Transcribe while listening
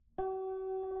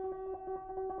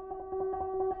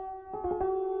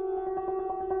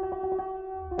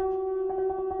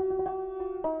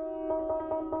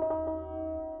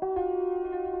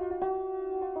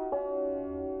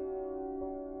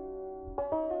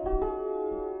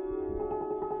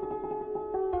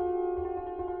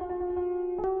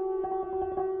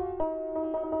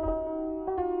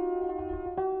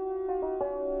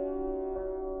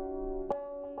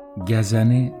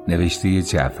گزنه نوشتۀ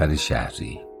جعفر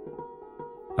شهری.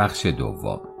 بخش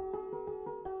دوم.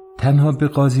 تنها به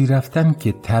قاضی رفتن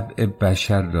که طبع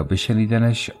بشر را به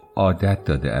شنیدنش عادت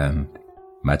داده اند،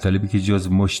 مطالبی که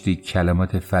جز مشتی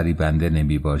کلمات فریبنده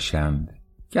نمی باشند،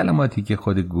 کلماتی که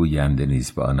خود گوینده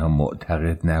نیز به آنها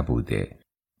معتقد نبوده،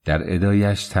 در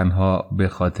ادایش تنها به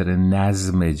خاطر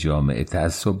نظم جامعه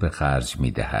تعصب به خرج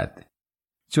می دهد.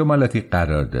 جملاتی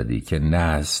قرار دادی که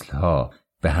نسل‌ها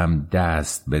به هم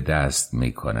دست به دست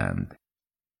می کنند.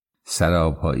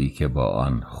 سراب‌هایی که با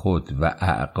آن خود و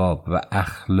اعقاب و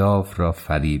اخلاف را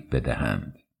فریب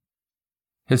بدهند.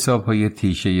 حساب‌های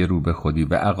تیشه رو به خودی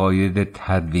و عقاید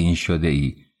تدوین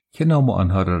شده‌ای که نام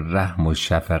آنها را رحم و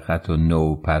شفقت و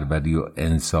نوپروری و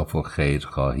انصاف و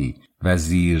خیرخواهی و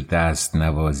زیر دست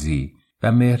نوازی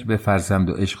و مهر به فرزند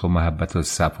و عشق و محبت و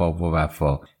صفا و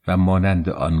وفا و مانند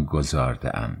آن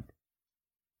گذارده اند.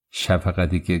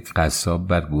 شفقتی که قصاب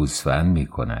بر گوسفند می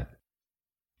کند،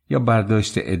 یا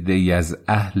برداشت عده‌ای از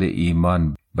اهل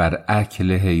ایمان بر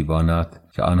اکل حیوانات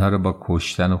که آنها را با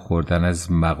کشتن و خوردن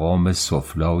از مقام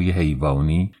سفلای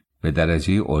حیوانی به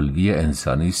درجه علوی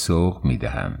انسانی سوق می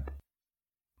دهند.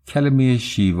 کلمه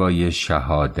شیوای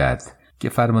شهادت که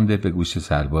فرمانده به گوش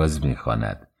سرباز می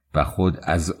خواند و خود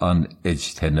از آن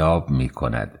اجتناب می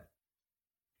کند.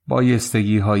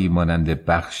 بایستگی هایی مانند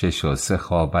بخشش و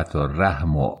سخاوت و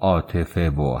رحم و عاطفه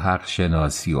و حق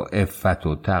شناسی و عفت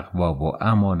و تقوا و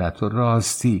امانت و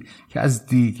راستی که از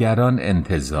دیگران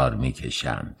انتظار می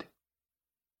کشند.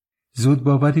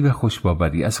 زودباوری و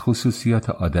خوشباوری از خصوصیات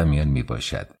آدمیان می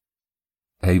باشد.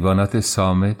 حیوانات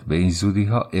صامت به این زودی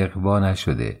ها اغوا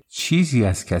نشده چیزی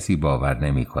از کسی باور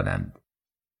نمی کنند.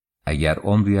 اگر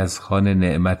عمری از خوان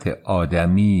نعمت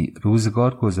آدمی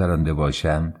روزگار گذرانده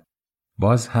باشند،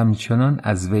 باز همچنان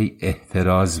از وی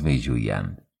احتراز می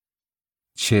جویند.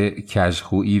 چه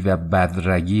کژخویی و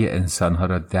بدرگی انسانها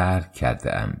را درک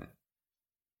کرده اند.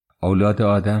 اولاد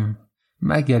آدم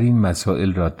مگر این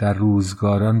مسائل را در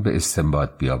روزگاران به استنباط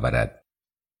بیاورد.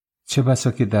 چه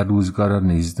بسا که در روزگاران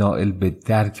نیز نائل به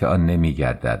درک آن نمی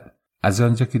گردد، از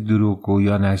آنجا که دروغ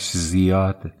گویانش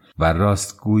زیاد و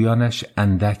راست گویانش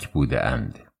اندک بوده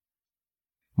اند.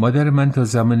 مادر من تا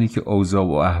زمانی که اوضاع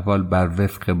و احوال بر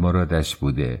وفق مرادش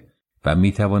بوده و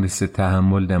می توانست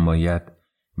تحمل نماید،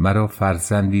 مرا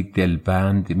فرزندی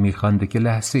دلبند می خوانده که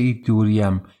لحظه ای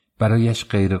دوریم برایش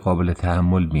غیر قابل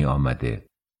تحمل می آمده.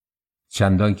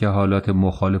 چندان که حالات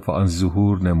مخالف آن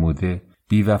ظهور نموده،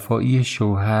 بیوفایی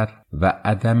شوهر و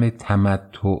عدم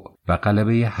تمتع و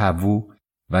غلبه هوو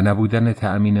و نبودن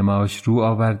تأمین معاش رو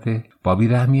آورده، با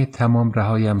بیرحمی تمام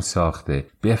رهایم ساخته،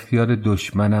 به اختیار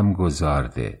دشمنم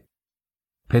گذارده.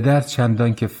 پدر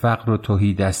چندان که فقر و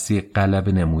تهیدستی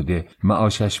غلبه نموده،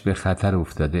 معاشش به خطر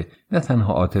افتاده، نه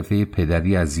تنها عاطفه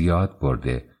پدری از یاد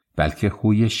برده، بلکه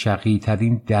خوی شقی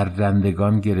ترین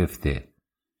درندگان گرفته،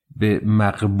 به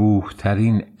مقبوح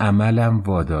ترین عملم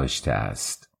واداشته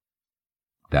است.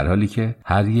 در حالی که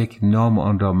هر یک نام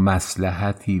آن را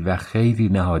مصلحتی و خیری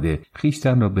نهاده،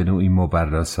 خویشتن را به نوعی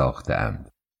مبرا ساختند.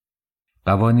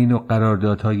 قوانین و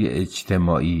قراردادهای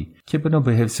اجتماعی که بنا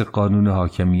به حفظ قانون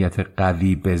حاکمیت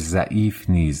قوی به ضعیف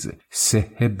نیز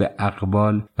صحه به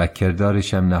اقبال و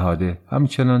کردارشان نهاده،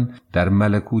 همچنان در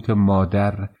ملکوت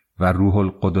مادر و روح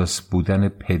القدس بودن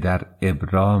پدر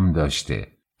ابرام داشته،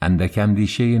 اندک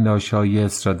اندیشه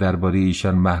ناشایست را درباره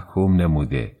ایشان محکوم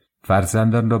نموده،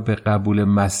 فرزندان را به قبول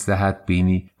مصلحت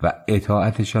بینی و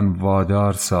اطاعتشان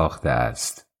وادار ساخته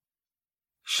است.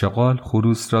 شغال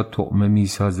خروس را طعمه می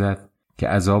سازد که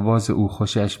از آواز او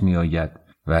خوشش می آید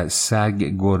و سگ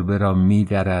گربه را می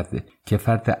درد که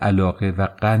فرط علاقه و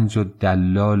قنج و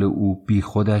دلال او بی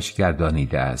خودش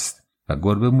گردانیده است و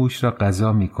گربه موش را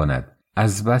غذا می کند،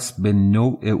 از بس به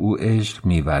نوع او عشق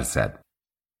می ورزد.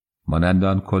 مانند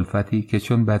آن کلفتی که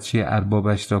چون بچه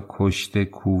اربابش را کشته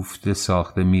کوفته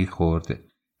ساخته می‌خورد،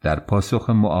 در پاسخ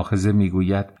مؤاخذه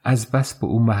می‌گوید از بس به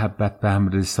او محبت به هم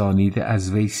رسانیده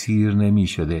از وی سیر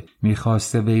نمی‌شده،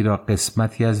 می‌خواسته وی را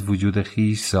قسمتی از وجود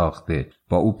خیش ساخته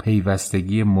با او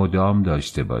پیوستگی مدام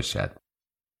داشته باشد.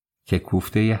 که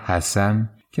کوفته حسن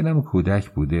که نم کودک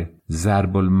بوده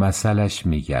ضرب المثلش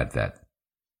می‌گردد.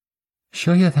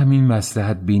 شاید همین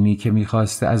مصلحت بینی که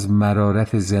می‌خواسته از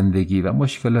مرارت زندگی و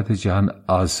مشکلات جهان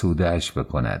آسوده اش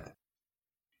بکند.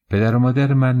 پدر و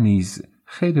مادر من نیز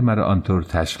خیر مرا آنطور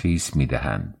تشخیص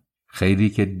می‌دهند. خیری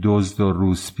که دزد و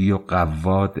روسبی و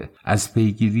قواد از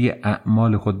پیگیری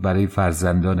اعمال خود برای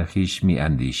فرزندان خیش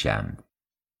می‌اندیشند.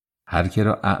 هر که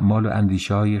را اعمال و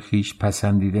اندیشه‌های خیش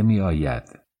پسندیده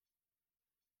می‌آید.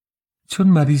 چون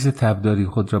مریض تبداری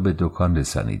خود را به دکان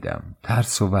رسانیدم،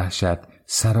 ترس و وحشت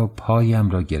سر و پایم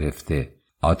را گرفته،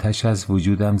 آتش از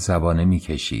وجودم زبانه می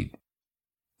کشید.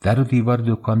 در و دیوار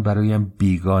دکان برایم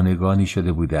بیگانگانی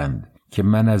شده بودند که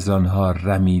من از آنها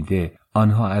رمیده،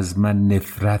 آنها از من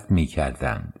نفرت می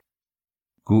کردند.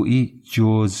 گویی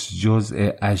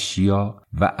جزء اشیا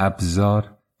و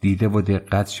ابزار دیده و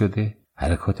دقت شده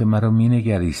حرکات مرا می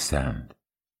نگریستند.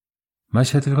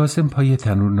 مشهدی قاسم پای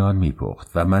تنور نان می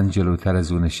پخت و من جلوتر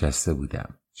از او نشسته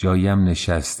بودم. جایم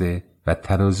نشسته و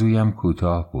ترازویم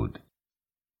کوتاه بود.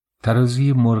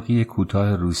 ترازوی مرغی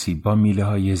کوتاه روسی با میله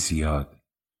های زیاد.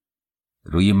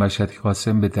 روی مشهدی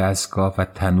قاسم به دستگاه و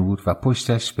تنور و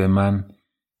پشتش به من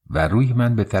و روی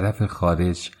من به طرف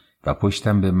خارج و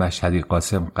پشتم به مشهدی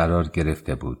قاسم قرار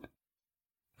گرفته بود.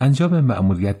 انجام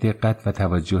مأموریت دقت و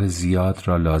توجه زیاد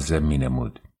را لازم می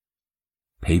نمود.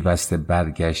 پیوسته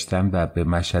برگشتن و به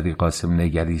مشهدی قاسم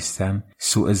نگریستن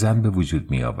سوء ظن به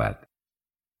وجود می آورد.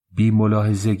 بی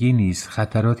ملاحظگی نیز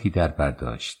خطراتی در بر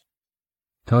داشت.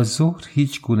 تا ظهر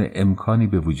هیچ گونه امکانی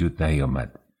به وجود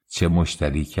نیامد. چه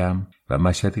مشتری کم و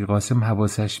مشهدی قاسم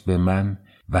حواسش به من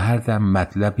و هر دم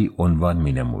مطلبی عنوان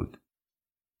می نمود.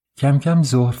 کم کم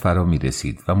ظهر فرا می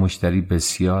رسید و مشتری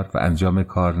بسیار و انجام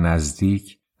کار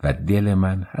نزدیک و دل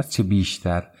من هرچه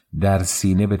بیشتر در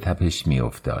سینه به تپش می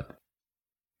افتاد.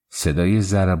 صدای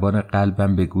ضربان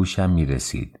قلبم به گوشم می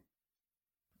رسید.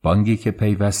 بانگی که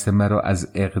پیوسته مرا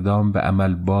از اقدام به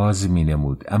عمل باز می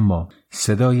نمود، اما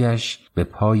صدایش به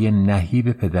پای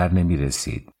نهیب پدر نمی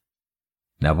رسید.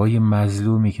 نوای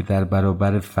مظلومی که در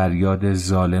برابر فریاد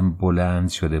ظالم بلند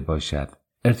شده باشد.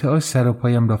 ارتعاش سر و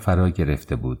پایم را فرا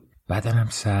گرفته بود. بدنم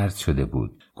سرد شده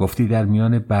بود. گفتی در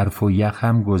میان برف و یخ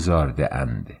هم گذارده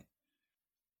اند.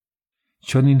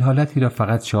 چون این حالتی را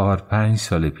فقط 4-5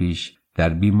 سال پیش در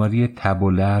بیماری تب و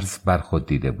لرز بر خود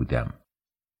دیده بودم.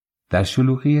 در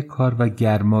شلوغی کار و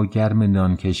گرما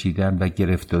نان کشیدن و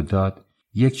گرفت و داد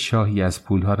یک شاهی از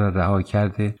پولها را رها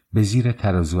کرده به زیر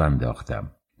ترازو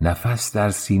انداختم. نفس در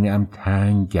سینه‌ام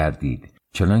تنگ گردید،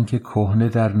 چنان که کهنه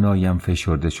در نایم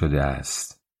فشرده شده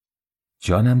است.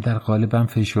 جانم در قالبم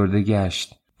فشرده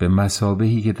گشت به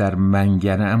مثابهی که در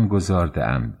منگنه‌ام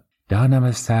گذارده‌ام. دهانم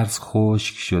از ترس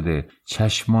خشک شده،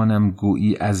 چشمانم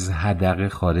گویی از حدقه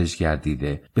خارج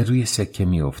گردیده به روی سکه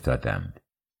می افتادند.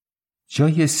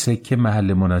 جای سکه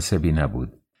محل مناسبی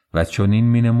نبود و چنین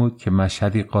می نمود که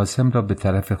مشهدی قاسم را به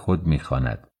طرف خود می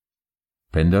خواند.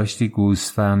 پنداشتی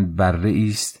گوسفند بره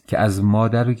است که از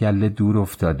مادر و گله دور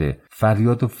افتاده،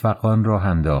 فریاد و فغان را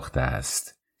انداخته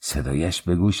است. صدایش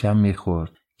به گوشم می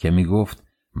خورد که می گفت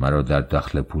مرا در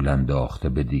دخل پول انداخته،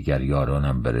 به دیگر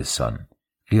یارانم برسان.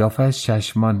 قیافش،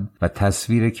 چشمان و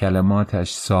تصویر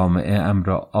کلماتش سامعه ام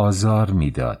را آزار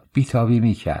می داد. بیتابی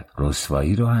می کرد.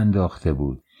 رسوایی را انداخته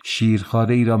بود.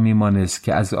 شیرخواره ای را می مانست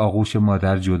که از آغوش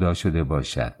مادر جدا شده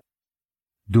باشد.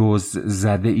 دزد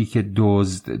زده ای که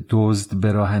دزد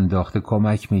به راه انداخته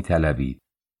کمک می طلبید.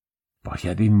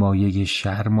 باید این مایه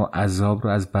شرم و عذاب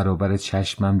را از برابر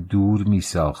چشمم دور می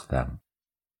ساختم.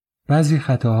 بعضی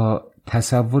خطاها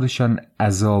تصورشان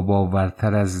عذاب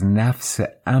آورتر از نفس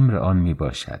امر آن می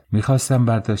باشد. می خواستم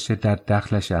برداشته در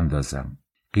دخلش اندازم.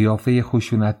 قیافه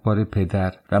خشونتبار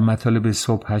پدر و مطالب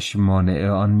صبحش مانع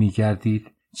آن می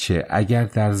گردید، چه اگر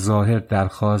در ظاهر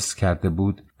درخواست کرده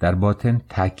بود، در باطن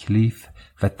تکلیف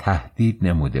و تهدید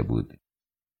نموده بود.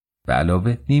 به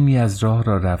علاوه نیمی از راه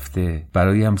را رفته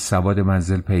برایم سواد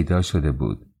منزل پیدا شده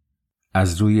بود.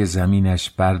 از روی زمینش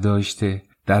برداشته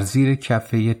در زیر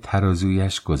کفه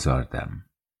ترازویش گذاردم.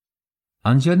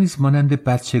 آنجا نیز مانند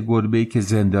بچه گربه‌ای که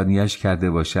زندانیش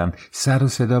کرده باشند سر و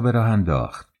صدا به راه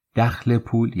انداخت. دخل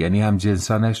پول یعنی هم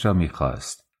جنسانش را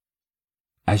می‌خواست.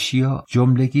 اشیا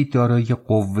جملگی دارای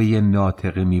قوه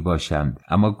ناطقه می باشند،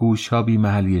 اما گوشها بی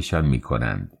محلیشان می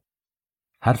کنند.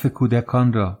 حرف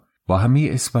کودکان را با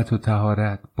همه عصمت و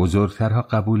طهارت بزرگترها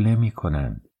قبول نمی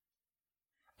کنند.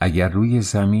 اگر روی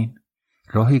زمین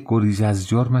راه گریز از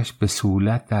جرمش به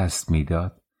سهولت دست می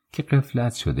داد که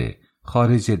غفلت شده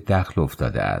خارج دخل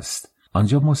افتاده است،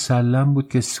 آنجا مسلم بود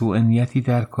که سوء نیتی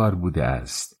در کار بوده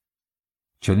است.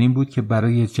 چنین بود که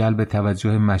برای جلب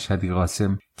توجه مشهدی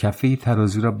قاسم کفه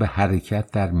ترازو را به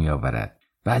حرکت در می آورد.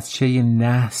 بچه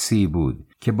نحسی بود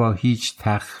که با هیچ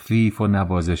تخفیف و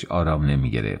نوازش آرام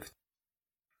نمی گرفت.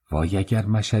 وای اگر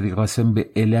مشهدی قاسم به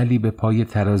عللی به پای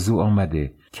ترازو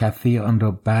آمده، کفه آن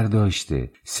را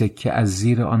برداشته، سکه از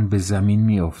زیر آن به زمین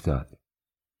می افتاد.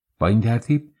 با این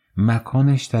ترتیب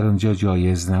مکانش در آنجا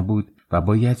جایز نبود و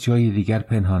باید جای دیگر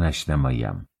پنهانش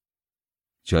نمایم.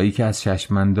 جایی که از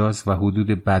چشمانداز و حدود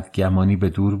بدگمانی به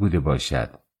دور بوده باشد.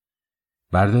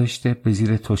 برداشته به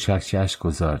زیر تشکچه‌اش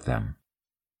گذاردم.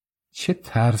 چه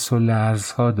ترس و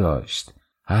لرزها داشت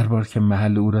هر بار که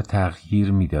محل او را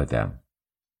تغییر می دادم.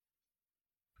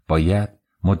 باید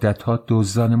مدتها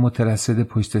دزدان مترصد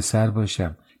پشت سر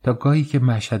باشم تا گاهی که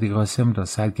مشهدی قاسم را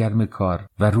سرگرم کار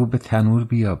و رو به تنور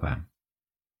بیابم.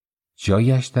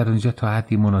 جایش در آنجا تا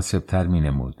حدی مناسبتر می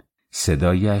نمود.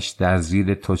 صدایش در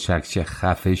زیر تشکچه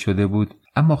خفه شده بود،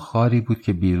 اما خاری بود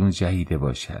که بیرون جهیده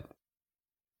باشد.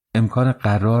 امکان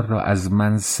قرار را از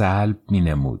من سلب می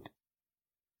نمود.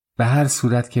 به هر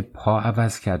صورت که پا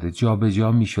عوض کرده جا به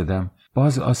جا می شدم،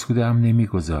 باز آسوده ام نمی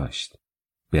گذاشت.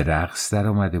 به رقص در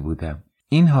آمده بودم.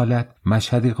 این حالت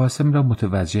مشهدی قاسم را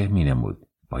متوجه می نمود.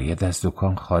 باید از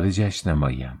دکان خارجش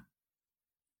نمایم.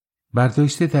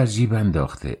 برداشته در جیب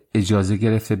انداخته، اجازه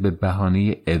گرفته به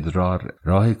بهانه ادرار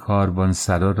راه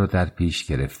کاروانسرا را در پیش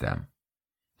گرفتم.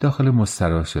 داخل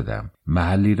مستراح شدم.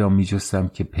 محلی را می جستم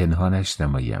که پنهانش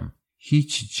نمایم.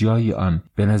 هیچ جای آن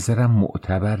به نظرم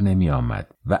معتبر نمی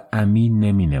آمد و امین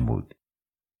نمی نمود.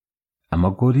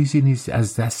 اما گریزی نیز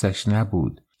از دستش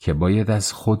نبود که باید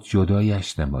از خود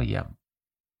جدایش نمایم.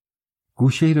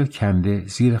 گوشه‌ای را کنده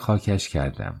زیر خاکش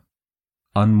کردم.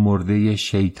 آن مرده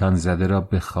شیطان زده را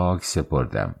به خاک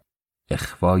سپردم.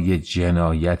 اخفای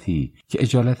جنایتی که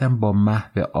اجالتاً با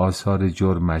محو آثار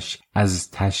جرمش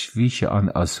از تشویش آن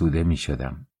آسوده می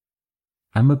شدم.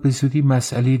 اما به زودی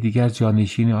مسئله دیگر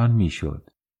جانشین آن می شد.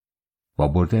 با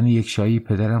بردن یک شاهی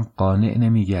پدرم قانع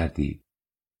نمی گردید.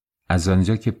 از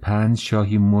آنجا که 5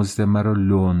 شاهی مزد مرا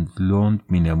لند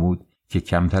می نمود که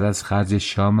کمتر از خرج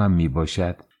شامم می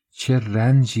باشد، چه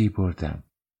رنجی بردم.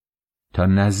 تا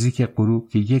نزدیک غروب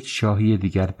که یک شاهی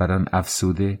دیگر بران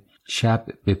افسوده، شب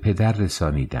به پدر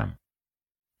رسانیدم.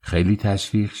 خیلی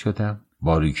تشویق شدم.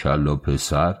 باریکالله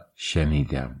پسر،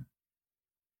 شنیدم.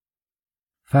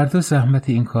 فردا زحمت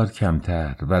این کار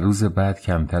کمتر و روز بعد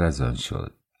کمتر از آن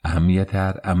شد. اهمیت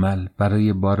هر عمل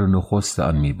برای بار نخست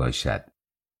آن می باشد.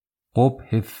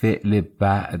 قبح فعل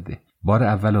بعد بار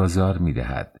اول آزار می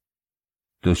دهد.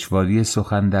 دشواری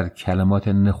سخن در کلمات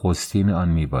نخستین آن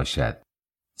می باشد.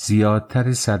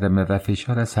 زیادتر صدمه و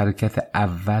فشار از حرکت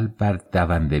اول بر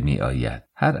دونده می آید.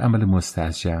 هر عمل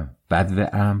مستحجم بدو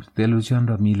امر دل و جان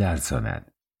را می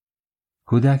لرزاند.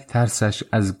 کودک ترسش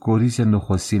از گریز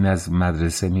نخستین از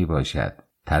مدرسه می باشد.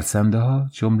 ترسنده ها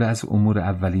جمله از امور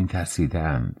اولین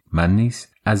ترسیدند. من نیز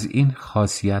از این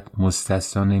خاصیت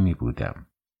مستثنا نمی بودم.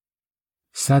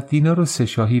 100 دینار و 3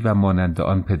 شاهی و مانند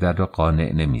آن پدر را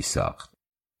قانع نمی ساخت.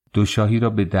 2 شاهی را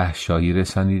به 10 شاهی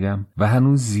رسانیدم و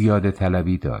هنوز زیاده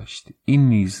طلبی داشت. این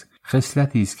نیز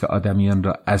خصلتی است که آدمیان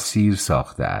را اسیر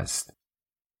ساخته است.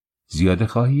 زیاده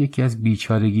خواهی یکی از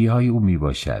بیچارگی های او می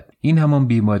باشد. این همان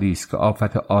بیماری است که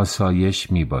آفت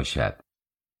آسایش می باشد.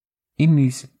 این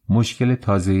نیز مشکل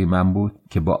تازه من بود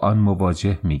که با آن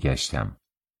مواجه می گشتم.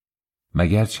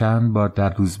 مگر چند بار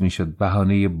در روز می شد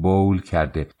بهانه بول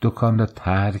کرده دکان را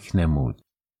ترک نمود.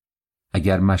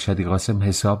 اگر مشهدی قاسم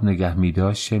حساب نگه می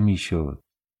داشت چه می شد؟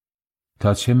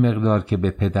 تا چه مقدار که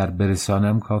به پدر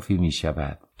برسانم کافی می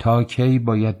شود؟ تا کی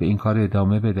باید به این کار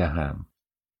ادامه بدهم؟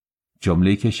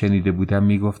 جمله‌ای که شنیده بودم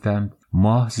می گفتند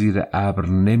ماه زیر ابر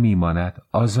نمی ماند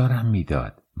آزارم می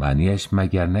داد. معنیش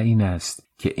مگر نه این است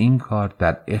که این کار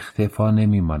در اختفا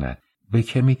نمی ماند؟ به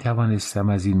که می توانستم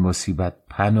از این مصیبت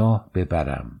پناه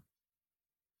ببرم؟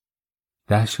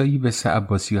 10 شاهی به 3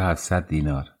 عباسی و 700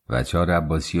 دینار و 4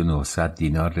 عباسی و 900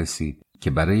 دینار رسید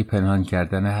که برای پنهان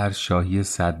کردن هر شاهی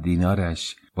 100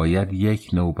 دینارش باید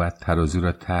 1 نوبت ترازو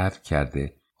را ترک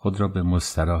کرده خود را به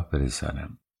مستراح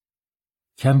برسانم.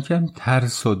 کم کم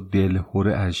ترس و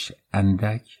دلهره‌اش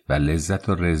اندک و لذت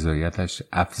و رضایتش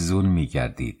افزون می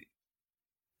گردید.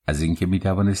 از اینکه می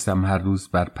توانستم هر روز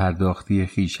بر پرداختی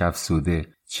خویش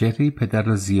افسوده چهره پدر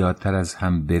را زیادتر از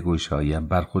هم بگشایم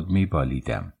بر خود می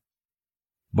بالیدم.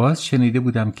 باز شنیده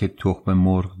بودم که تخم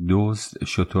مرغ دزد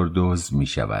شتر دزد می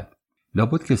شود.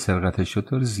 لابد که سرقت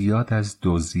شتر زیاد از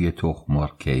دزدی تخم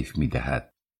مرغ کیف می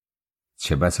دهد.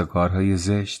 چه بسا کارهای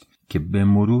زشت که به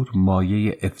مرور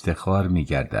مایه افتخار می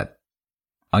گردد.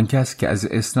 آن کس که از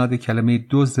اسناد کلمه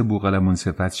دزد بوقلمون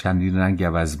صفت چندین رنگ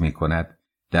عوض می کند،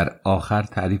 در آخر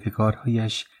تعریف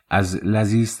کارهایش از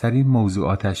لذیذترین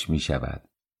موضوعاتش می شود.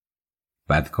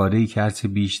 بدکاری که هرچه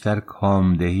بیشتر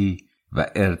کامدهی و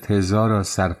ارتضا را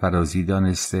سرفرازی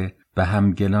دانسته به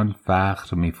همگلان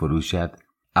فخر می فروشد،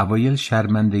 اوایل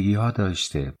شرمندگی ها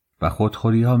داشته و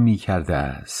خودخوری ها می کرده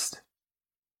است.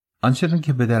 آنچنان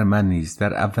که پدر من نیز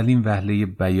در اولین وهله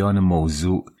بیان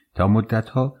موضوع تا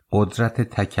مدتها قدرت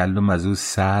تکلم از او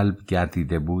سلب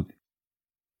گردیده بود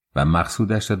و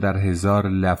مقصودش را در 1000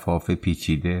 لفافه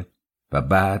پیچیده و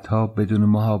بعدها بدون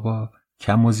محابا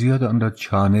کم و زیاد آن را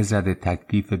چانه زده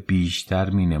تکلیف بیشتر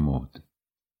می نمود.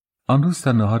 آن روز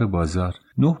تا نهار بازار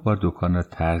 9 بار دکان را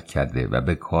ترک کرده و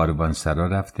به کاروانسرا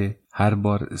رفته هر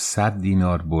بار 100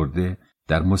 دینار برده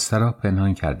در مستراح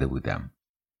پنهان کرده بودم.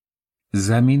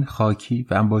 زمین خاکی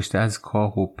و انباشته از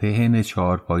کاه و پهن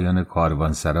چهارپایان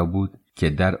کاروانسرا بود که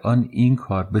در آن این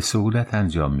کار به سهولت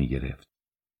انجام می گرفت.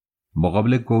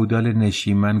 مقابل گودال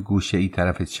نشیمن گوشه‌ای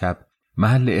طرف چپ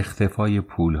محل اختفای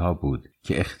پولها بود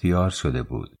که اختیار شده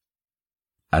بود.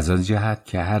 از آن جهت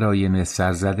که هر آینه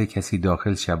سرزده کسی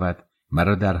داخل شود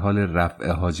مرا در حال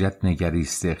رفع حاجت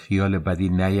نگریسته خیال بدی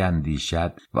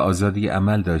نیندیشد و آزادی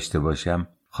عمل داشته باشم،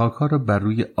 خاک‌ها را بر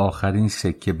روی آخرین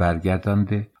سکه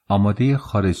برگردانده آماده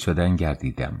خارج شدن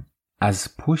گردیدم.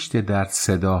 از پشت در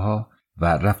صداها و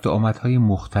رفت و آمدهای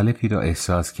مختلفی را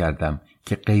احساس کردم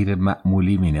که غیر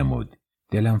معمولی می نمود.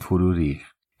 دلم فرو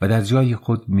ریخت و در جای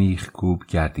خود میخکوب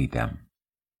گردیدم.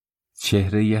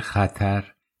 چهره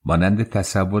خطر مانند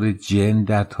تصور جن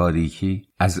در تاریکی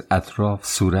از اطراف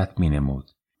صورت می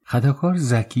نمود. خطاکار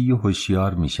ذکی و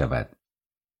هوشیار می شود.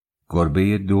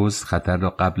 گربه دزد خطر را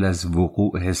قبل از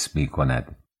وقوع حس می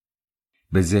کند.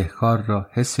 بزهکار را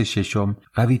حس ششم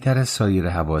قوی تر از سایر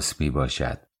حواس می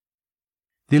باشد.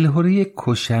 دلهوره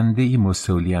کشنده‌ای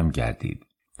مستولیم گردید.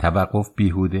 توقف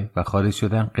بیهوده و خارج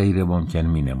شدن غیر ممکن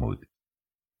می نمود.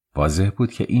 واضح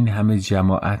بود که این همه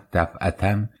جماعت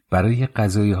دفعتاً برای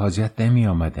قضای حاجت نمی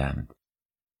آمدند.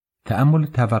 تأمل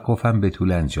توقفم به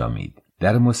طول انجامید.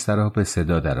 در مستراح به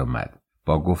صدا در آمد.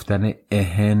 با گفتن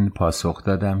اهن پاسخ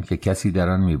دادم که کسی در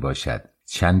آن می باشد.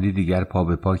 چندی دیگر پا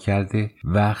به پا کرده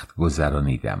وقت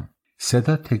گذرانیدم.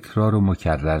 صدا تکرار و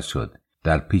مکرر شد.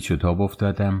 در پیچ و تاب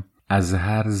افتادم. از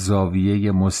هر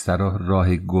زاویه مستراح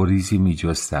راه گریزی می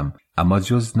جستم، اما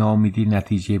جز ناامیدی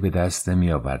نتیجه به دست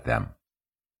نمی آوردم.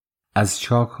 از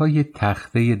چاکهای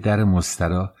تخته در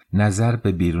مستراح نظر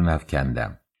به بیرون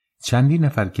افکندم. چندین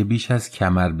نفر که بیش از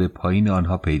کمر به پایین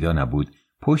آنها پیدا نبود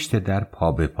پشت در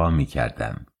پا به پا می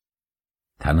کردند.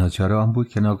 تنها چاره آن بود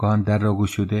که ناگهان در را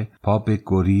گشوده پا به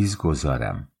گریز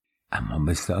گذارم، اما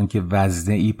مثل آنکه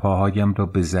وزنه ای پاهایم را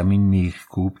به زمین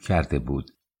میخکوب کرده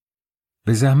بود.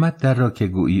 به زحمت در را که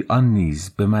گویی آن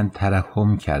نیز به من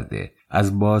ترحم کرده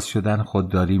از باز شدن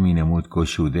خودداری می نمود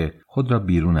گشوده خود را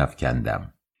بیرون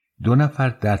افکندم. 2 نفر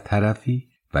در طرفی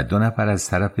و 2 نفر از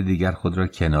طرف دیگر خود را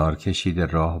کنار کشیده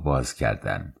راه باز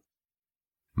کردند.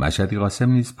 مشهدی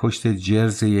قاسم نیز پشت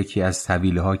جرز یکی از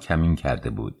طویله ها کمین کرده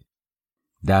بود.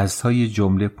 دستهای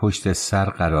جمله پشت سر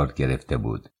قرار گرفته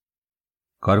بود.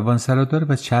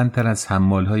 کاروانسرادار و چند تن از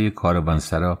حمالهای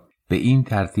کاروانسرا به این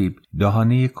ترتیب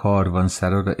دهانه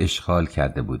کاروانسرا را اشغال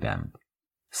کرده بودند.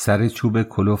 سر چوب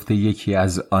کلفت یکی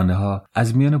از آنها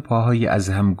از میان پاهای از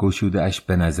هم گشوده اش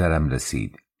به نظرم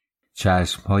رسید.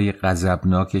 چشمهای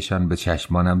غضبناکشان به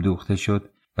چشمانم دوخته شد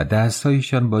و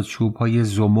دستهایشان با چوبهای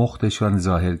زمختشان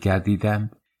ظاهر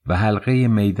گردیدند و حلقه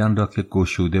میدان را که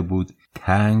گشوده بود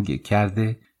تنگ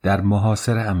کرده در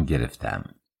محاصره هم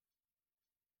گرفتند.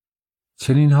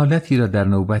 چنین حالتی را در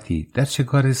نوبتی در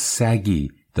شکار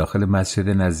سگی داخل مسجد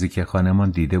نزدیک خانمان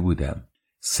دیده بودم.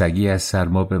 سگی از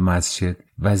سرما به مسجد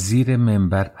و زیر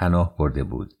منبر پناه برده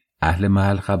بود. اهل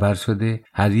محل خبر شده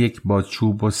هر یک با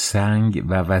چوب و سنگ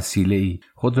و وسیله‌ای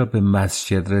خود را به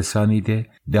مسجد رسانیده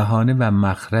دهانه و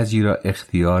مخرجی را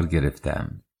اختیار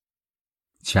گرفتند.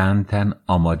 چند تن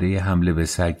آماده حمله به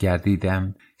سگ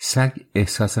گردیدند. سگ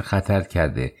احساس خطر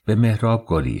کرده به محراب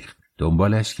گریخت.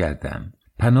 دنبالش کردند.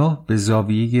 پناه به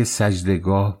زاویه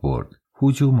سجدگاه برد.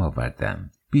 هجوم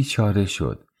آوردند. بیچاره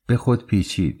شد. به خود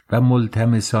پیچید و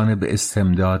ملتمسانه به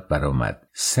استمداد برآمد.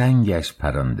 سنگش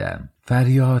پراندند.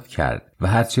 فریاد کرد و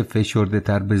هرچه فشرده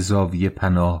تر به زاویه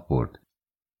پناه برد.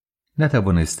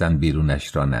 نتوانستند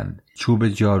بیرونش رانند. چوب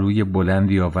جاروی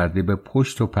بلندی آورده به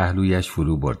پشت و پهلویش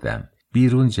فرو بردند.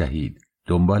 بیرون جهید.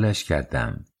 دنبالش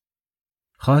کردند.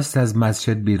 خواست از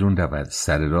مسجد بیرون رود.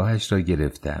 سر راهش را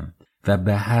گرفتند و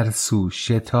به هر سو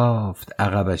شتافت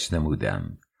عقبش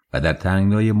نمودند و در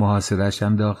تنگنای محاصره‌اش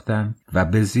انداختند و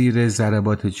به زیر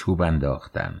ضربات چوب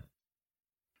انداختند.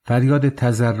 فریاد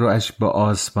تضرعش به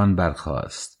آسمان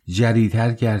برخاست.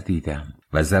 جری‌تر گردیدم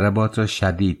و ضربات را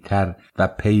شدیدتر و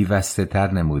پیوسته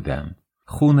تر نمودم.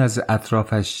 خون از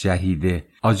اطرافش جهیده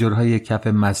آجرهای کف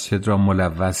مسجد را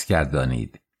ملوث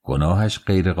گردانید. گناهش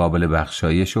غیر قابل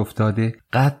بخشایش افتاده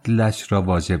قتلش را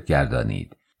واجب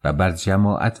گردانید و بر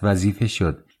جماعت وظیفه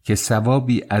شد که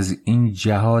ثوابی از این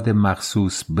جهاد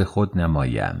مخصوص به خود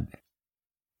نمایند.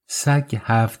 سگ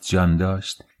 7 جان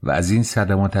داشت و از این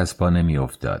صدمات از پا نمی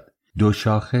افتاد. 2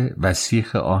 شاخه و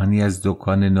سیخ آهنی از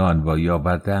دکان نانوایی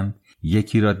آوردند.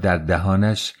 یکی را در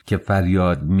دهانش که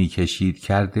فریاد می کشید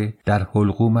کرده در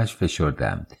حلقومش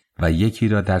فشردند و یکی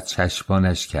را در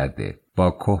چشمانش کرده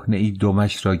با کهنه‌ای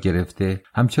دمش را گرفته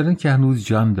همچنان که هنوز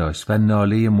جان داشت و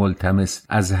ناله ملتمس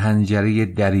از حنجره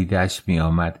دریده‌اش می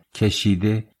آمد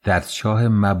کشیده در چاه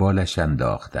مبالش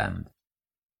انداختند.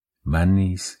 من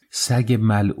نیز سگ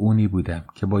ملعونی بودم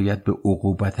که باید به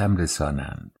عقوبتم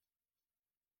رسانند.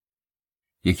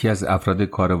 یکی از افراد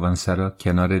کاروانسرا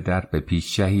کنار در به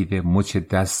پیش شهیده مچ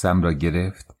دستم را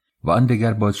گرفت و آن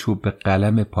دگر با چوب به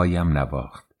قلم پایم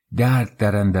نواخت. درد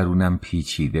در اندرونم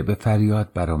پیچیده، به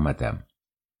فریاد برآمدم.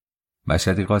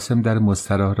 مشهدی قاسم در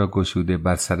مستراح را گشوده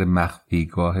بر سر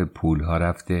مخفیگاه پولها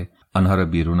رفته، آنها را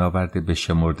بیرون آورده به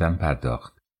شمردن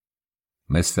پرداخت.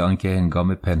 مثل آنکه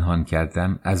هنگام پنهان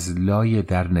کردن از لای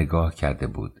در نگاه کرده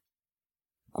بود.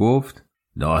 گفت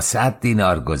 900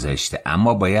 دینار گذاشته،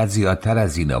 اما باید زیادتر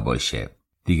از اینا باشه.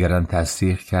 دیگران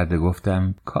تصدیق کرده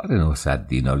گفتم کار 900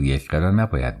 دینار 1 قران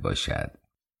نباید باشد.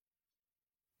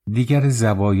 دیگر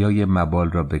زوایای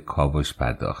مبال را به کاوش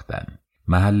پرداختند.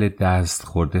 محل دست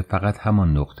خورده فقط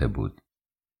همان نقطه بود.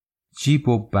 جیب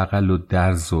و بغل و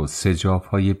درز و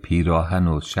سجافهای پیراهن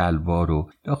و شلوار و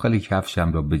داخل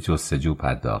کفشم را به جستجو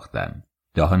پرداختند.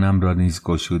 دهانم را نیز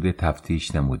گشوده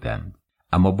تفتیش نمودند.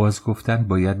 اما باز گفتند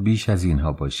باید بیش از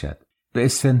اینها باشد. به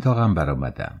استنطاقم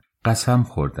برآمدم. قسم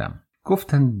خوردم.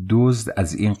 گفتند دزد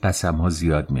از این قسمها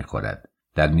زیاد می‌خورد.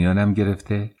 در میانم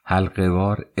گرفته،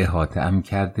 حلقه‌وار احاطه‌ام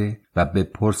کرده و به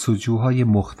پرسجوهای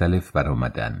مختلف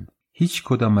برآمدند. هیچ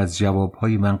کدام از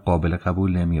جوابهای من قابل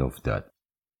قبول نمی‌افتاد.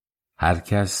 هر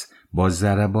کس با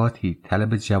ضرباتی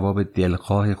طلب جواب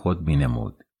دلخواه خود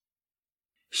می‌نمود.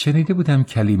 شنیده بودم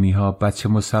کلیمی‌ها بچه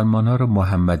مسلمان‌ها را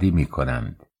محمدی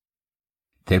می‌کنند.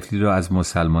 طفلی را از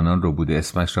مسلمانان رو بوده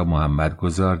اسمش را محمد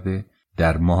گذارده،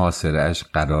 در محاصره‌اش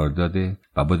قرار داده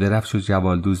و با درفش و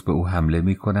جوالدوز به او حمله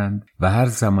می‌کنند و هر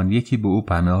زمان یکی به او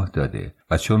پناه داده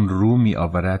و چون رو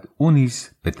می‌آورد او نیز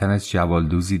به تنش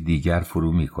جوالدوزی دیگر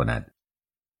فرو می‌کند.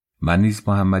 من نیز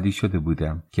محمدی شده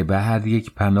بودم که به هر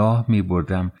یک پناه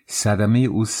می‌بردم صدمه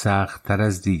او سخت‌تر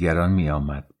از دیگران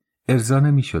می‌آمد. ارضا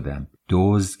نمی‌شدم.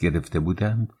 دزد گرفته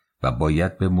بودند و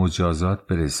باید به مجازات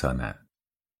برسانند.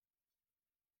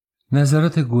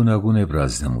 نظرات گوناگون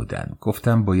ابراز نمودند.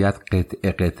 گفتم باید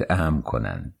قطعه قطعه هم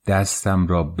کنند. دستم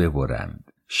را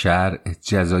ببرند. شرع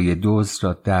جزای دزد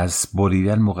را دست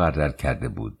بریدن مقرر کرده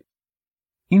بود.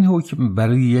 این حکم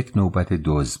برای یک نوبت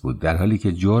دزد بود، در حالی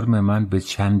که جرم من به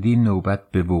چندین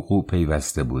نوبت به وقوع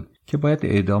پیوسته بود که باید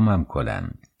اعدامم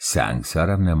کنند،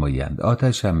 سنگسارم نمایند،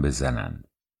 آتشم بزنند.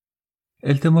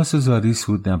 التماس زاری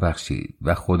سود نبخشید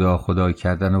و خدا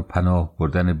کردن و پناه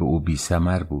بردن به او بی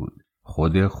ثمر بود.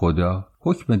 خدا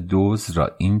حکم دزد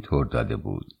را این طور داده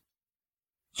بود.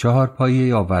 4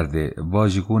 پایه آورده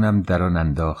واژگونم در آن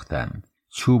انداختند.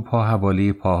 چوب ها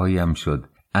حوالی پاهایم شد.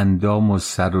 اندام و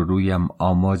سر و رویم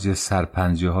آماج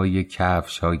سرپنجه های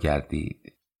کفش ها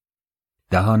گردید.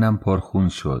 دهانم پرخون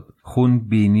شد. خون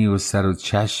بینی و سر و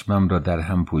چشمم را در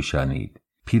هم پوشانید.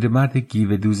 پیرمرد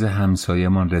گیودوز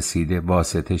همسایمان رسیده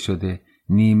واسطه شده،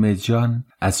 نیمه جان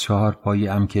از 4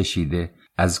 پایه ام کشیده،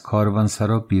 از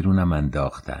کاروانسرا بیرونم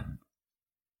انداختند.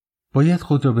 باید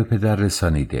خود را به پدر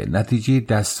رسانیده، نتیجه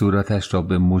دستوراتش را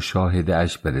به مشاهده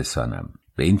اش برسانم.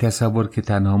 به این تصور که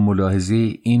تنها ملاحظه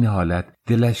این حالت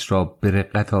دلش را به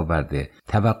رقت آورده،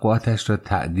 توقعاتش را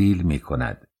تعدیل می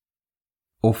کند.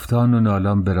 افتان و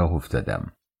نالان به راه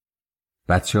افتادم.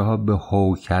 بچه ها به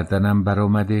هو کردنم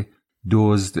برآمده،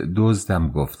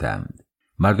 دزدم گفتند.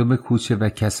 مردم کوچه و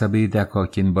کسبه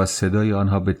دکاکین با صدای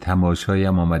آنها به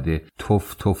تماشایم آمده،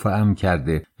 توفم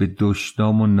کرده، به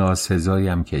دشنام و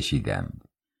ناسزایم کشیدند.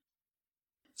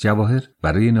 جواهر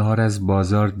برای نهار از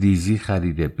بازار دیزی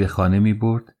خریده به خانه می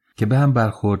برد که به هم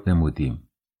برخورد نمودیم.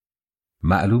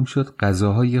 معلوم شد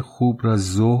غذاهای خوب را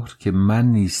ظهر که من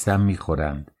نیستم می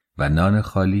خورند و نان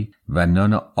خالی و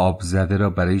نان آب زده را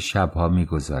برای شبها می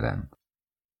گذارند.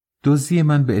 دزدی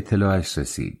من به اطلاعش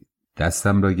رسید.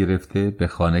 دستم را گرفته به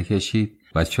خانه کشید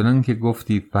و چنان که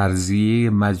گفتی فرضیه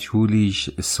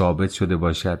مجهولیش ثابت شده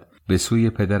باشد به سوی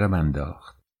پدرم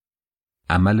انداخت.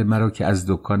 عمل مرا که از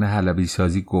دکان حلبی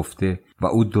سازی گفته و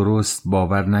او درست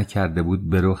باور نکرده بود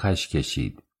به رخش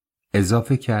کشید.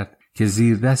 اضافه کرد که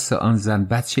زیر دست آن زن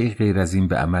بچه غیر از این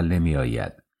به عمل نمی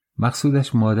آید.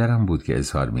 مقصودش مادرم بود که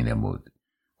اظهار می نمود.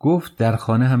 گفت در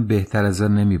خانه هم بهتر از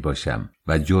آن نمی باشم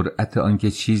و جرأت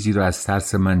آنکه چیزی را از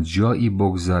ترس من جایی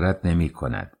بگذارد نمی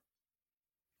کند.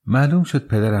 معلوم شد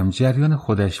پدرم جریان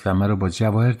خودش و مرا با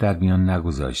جواهر در میان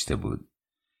نگذاشته بود.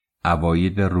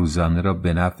 عواید روزانه را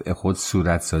به نفع خود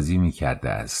صورتسازی می کرده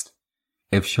است.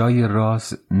 افشای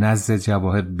راز نزد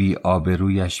جواهر بی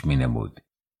آبرویش می نمود.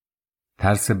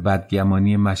 ترس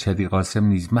بدگمانی مشهدی قاسم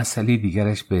نیز مسئله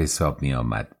دیگرش به حساب می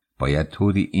آمد. باید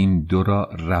طوری این دو را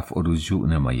رفع و رجوع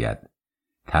نماید.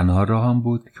 تنها راهم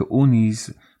بود که او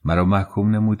نیز مرا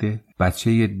محکوم نموده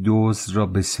بچه دزد را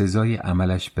به سزای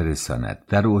عملش برساند.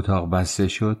 در اتاق بسته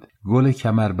شد. گل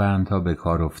کمربندها به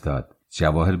کار افتاد.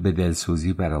 جواهر به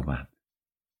دلسوزی برآمد.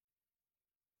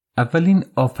 اولین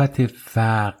آفت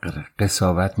فقر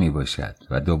قساوت می باشد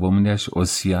و دومینش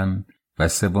عصیان و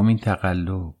سومین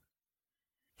تقلب.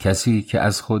 کسی که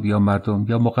از خود یا مردم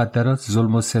یا مقدرات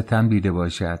ظلم و ستم دیده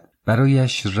باشد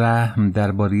برایش رحم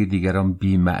درباره دیگران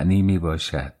بی‌معنی می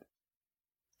باشد.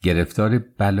 گرفتار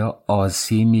بلا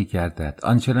عاصی می گردد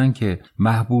آنچنان که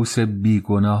محبوس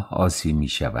بیگناه عاصی می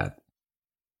شود.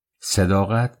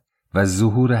 صداقت و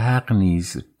ظهور حق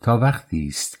نیز تا وقتی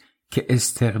است که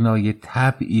استغنای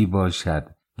طبعی باشد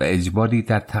و اجباری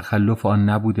در تخلف آن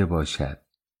نبوده باشد.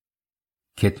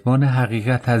 کتمان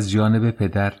حقیقت از جانب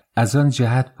پدر از آن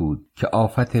جهت بود که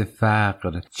آفت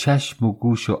فقر چشم و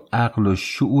گوش و عقل و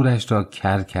شعورش را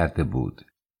کر کرده بود.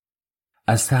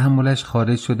 از تحملش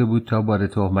خارج شده بود تا بار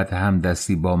تهمت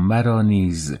همدستی با مرا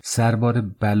نیز سربار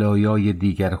بلایای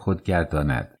دیگر خود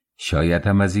گرداند. شاید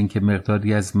هم از این که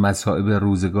مقداری از مصائب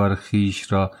روزگار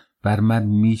خیش را بر من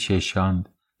می چشاند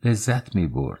لذت می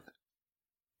برد.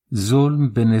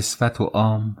 ظلم به نسبت و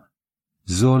عام،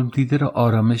 ظلم دیده را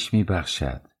آرامش می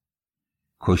بخشد.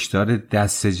 کشتار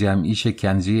دست جمعی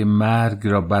شکنجه مرگ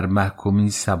را بر محکومین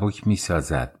سبک می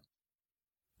سازد.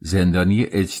 زندانی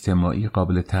اجتماعی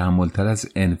قابل تحمل تر از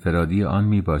انفرادی آن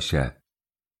می باشد.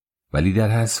 ولی در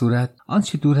هر صورت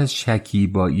آنچه دور از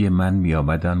شکیبایی من می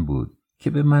آمدن بود که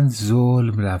به من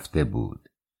ظلم رفته بود.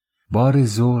 بار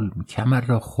ظلم کمر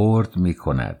را خرد می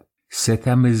کند.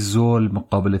 ستم ظلم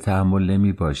قابل تحمل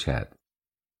نمی باشد.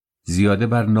 زیاده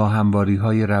بر ناهمواری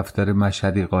های رفتار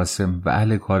مشهدی قاسم و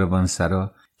اهل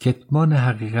کاروانسرا کتمان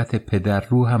حقیقت پدر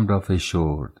روحم را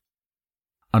فشرد.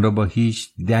 آن را با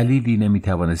هیچ دلیلی نمی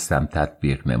توانستم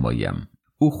تطبیق نمایم.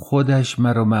 او خودش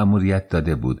مرا مأموریت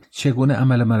داده بود. چگونه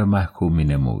عمل مرا محکوم می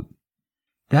نمود؟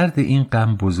 درد این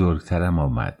غم بزرگترم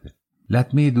آمد.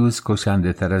 لطمه دوست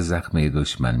کشنده تر از زخمه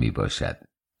دشمن می باشد.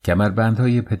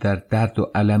 کمربندهای پدر درد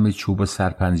و الم چوب و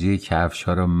سرپنجه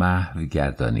کفش‌ها را محو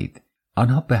گردانید.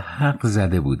 آنها به حق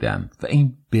زده بودند و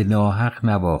این به ناحق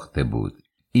نواخته بود.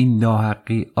 این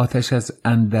ناحقی آتش از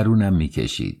اندرونم می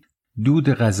کشید. دود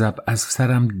غضب از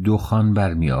سرم دخان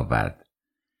برمی آورد.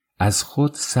 از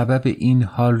خود سبب این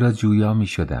حال را جویا می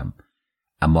شدم.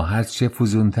 اما هرچه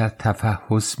فزونتر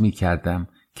تفحص می کردم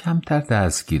کمتر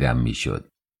دستگیرم می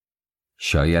شد.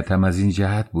 شاید هم از این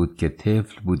جهت بود که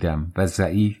طفل بودم و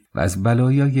ضعیف و از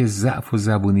بلایای ضعف و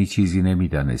زبونی چیزی نمی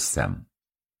دانستم.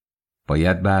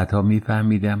 باید بعدها می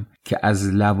فهمیدم که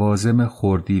از لوازم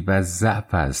خردی و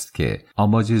ضعف است که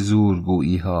آماج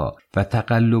زورگویی ها و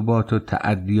تقلبات و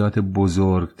تعدیات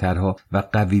بزرگترها و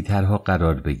قویترها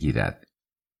قرار بگیرد.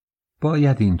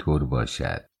 باید اینطور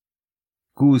باشد.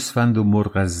 گوسفند و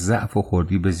مرغ از ضعف و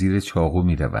خردی به زیر چاقو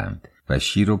می روند و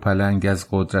شیر و پلنگ از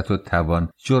قدرت و توان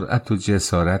جرأت و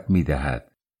جسارت می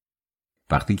دهد.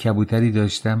 وقتی کبوتری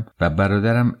داشتم و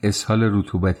برادرم اسهال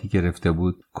رطوبتی گرفته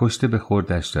بود کشته به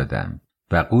خوردش دادم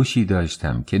و قوشی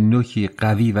داشتم که نوکی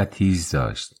قوی و تیز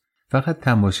داشت. فقط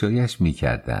تماشایش می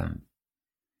کردم.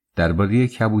 درباره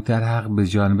کبوتر حق به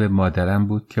جانب مادرم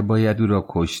بود که باید او را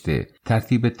کشته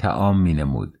ترتیب طعام می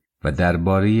نمود و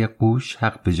درباره قوش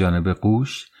حق به جانب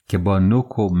قوش که با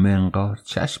نوک و منقار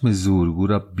چشم زورگو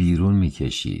را بیرون می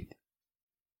کشید.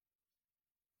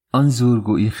 آن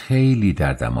زورگویی خیلی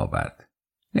دردم آورد.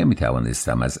 نمی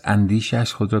توانستم از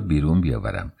اندیشش خود را بیرون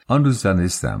بیاورم. آن روز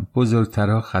دانستم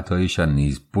بزرگترها خطایشان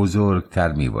نیز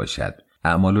بزرگتر می باشد.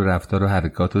 اعمال و رفتار و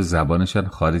حرکات و زبانشان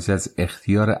خارج از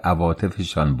اختیار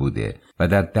عواطفشان بوده و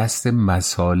در دست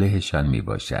مصالحشان می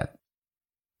باشد.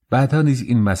 بعدها نیز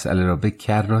این مسئله را به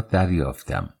کرات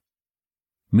دریافتم.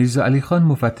 میرزا علی خان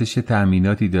مفتش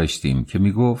تأمیناتی داشتیم که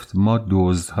می گفت ما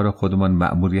دزدها را خودمان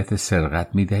مأموریت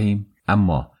سرقت می دهیم،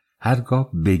 اما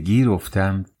هرگاه بگیر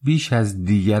افتند بیش از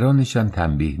دیگرانشان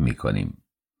تنبیه می کنیم.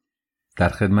 در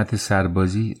خدمت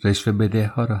سربازی رشوه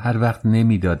بدهها را هر وقت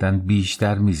نمی دادن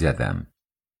بیشتر می زدم.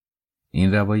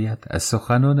 این روایت از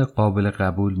سخنان قابل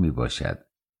قبول می باشد.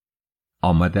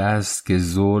 آمده است که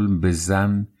ظلم به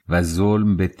زن و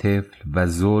ظلم به طفل و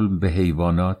ظلم به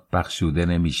حیوانات بخشوده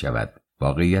نمی شود.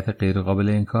 واقعیت غیر قابل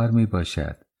انکار می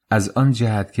باشد. از آن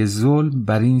جهت که ظلم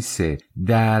بر این سه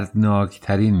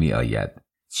دردناکترین می آید.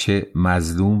 چه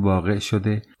مظلوم واقع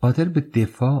شده قادر به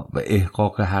دفاع و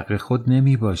احقاق حق خود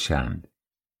نمی باشند.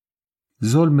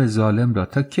 ظلم ظالم را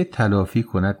تا که تلافی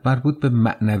کند مربوط به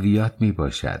معنویات می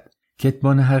باشد.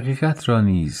 کتمان حقیقت را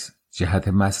نیز جهت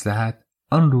مصلحت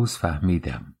آن روز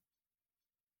فهمیدم.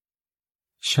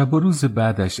 شب و روز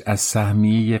بعدش از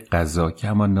سهمیه غذا که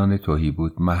همان نان تهی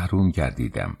بود محروم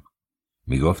گردیدم.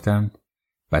 می گفتند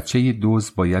بچه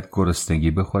دزد باید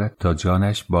گرسنگی بخورد تا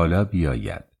جانش بالا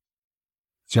بیاید.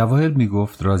 جواهر می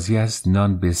گفت راضی است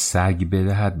نان به سگ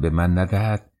بدهد به من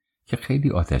ندهد که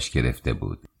خیلی آتش گرفته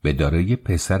بود. به دارای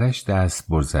پسرش دست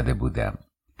بر زده بودم.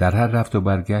 در هر رفت و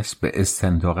برگشت به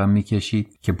استنطاقم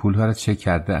میکشید که پولها را چه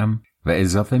کرده‌ام و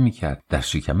اضافه میکرد در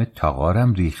شکم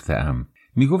تاغارم ریخته‌ام.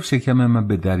 میگفت شکم من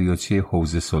به دریاچه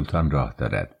حوض سلطان راه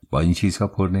دارد. با این چیزها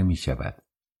پر نمیشود.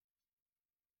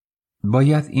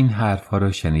 باید این حرفها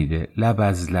را شنیده لب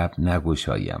از لب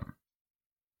نگشایم.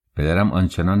 پدرم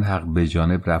آنچنان حق به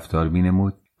جانب رفتار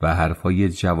مینمود و حرفهای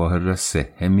جواهر را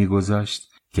صحه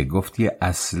میگذاشت که گفتی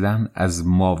اصلاً از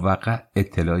ماوقع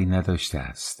اطلاعی نداشته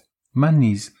است. من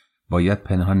نیز باید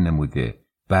پنهان نموده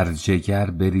بر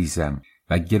جگر بریزم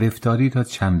و گرفتاری را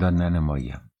چندان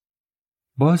ننمایم.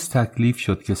 باز تکلیف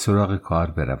شد که سراغ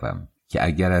کار بروم که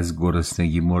اگر از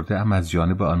گرسنگی مرده‌ام از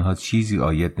جانب آنها چیزی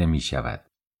عاید نمی شود.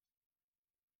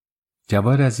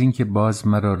 جواهر از این که باز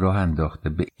مرا راه انداخته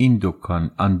به این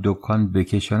دکان آن دکان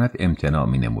بکشاند امتناع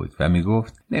می نمود و می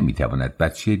گفت نمی تواند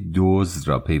بچه دزد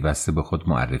را پیوسته به خود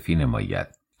معرفی نماید.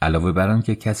 علاوه بر آن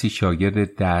که کسی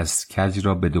شاگرد دست کج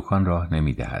را به دکان راه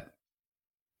نمی دهد.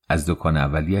 از دکان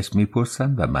اولیش می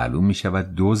پرسند و معلوم می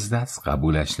شود دزد است،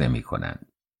 قبولش نمی کنند.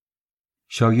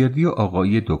 شاگردی و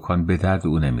آقایی دکان به درد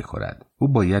او نمی خورد. او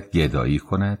باید گدایی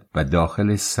کند و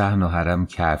داخل صحن و حرم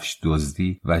کفش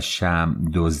دزدی و شمع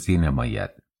دزدی نماید.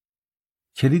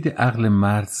 کلید عقل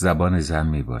مرد زبان زن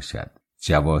می باشد.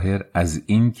 جواهر از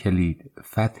این کلید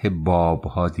فتح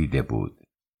بابها دیده بود.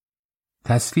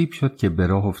 تصویب شد که به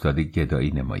راه افتاده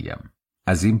گدایی نمایم.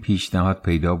 از این پیشنهاد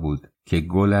پیدا بود که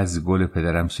گل از گل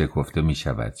پدرم شکفته می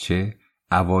شود چه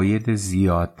عواید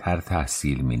زیادتر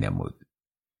تحصیل می نمود.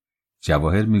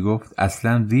 جواهر می گفت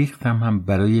اصلا ریختم هم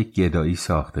برای گدایی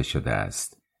ساخته شده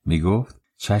است. می گفت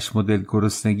چشم و دل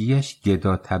گرسنگیش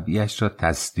گدا طبیعش را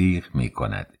تصدیق می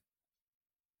کند.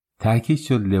 تأکید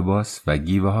شد لباس و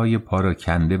گیوه های پا را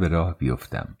کنده به راه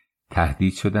بیفتم.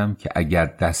 تهدید شدم که اگر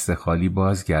دست خالی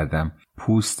بازگردم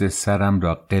پوست سرم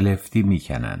را قلفتی می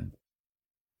کنند.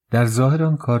 در ظاهر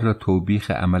آن کار را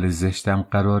توبیخ عمل زشتم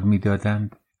قرار می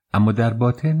دادند، اما در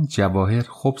باطن جواهر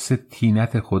خبث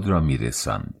طینت خود را می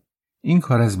رساند. این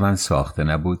کار از من ساخته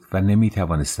نبود و نمی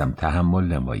توانستم تحمل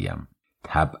نمایم.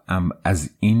 طبعم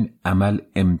از این عمل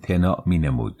امتناع می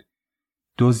نمود.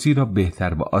 دزدی را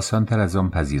بهتر و آسانتر از آن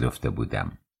پذیرفته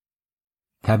بودم.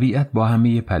 طبیعت با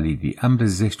همه پلیدی امر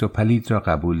زشت و پلید را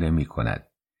قبول نمی کند.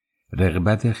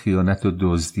 رغبت خیانت و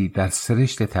دزدی در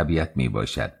سرشت طبیعت می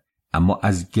باشد، اما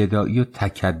از گدایی و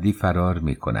تکدی فرار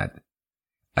می کند.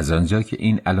 از آنجا که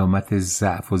این علامت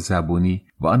ضعف و زبونی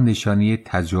و آن نشانی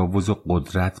تجاوز و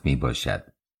قدرت می باشد.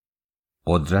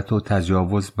 قدرت و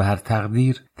تجاوز بر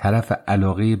تقدیر طرف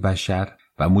علاقه بشر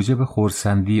و موجب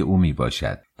خرسندی او می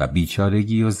باشد و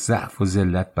بیچارگی و ضعف و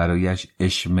ذلت برایش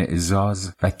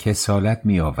اشمئزاز و کسالت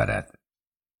می آورد.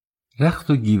 رخت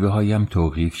و گیوه هایم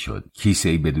توقیف شد.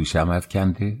 کیسه‌ای به دوشم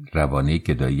افکنده روانه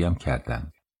گداییم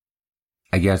کردند.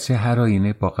 اگرچه هر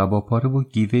آینه با قباپاره و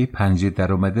گیوه پنجه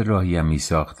در آمده راهیم می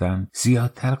ساختند،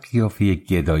 زیادتر قیافه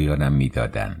گدایانم می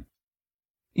دادند.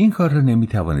 این کار را نمی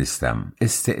توانستم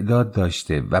استعداد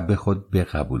داشته و به خود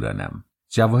بقبولانم.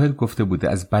 جواهر گفته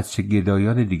بوده از بچه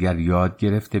گدایان دیگر یاد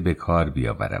گرفته به کار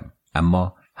بیاورم،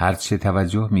 اما هرچه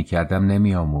توجه می کردم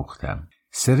نمی آموختم.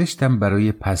 سرشتم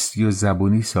برای پستی و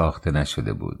زبونی ساخته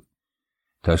نشده بود.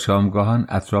 تا شامگاهان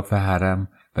اطراف حرم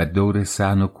و دور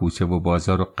صحن و کوچه و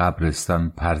بازار و قبرستان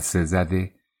پرسه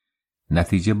زده،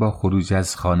 نتیجه با خروج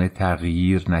از خانه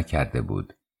تغییر نکرده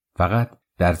بود. فقط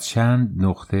در چند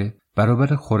نقطه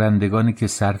برابر خورندگانی که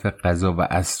صرف غذا و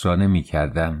عصرانه می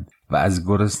کردند و از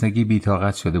گرسنگی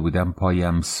بی‌طاقت شده بودم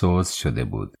پایم سوز شده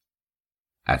بود.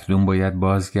 اکنون باید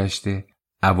بازگشته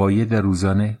عواید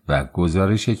روزانه و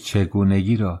گزارش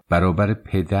چگونگی را برابر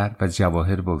پدر و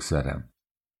جواهر بگذارم.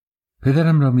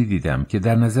 پدرم را می دیدم که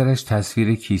در نظرش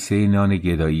تصویر کیسه نان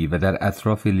گدایی و در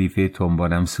اطراف لیفه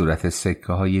تنبانم صورت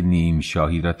سکه های نیم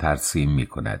شاهی را ترسیم می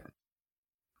کند.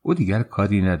 او دیگر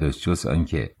کاری نداشت جز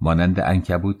آنکه مانند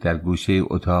عنکبوت در گوشه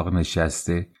اتاق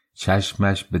نشسته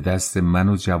چشمش به دست من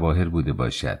و جواهر بوده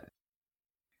باشد.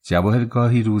 جواهر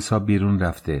گاهی روزها بیرون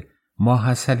رفته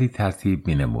ماحصلی ترتیب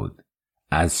می نمود.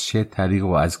 از چه طریق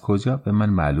و از کجا به من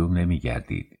معلوم نمی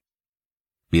گردید.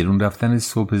 بیرون رفتن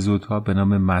صبح زودها به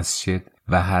نام مسجد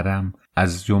و حرم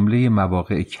از جمله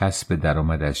مواقع کسب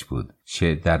درآمدش بود،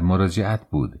 چه در مراجعت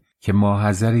بود که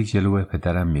ماحضری جلو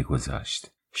پدرم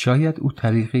می‌گذاشت. شاید او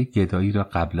طریق گدایی را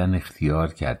قبلا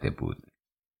اختیار کرده بود.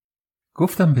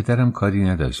 گفتم پدرم کاری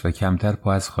نداشت و کمتر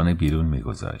پا از خانه بیرون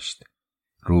می‌گذاشت.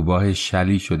 روباه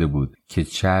شلی شده بود که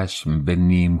چشم به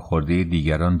نیم خورده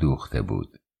دیگران دوخته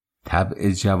بود.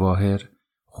 طبع جواهر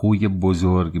خوی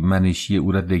بزرگ منشی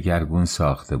او را دگرگون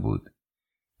ساخته بود.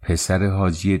 پسر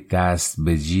حاجی دست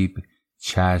به جیب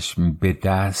چشم به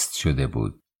دست شده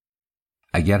بود.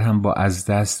 اگر هم با از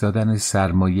دست دادن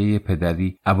سرمایه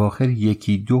پدری اواخر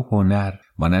یکی دو هنر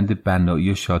مانند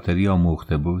بنایی و شاطری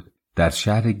آموخته بود، در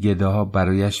شهر گداها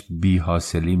برایش بی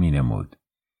حاصلی می نمود.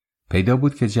 پیدا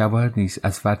بود که جواهر نیز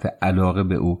از فرط علاقه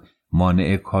به او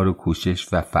مانع کار و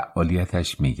کوشش و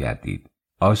فعالیتش می گردید.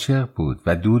 عاشق بود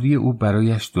و دوری او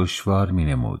برایش دشوار می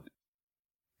نمود.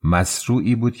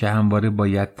 مصروعی بود که همواره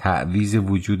باید تعویض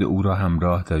وجود او را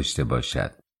همراه داشته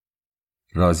باشد.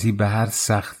 راضی به هر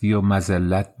سختی و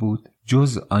مذلت بود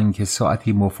جز آنکه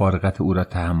ساعتی مفارقت او را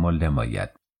تحمل نماید.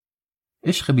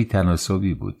 عشق بی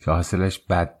تناسبی بود که حاصلش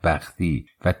بدبختی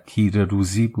و تیر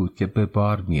روزی بود که به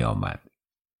بار می آمد.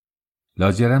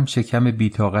 لاجرم شکم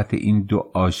بی‌طاقت این دو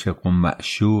عاشق و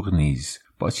معشوق نیز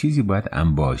با چیزی باید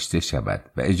انباشته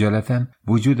شود و اجالتاً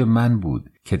وجود من بود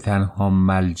که تنها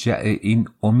ملجأ این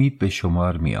امید به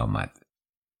شمار می آمد.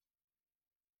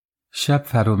 شب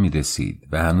فرا می رسید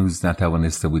و هنوز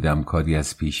نتوانسته بودم کاری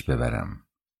از پیش ببرم.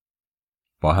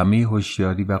 با همه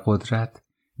هوشیاری و قدرت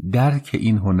درک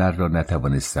این هنر را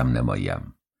نتوانستم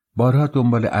نمایم. بارها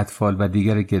دنبال اطفال و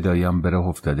دیگر گدایان به راه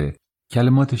افتاده،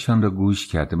 کلماتشان را گوش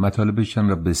کرده، مطالبشان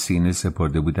را به سینه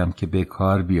سپرده بودم که به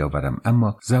کار بیاورم،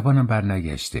 اما زبانم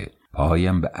برنگشته،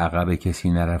 پاهایم به عقب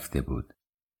کسی نرفته بود.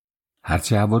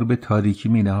 هرچه هوا رو به تاریکی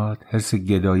می نهاد، حرص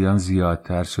گدایان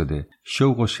زیادتر شده،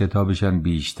 شوق و شتابشان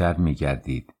بیشتر می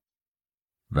گردید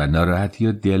و ناراحتی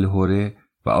و دلهوره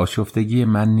و آشفتگی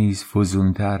من نیز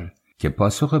فزونتر که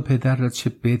پاسخ پدر را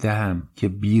چه بدهم که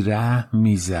بی رحم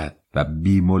می زد و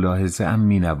بی ملاحظه ام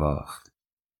می نواخت.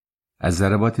 از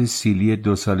ضربات سیلی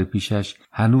 2 سال پیشش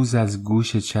هنوز از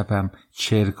گوش چپم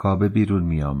چرکابه بیرون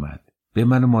می آمد. به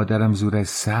من و مادرم زورش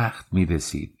سخت می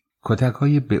رسید.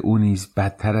 کتک‌های به او نیز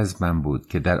بدتر از من بود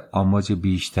که در آماج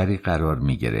بیشتری قرار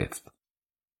می گرفت.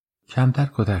 کمتر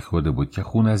کتک خورده بود که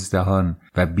خون از دهان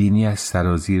و بینی از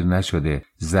سرازیر نشده،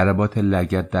 ضربات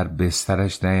لگد در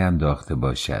بسترش نینداخته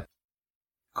باشد.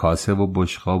 کاسه و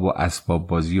بشقاب و اسباب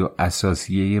بازی و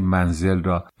اساسیه منزل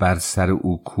را بر سر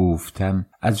او کوفتن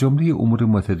از جمله امور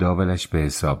متداولش به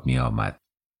حساب می آمد.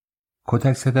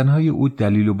 کتک زدنهای او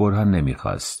دلیل و برهان نمی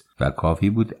خواست و کافی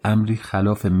بود امری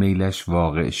خلاف میلش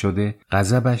واقع شده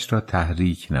غضبش را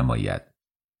تحریک نماید.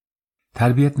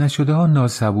 تربیت نشده ها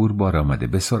ناصبور بار آمده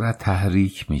به سرعت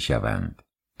تحریک می شوند.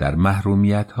 در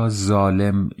محرومیت ها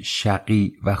ظالم،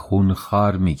 شقی و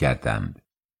خونخوار می گردند.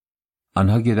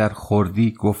 آنها که در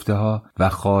خردی گفته ها و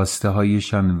خواسته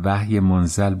هایشان وحی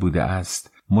منزل بوده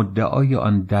است، مدعای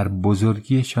آن در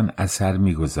بزرگیشان اثر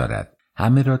می گذارد.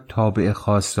 همه را تابع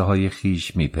خواسته های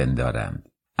خیش می پندارند.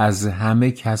 از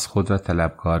همه کس خود را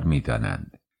طلبکار می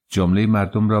دانند. جمله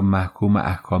مردم را محکوم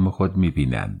احکام خود می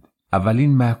بینند.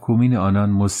 اولین محکومین آنان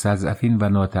مستضعفین و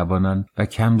ناتوانان و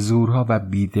کمزورها و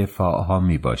بی‌دفاعها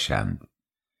می باشند.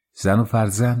 زن و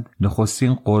فرزند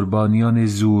نخستین قربانیان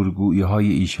زورگویی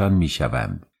های ایشان می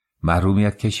شوند.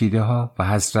 محرومیت کشیده ها و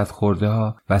حسرت خورده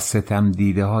ها و ستم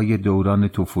دیده های دوران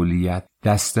طفولیت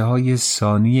دسته های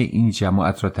ثانی این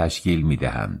جماعت را تشکیل می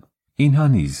دهند. اینها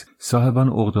نیز صاحبان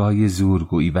عقده های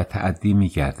زورگویی و تعدی می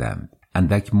گردند.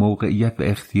 اندک موقعیت و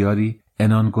اختیاری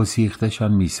عنان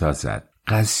گسیختشان می سازد.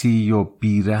 قسی و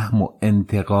بیرحم و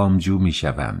انتقامجو می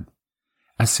شوند.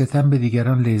 از ستم به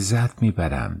دیگران لذت می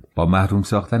برند. با محروم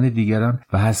ساختن دیگران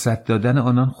و حسرت دادن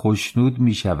آنان خوشنود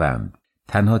می شوند.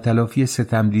 تنها تلافی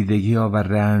ستم دیدگی ها و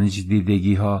رنج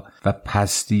دیدگی ها و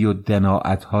پستی و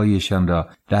دناعت هایشان را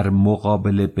در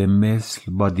مقابله به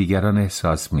مثل با دیگران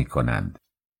احساس می کنند.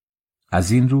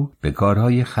 از این رو به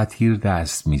کارهای خطیر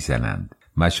دست می زنند.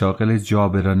 مشاغل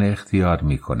جابرانه اختیار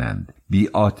می کنند. بی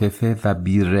عاطفه و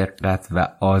بی رقت و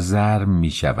آزرم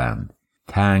می شوند.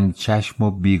 تنگ چشم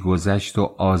و بیگذشت و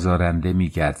آزارنده می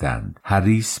گردند.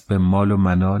 حریص به مال و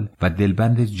منال و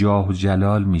دلبند جاه و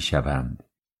جلال می شوند.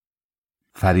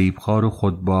 فریبخوار و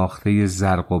خودباخته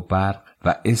زرق و برق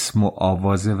و اسم و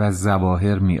آوازه و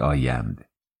ظواهر می آیند.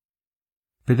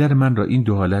 پدر من را این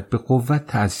 2 حالت به قوت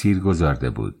تأثیر گذارده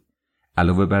بود.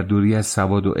 علاوه بر دوری از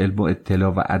سواد و علم و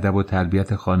اطلاع و ادب و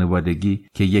تربیت خانوادگی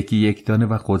که یکی یکدانه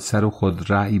و خودسر و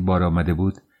خودرأی بار آمده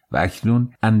بود و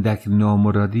اکنون اندک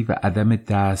نامرادی و عدم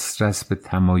دسترس به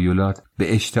تمایلات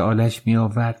به اشتعالش می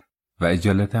آورد و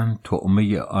اجالتا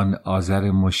طعمه آن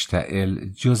آذر مشتعل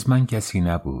جز من کسی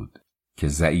نبود که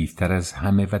ضعیفتر از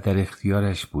همه و در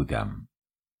اختیارش بودم.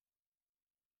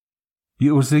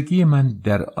 بی‌عرضگی من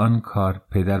در آن کار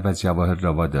پدر و جواهر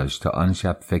را واداشت تا آن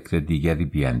شب فکر دیگری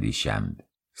بیندیشند.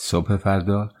 صبح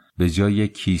فردا به جای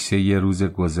کیسه روز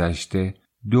گذشته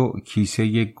 2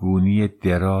 کیسه گونی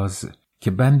دراز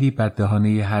که بندی بر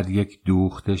دهانه هر یک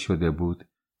دوخته شده بود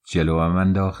جلوم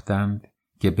انداختند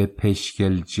که به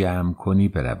پشکل جمع کنی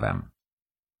بروم.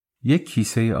 1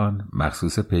 کیسه آن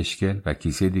مخصوص پشکل و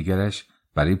کیسه دیگرش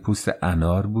برای پوست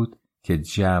انار بود که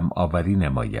جمع آوری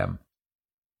نمایم.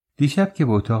 دیشب که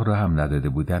به اتاق را هم نداده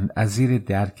بودند، از زیر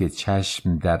درک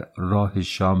چشم در راه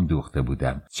شام دوخته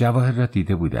بودم. جواهر را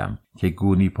دیده بودم که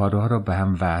گونی پاره ها را به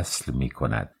هم وصل می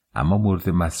کند، اما مورد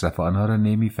مصرف آنها را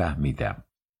نمی فهمیدم.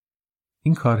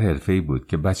 این کار حرفه‌ای بود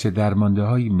که بچه درمانده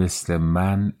هایی مثل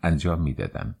من انجام می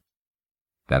دادن.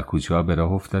 در کوچه ها به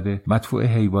راه افتاده مدفوع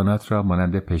حیوانات را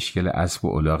مانند پشکل اسب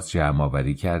و الاغ جمع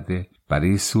آوری کرده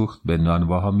برای سوخت به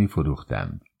نانواها می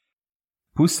فروختند.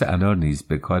 پوست انار نیز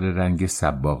به کار رنگ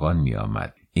صباغان می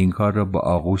آمد. این کار را با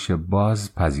آغوش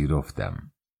باز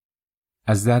پذیرفتم.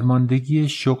 از درماندگی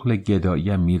شغل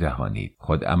گداییم می رهانید.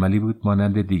 خود عملی بود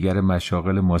مانند دیگر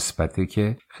مشاغل مثبته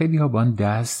که خیلی ها با آن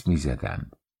دست می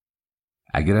زدند.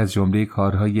 اگر از جمله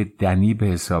کارهای دنی به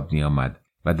حساب می آمد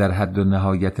و در حد و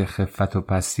نهایت خفت و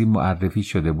پستی معرفی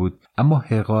شده بود، اما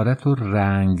حقارت و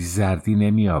رنگ زردی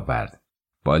نمی آورد.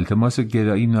 با التماس و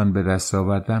گدایی نان به دست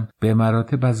آوردن به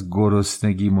مراتب از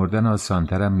گرسنگی مردن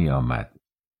آسانترم می آمد.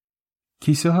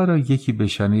 کیسه ها را یکی به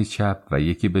شانه چپ و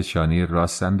یکی به شانه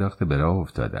راست انداخته به راه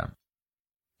افتادم.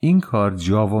 این کار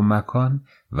جا و مکان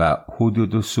و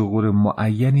حدود و ثغور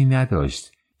معینی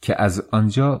نداشت که از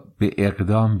آنجا به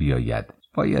اقدام بیاید.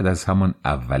 باید از همان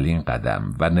اولین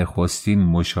قدم و نخستین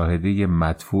مشاهده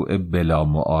مدفوع بلا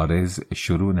معارض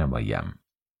شروع نمایم.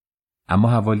 اما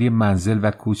حوالی منزل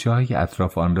و کوچه های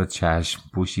اطراف آن را چشم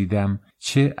پوشیدم،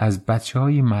 چه از بچه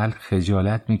های محل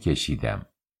خجالت می کشیدم.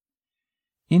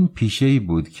 این پیشه‌ای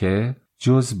بود که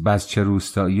جز بچه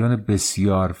روستاییان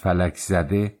بسیار فلک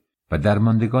زده و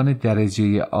درماندگان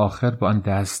درجه آخر با آن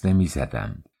دست نمی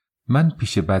زدند. من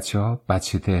پیش بچه ها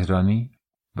بچه تهرانی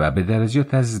و به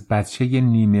درجات از بچه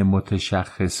نیمه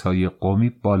متشخص های قومی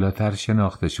بالاتر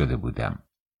شناخته شده بودم.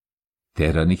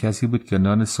 تهرانی کسی بود که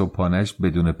نان صبحانش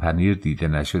بدون پنیر دیده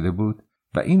نشده بود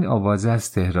و این آوازه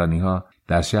از تهرانی ها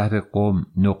در شهر قم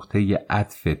نقطه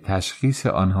عطف تشخیص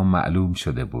آنها معلوم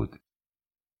شده بود.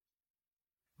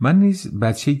 من نیز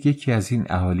بچه یکی از این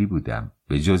اهالی بودم،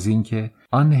 به جز این که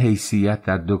آن حیثیت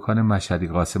در دکان مشهدی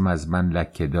قاسم از من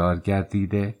لکه‌دار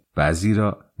گردیده و از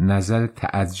زیرا نظر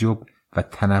تعجب و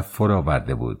تنفر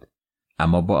آورده بود.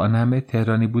 اما با آن همه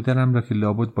تهرانی بودنم را که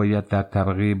لابد باید در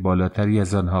طبقه بالاتری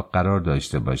از آنها قرار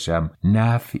داشته باشم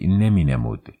نفع نمی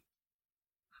نمود.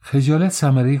 خجالت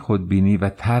ثمره خودبینی و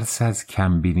ترس از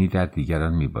کمبینی در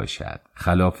دیگران می باشد.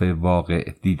 خلاف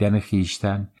واقع دیدن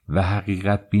خیشتن و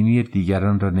حقیقت بینی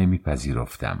دیگران را نمی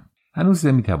پذیرفتم. هنوز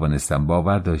نمی توانستم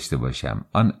باور داشته باشم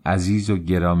آن عزیز و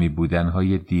گرامی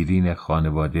بودنهای دیرین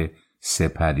خانواده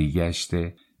سپری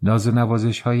گشته، ناز و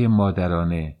نوازش های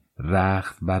مادرانه،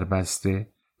 رخت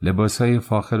بربسته، لباسهای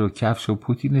فاخر و کفش و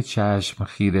پوتین چشم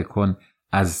خیره کن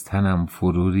از تنم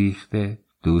فرو ریخته،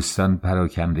 دوستان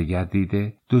پراکنده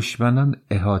گردیده، دشمنان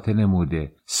احاطه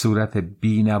نموده، صورت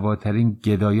بی‌نواترین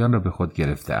گدایان را به خود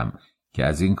گرفتم که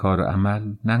از این کار و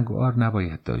عمل ننگ و عار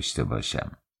نباید داشته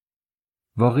باشم.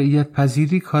 واقعیت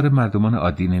پذیری کار مردمان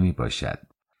عادی نمی باشد.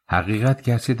 حقیقت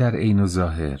گرچه در عین و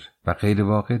ظاهر و غیر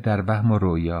واقع در وهم و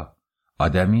رؤیا،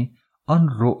 آدمی آن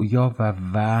رؤیا و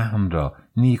وهم را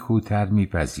نیکوتر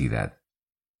میپذیرد.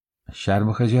 شرم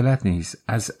و خجالت نیز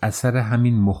از اثر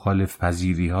همین مخالف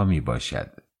پذیری ها می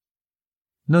باشد.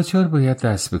 ناچار باید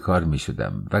دست به کار می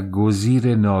شدم و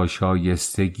گزیر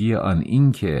ناشایستگی آن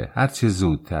این که هرچه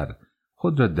زودتر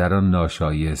خود را در آن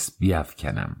ناشایست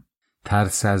بیفکنم.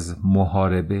 ترس از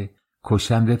محاربه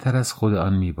کشنده تر از خود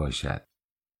آن می باشد.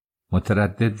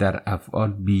 متردد در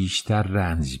افعال بیشتر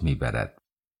رنج می برد.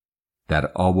 در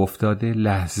آب افتاده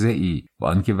لحظه ای با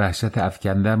آنکه وحشت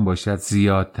افکندن باشد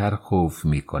زیادتر خوف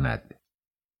می کند.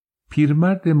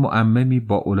 پیرمرد معممی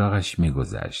با الاغش می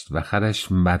گذشت و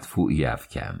خرش مدفوعی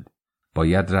افکند.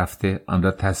 باید رفته آن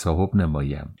را تصاحب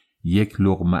نمایم. یک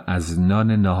لقمه از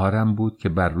نان ناهارم بود که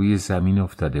بر روی زمین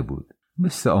افتاده بود.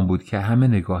 مثل آن بود که همه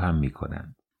نگاه هم می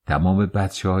کنند. تمام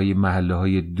بچه های محله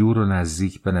های دور و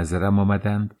نزدیک به نظرم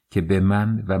آمدند که به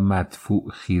من و مدفوع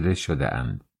خیره شده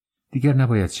اند. دیگر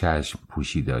نباید چشم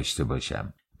پوشی داشته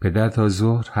باشم. پدر تا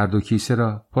ظهر هر دو کیسه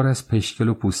را پر از پشکل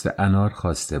و پوست انار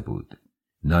خواسته بود.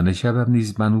 نان شبم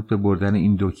نیز منوط به بردن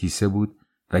این دو کیسه بود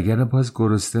وگرنه باز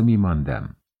گرسنه می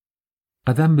ماندم.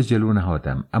 قدم به جلو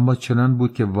نهادم اما چنان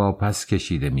بود که واپس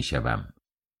کشیده می شوم.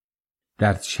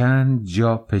 در چند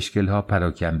جا پشکل ها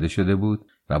پراکنده شده بود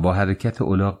و با حرکت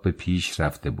الاغ به پیش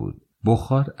رفته بود.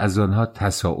 بخار از آنها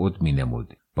تصاعد می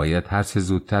نمود. باید هر چه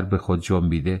زودتر به خود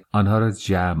جنبیده آنها را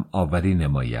جمع آوری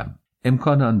نمایم.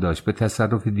 امکان آن داشت به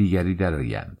تصرف دیگری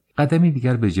درآیند. قدمی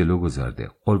دیگر به جلو گذارده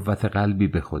قوت قلبی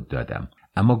به خود دادم،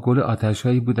 اما گل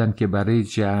آتش‌هایی بودند که برای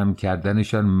جمع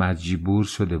کردنشان مجبور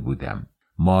شده بودم.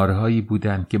 مارهایی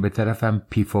بودند که به طرفم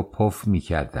پیف و پف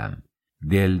می‌کردند.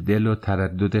 دل و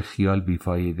تردد خیال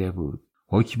بیفایده بود.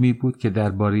 حکمی بود که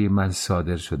درباره من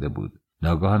صادر شده بود.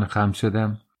 ناگهان خم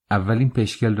شدم. اولین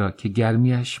پشکل را که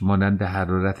گرمیش مانند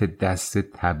حرارت دست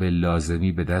تب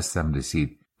لازمی به دستم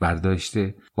رسید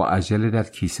برداشته با عجله در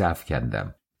کیسه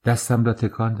افکندم. دستم را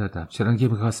تکان دادم چنانکه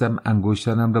می‌خواستم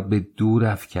انگشتانم را به دور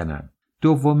افکنم.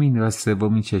 دومین و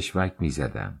سومین چشمک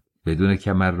می‌زدم. بدون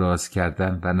کمر راز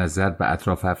کردن و نظر به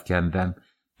اطراف افکندن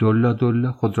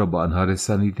دلا خود را با آنها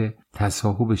رسانیده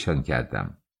تصاحبشان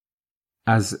کردم.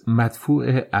 از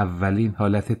مدفوع اولین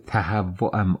حالت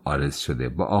تهوعم عارض شده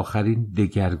با آخرین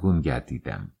دگرگون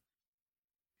گردیدم.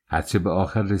 هرچه به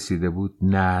آخر رسیده بود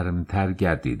نرمتر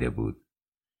گردیده بود.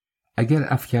 اگر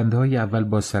افکندهای اول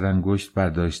با سرانگشت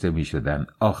برداشته می شدن،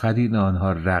 آخرین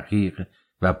آنها رقیق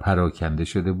و پراکنده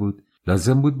شده بود.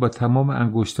 لازم بود با تمام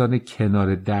انگشتان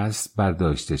کنار دست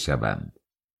برداشته شوند.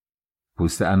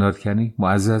 پوست انارکنی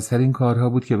معززترین کارها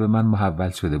بود که به من محول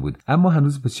شده بود، اما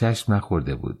هنوز به چشم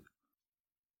نخورده بود.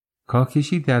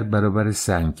 کاکشی در برابر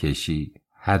سنگکشی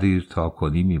حریر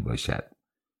تاکنی می باشد.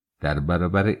 در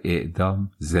برابر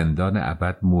اعدام زندان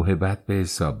ابد موهبت به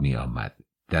حساب می آمد.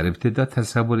 در ابتدا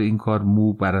تصور این کار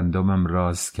مو بر اندامم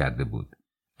راست کرده بود.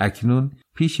 اکنون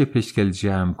پیش پشکل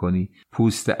جمع کنی،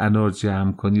 پوست انار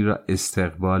جمع کنی را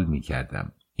استقبال می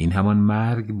کردم. این همان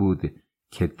مرگ بود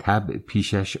که طبع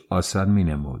پیشش آسان می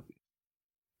نمود.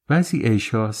 بعضی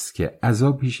عیشاست که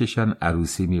عزا پیششان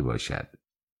عروسی می باشد.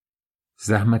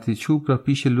 زحمت چوب را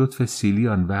پیش لطف سیلی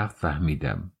آن وقت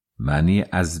فهمیدم. معنی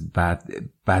از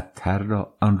بدتر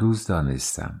را آن روز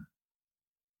دانستم.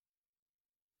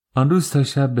 آن روز تا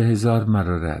شب به هزار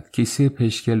مرارت کیسه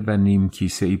پشکل و نیم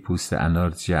کیسه ای پوست انار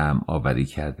جمع آوری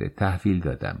کرده تحویل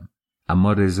دادم،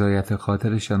 اما رضایت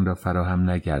خاطرشان را فراهم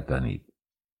نگردانید.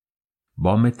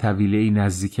 بام طویله‌ای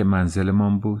نزدیک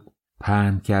منزلمان بود.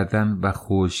 پهن کردن و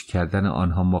خشک کردن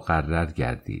آنها مقرر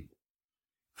گردید.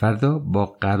 فردا با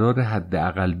قرار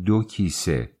حداقل 2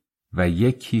 کیسه و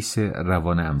 1 کیسه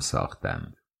روانه‌ام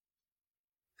ساختند.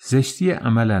 زشتی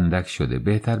عمل اندک شده،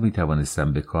 بهتر می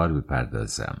توانستم به کار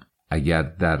بپردازم. اگر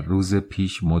در روز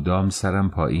پیش مدام سرم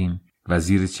پایین و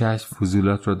زیر چشم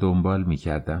فضولات را دنبال می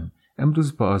کردم،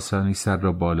 امروز با آسانی سر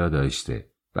را بالا داشته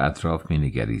و اطراف می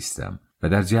نگریستم و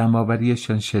در جمع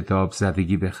آوریشان شتاب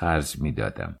زدگی به خرج می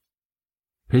دادم.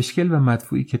 پشکل و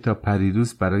مدفوعی که تا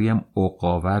پریروز برایم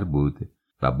عقاور بود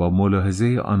و با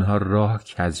ملاحظه آنها راه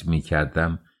کج می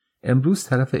کردم، امروز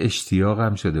طرف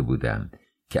اشتیاقم شده بودند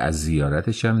که از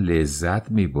زیارتشان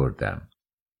لذت می بردم.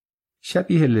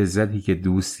 شبیه لذتی که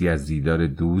دوستی از دیدار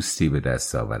دوستی به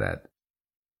دست آورد.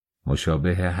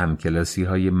 مشابه همکلاسی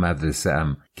های مدرسه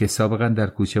ام که سابقا در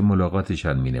کوچه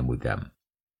ملاقاتشان می نمودم.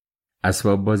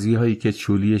 اسباب بازی هایی که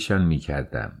چولیشان می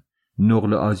کردم.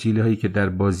 نقل آجیل هایی که در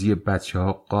بازی بچه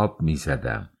ها قاب می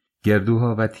زدم.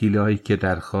 گردوها و تیله هایی که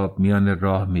در خواب میان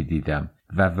راه می دیدم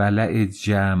و ولع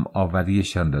جمع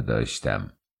آوریشان را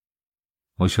داشتم.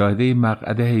 مشاهده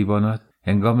مقعد حیوانات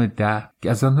هنگام 10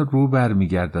 که از آنها رو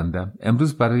برمیگرداندم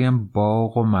امروز برایم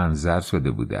باغ و منظر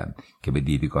شده بودند که به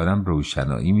دیدگانم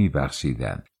روشنایی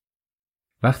میبخشیدند.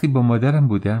 وقتی با مادرم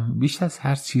بودم بیش از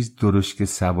هر چیز درشک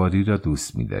سواری را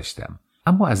دوست می‌داشتم،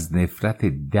 اما از نفرت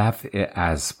دفع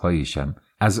اسب‌هایشان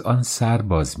از آن سر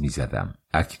باز می‌زدم.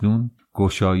 اکنون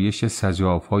گشایش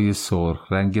سجاف‌های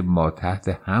سرخ رنگ ما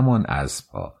تحت همان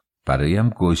اسب‌ها برایم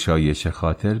گشایش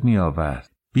خاطر می‌آورد.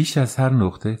 بیش از هر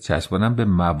نقطه چشمانم به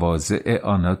مواضع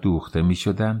آنها دوخته می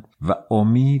شدند و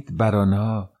امید بر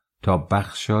آنها تا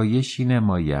بخشایشی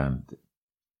نمایند.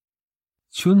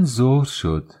 چون ظهر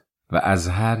شد و از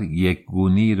هر یک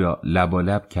گونی را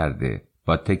لبالب کرده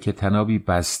با تکه طنابی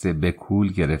بسته به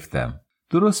کول گرفتم،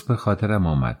 درست به خاطرم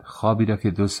آمد خوابی را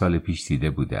که 2 سال پیش دیده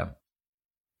بودم.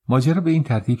 ماجرا به این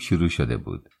ترتیب شروع شده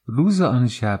بود. روز آن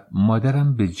شب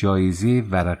مادرم به جایزه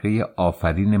ورقه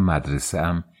آفرین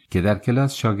مدرسه‌ام که در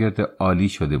کلاس شاگرد عالی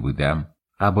شده بودم،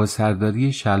 قبا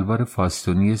سرداری شلوار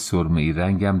فاستونی سرمه‌ای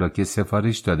رنگم را که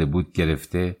سفارش داده بود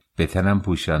گرفته، به تنم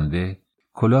پوشانده،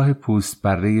 کلاه پوست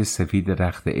بره سفید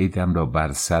رخت عیدم را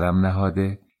بر سرم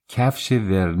نهاده، کفش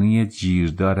ورنی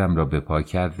جیردارم را به پا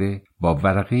کرده، با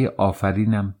ورقه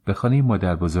آفرینم به خانه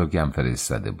مادر بزرگم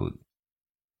فرستاده بود.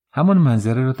 همان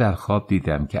منظره را در خواب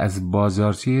دیدم که از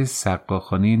بازارچه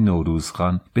سقاخانه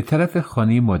نوروزخان به طرف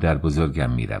خانه مادر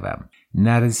بزرگم می روم.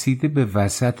 نرسیده به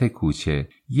وسط کوچه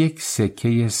 1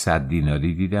 سکه 100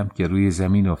 دیناری دیدم که روی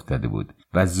زمین افتاده بود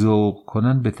و ذوق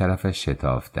کنان به طرفش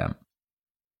شتافتم.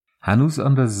 هنوز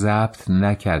آن را ضبط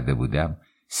نکرده بودم.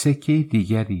 سکه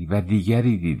دیگری و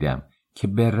دیگری دیدم که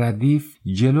به ردیف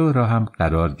جلو را هم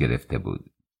قرار گرفته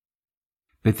بود.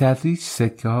 به تدریج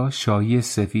سکه ها شاهی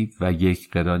سفید و 1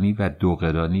 قرانی و 2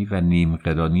 قرانی و نیم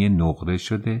قرانی نقره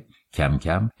شده کم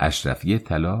کم اشرفی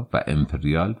طلا و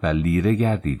امپریال و لیره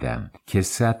گردیدند که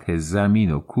سطح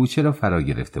زمین و کوچه را فرا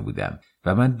گرفته بودند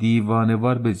و من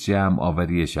دیوانه‌وار به جمع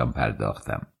آوریشان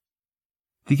پرداختم.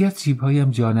 دیگر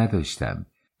جیبهایم جا نداشتند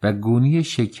و گونی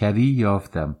شکری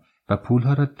یافتم و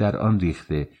پولها را در آن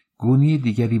ریخته گونی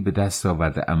دیگری به دست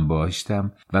آورده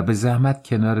انباشتم و به زحمت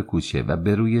کنار کوچه و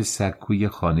به روی سکوی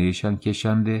خانهشان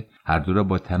کشانده هر دو را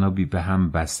با طنابی به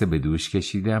هم بسته به دوش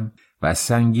کشیدم و از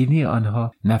سنگینی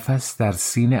آنها نفس در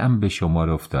سینه ام به شمار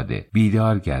افتاده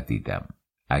بیدار گردیدم.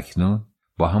 اکنون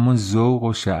با همان ذوق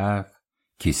و شعف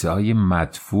کیسه های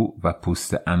مدفوع و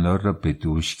پوست انار را به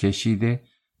دوش کشیده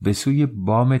به سوی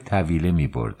بام طویله می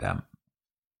بردم.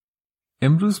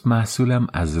 امروز محصولم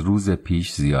از روز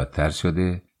پیش زیادتر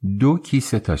شده 2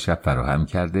 کیسه تا شب فراهم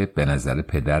کرده به نظر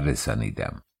پدر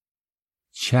رسانیدم.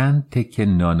 چند تکه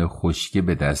نان خشکه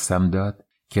به دستم داد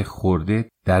که خورده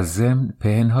در ضمن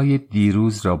پهنهای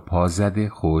دیروز را پا زده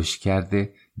خشک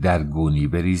کرده در گونی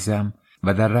بریزم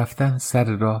و در رفتن سر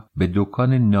راه به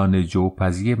دکان نان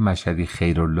جوپزی مشهدی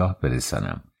خیرالله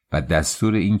برسانم و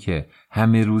دستور این که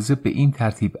همه روزه به این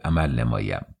ترتیب عمل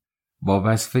نمایم. با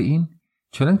وصف این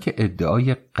چنان که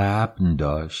ادعای غبن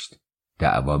داشت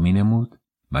دعوا می نمود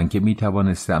من که می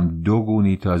توانستم 2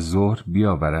 گونی تا ظهر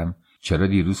بیاورم چرا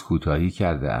دیروز کوتاهی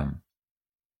کردم.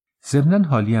 ضمناً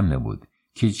حالیم نبود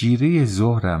که جیره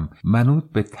ظهرم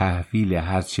منوط به تحویل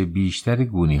هرچه بیشتر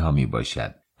گونی ها می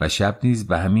باشد و شب نیز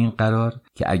به همین قرار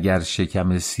که اگر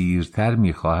شکم سیرتر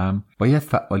می خواهم باید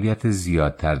فعالیت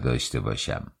زیادتر داشته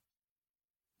باشم.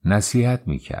 نصیحت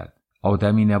می کرد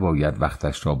آدمی نباید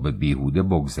وقتش را به بیهوده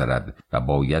بگذرد و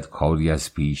باید کاری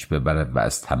از پیش ببرد و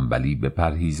از تنبلی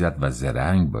بپرهیزد و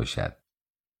زرنگ باشد.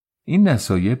 این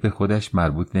نصایح به خودش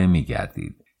مربوط نمی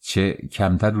گردید. چه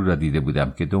کمتر او را دیده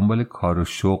بودم که دنبال کار و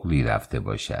شغلی رفته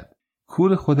باشد.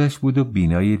 کور خودش بود و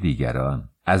بینای دیگران.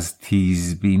 از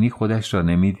تیزبینی خودش را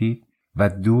نمیدید و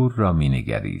دور را می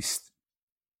نگریست.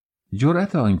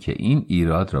 جرأت آنکه این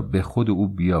ایراد را به خود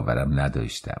او بیاورم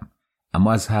نداشتم.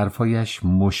 اما از حرفایش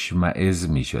مشمئز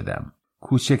می شدم.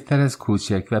 کوچکتر از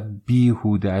کوچک و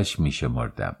بیهوده‌اش می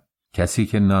شمردم. کسی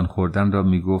که نان خوردن را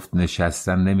می گفت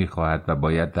نشستن نمی خواهد و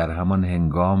باید در همان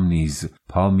هنگام نیز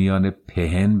پا میان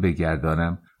پهن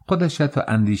بگردانم خودش تا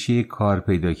اندیشه کار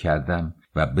پیدا کردم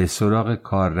و به سراغ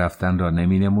کار رفتن را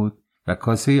نمی نمود و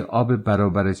کاسه آب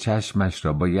برابر چشمش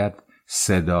را باید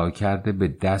صدا کرده به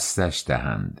دستش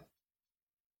دهند.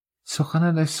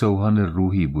 سخنانش سوهان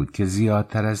روحی بود که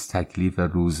زیادتر از تکلیف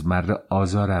روزمره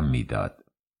آزارم میداد.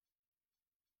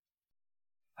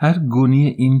 هر گونی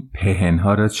این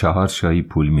پهنها را 4 شاهی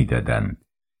پول میدادند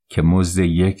که مزد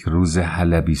 1 روز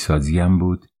حلبی سازیم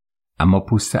بود، اما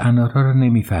پوست انارها را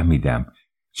نمیفهمیدم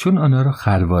چون آنها را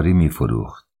خرواری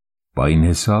میفروخت. با این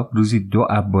حساب روزی 2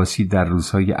 عباسی در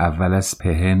روزهای اول از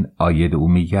پهن عاید او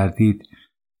میگردید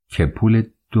که پول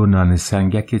 2 نان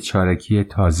سنگک چارکی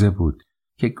تازه بود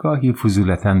که گاهی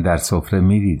فضولتاً در سفره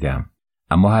می دیدم،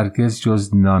 اما هرگز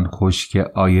جز نان خشک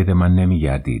عاید من نمی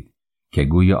گردید که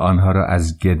گوی آنها را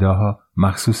از گداها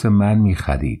مخصوص من می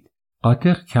خرید.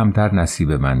 قاطق کمتر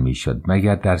نصیب من می شد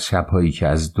مگر در شبهایی که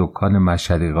از دکان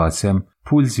مشهدی قاسم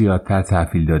پول زیادتر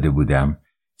تحویل داده بودم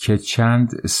که چند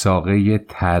ساقه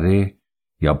تره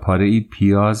یا پاره‌ای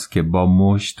پیاز که با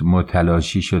مشت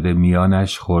متلاشی شده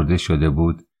میانش خورده شده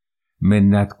بود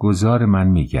منتگزار من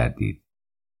می گردید.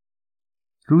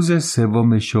 روز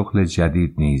 3 شغل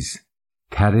جدید نیز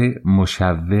تره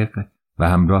مشوق و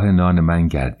همراه نان من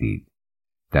گردید.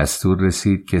 دستور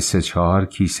رسید که 3-4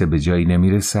 کیسه به جایی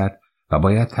نمی رسد و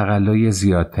باید تقلای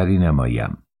زیادتری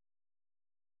نمایم.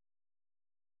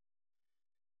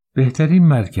 بهترین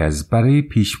مرکز برای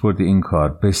پیشبرد این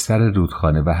کار بستر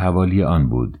رودخانه و حوالی آن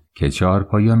بود که 4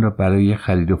 پایان را برای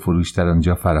خرید و فروش در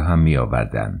آنجا فراهم می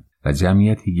آوردند و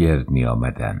جمعیتی گرد می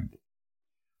آمدند.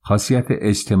 خاصیت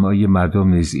اجتماعی مردم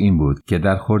نیز این بود که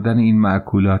در خوردن این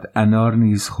مأکولات انار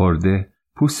نیز خورده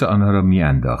پوست آنها را می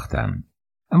انداختند.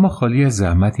 اما خالی از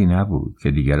زحمتی نبود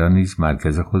که دیگران نیز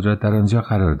مرکز خود را در آنجا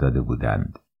قرار داده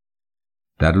بودند.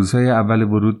 در روزهای اول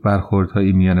ورود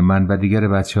برخوردهای میان من و دیگر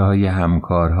بچه‌های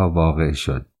همکارها واقع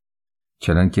شد.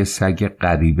 چنانکه سگ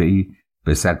غریبه‌ای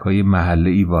به سگ‌های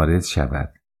محله‌ای وارد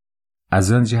شود.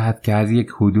 از آن جهت که هر یک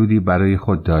حدودی برای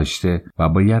خود داشته و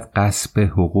باید غصب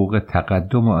حقوق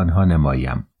تقدم آنها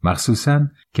نمایم، مخصوصاً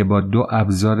که با 2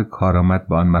 ابزار کارآمد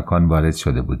به آن مکان وارد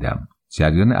شده بودم.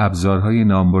 جریان ابزارهای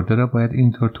نامبرده را باید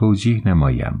اینطور توجیه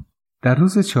نمایم. در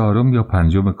روز 4 یا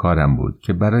 5 کارم بود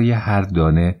که برای هر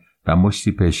دانه و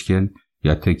مشتی پشکل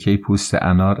یا تکه پوست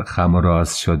انار خم و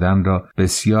راست شدن را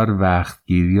بسیار وقت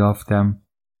گیر یافتم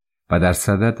و در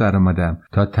صدد درآمدم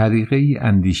تا طریقه‌ای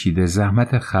اندیشیده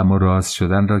زحمت خم و راست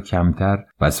شدن را کمتر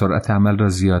و سرعت عمل را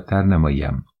زیادتر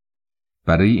نمایم.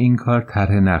 برای این کار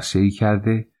طرح نقشه‌ای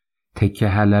کرده، تکه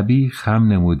حلبی خم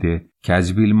نموده،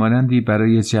 کجبیل مانندی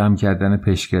برای جمع کردن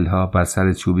پشکل‌ها بر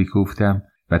سر چوبی کوفتم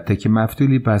و تکه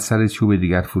مفتولی بر سر چوب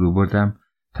دیگر فرو بردم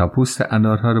تا پوست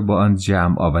انارها را با آن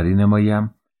جمع آوری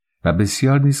نمایم و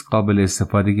بسیار نیز قابل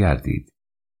استفاده گردید.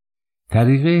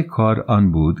 طریقه کار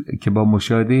آن بود که با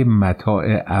مشاهده متاع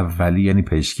اولی یعنی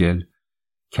پشکل،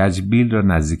 کجبیل را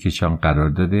نزدیکشان قرار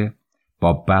داده،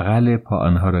 با بغل پا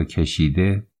آنها را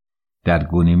کشیده، در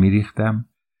گونی می ریختم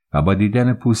و با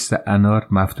دیدن پوست انار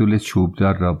مفتول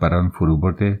چوبدار را بر آن فرو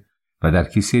برده و در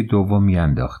کیسه دوم می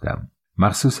انداختم.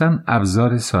 مخصوصاً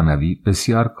ابزار ثانوی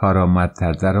بسیار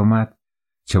کارآمدتر درآمد،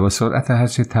 چه با سرعت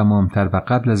هرچه تمامتر و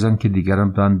قبل از آن که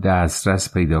دیگران به آن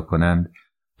دسترس پیدا کنند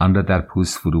آن را در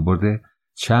پوست فرو برده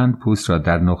چند پوست را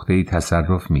در نقطه‌ای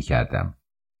تصرف می کردم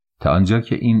تا آنجا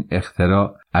که این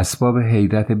اختراع اسباب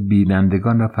حیرت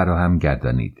بینندگان را فراهم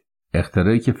گردانید.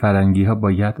 اختراعی که فرنگی ها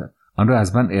باید آن را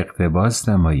از من اقتباس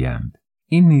نمایند.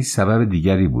 این نیز سبب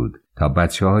دیگری بود تا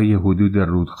بچه‌های حدود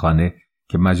رودخانه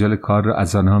که مجال کار را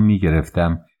از آنها می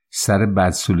گرفتم سر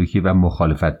بدسلوکی و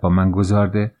مخالفت با من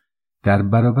گذارده در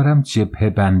برابرم جبهه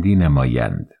بندی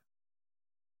نمایند.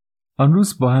 آن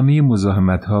روز با همه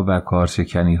مزاحمت‌ها و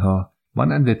کارشکنی‌ها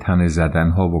مانند تنه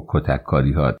زدن‌ها و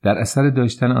کتککاری‌ها در اثر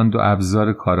داشتن آن دو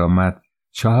ابزار کارآمد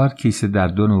 4 کیسه در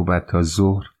 2 نوبت تا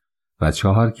ظهر و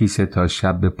 4 کیسه تا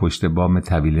شب به پشت بام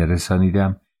طویله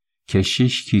رسانیدم که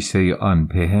 6 کیسه آن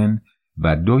پهن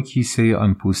و 2 کیسه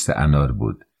آن پوست انار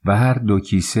بود و هر 2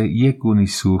 کیسه یک گونی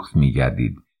سوخت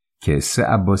می‌گردید که 3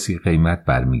 عباسی قیمت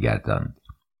برمیگرداند.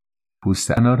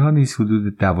 پوست انارها نیز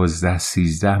حدود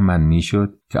 12-13 من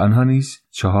میشد که آنها نیز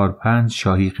 4-5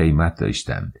 شاهی قیمت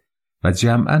داشتند و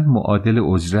جمعاً معادل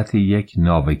اجرت یک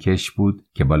ناوکش بود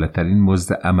که بالاترین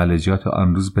مزد عملجات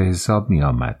آن روز به حساب می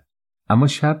آمد. اما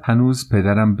شب هنوز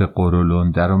پدرم به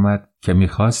قرولون در آمد که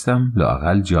میخواستم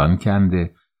لااقل جان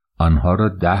کنده آنها را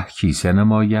 10 کیسه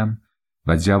نمایم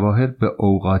و جواهر به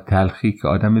اوقات تلخی که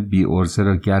آدم بی ارزه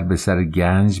را گر به سر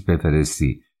گنج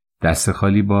بفرستی دست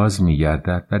خالی باز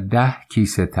می‌گردد و 10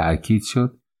 کیسه تأکید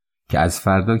شد که از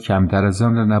فردا کمتر از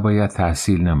آن را نباید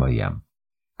تحصیل نمایم.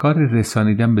 کار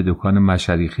رسانیدن به دکان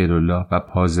مشری خیرالله و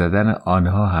پا زدن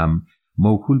آنها هم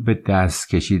موکول به دست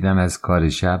کشیدن از کار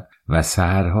شب و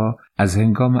سحرها از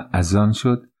هنگام اذان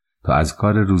شد تا از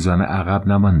کار روزانه عقب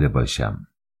نمانده باشم.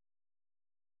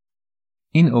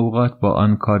 این اوقات با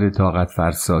آن کار طاقت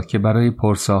فرسا که برای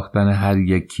پرساختن هر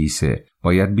یک کیسه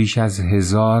باید بیش از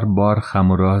 1000 بار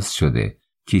خم و راست شده،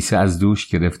 کیسه از دوش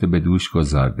گرفته به دوش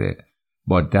گذارده،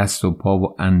 با دست و پا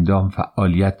و اندام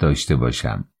فعالیت داشته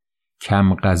باشم.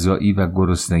 کم غذایی و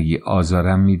گرسنگی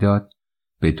آزارم میداد،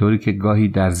 به طوری که گاهی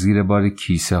در زیر بار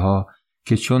کیسه ها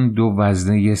که چون 2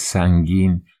 وزنه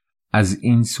سنگین از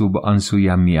این سو به آن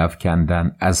سویم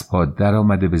می‌افکندند از پا در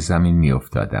آمده به زمین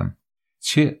می‌افتادم.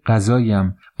 چه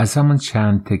غذایم از همان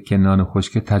چند تکه نان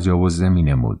خشک تجاوز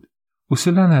نمی‌نمود.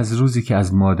 اصولاً از روزی که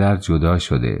از مادر جدا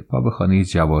شده پا به خانه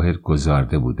جواهر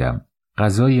گذارده بودم.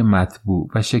 غذای مطبوع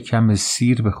و شکم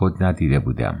سیر به خود ندیده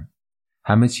بودم.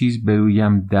 همه چیز به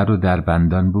رویم در و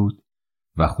دربندان بود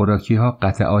و خوراکی‌ها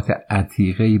قطعات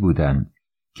عتیقه‌ای بودند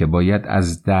که باید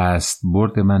از دست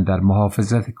برد من در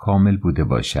محافظت کامل بوده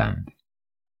باشند.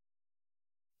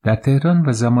 در تهران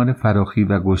و زمان فراخی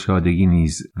و گشادگی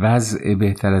نیز وضع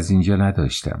بهتر از اینجا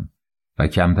نداشتم و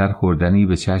کمتر خوردنی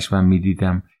به چشمم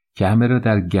می‌دیدم که همه را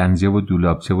در گنجه و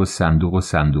دولابچه و صندوق و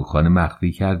صندوقخانه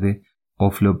مخفی کرده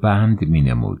قفل و بند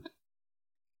می‌نمود.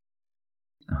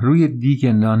 روی دیگ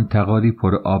نان تغاری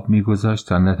پر آب می‌گذاشت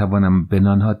تا نتوانم به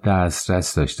نانها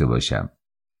دسترس داشته باشم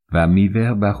و میوه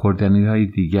و خوردنی‌های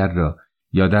دیگر را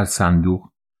یا در صندوق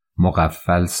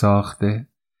مقفل ساخته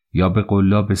یا به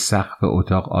قلاب سقف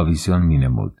اتاق آویزان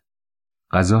می‌نمود.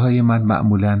 غذاهای من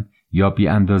معمولاً یا بی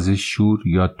اندازه شور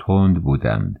یا تند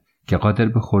بودند که قادر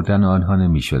به خوردن آنها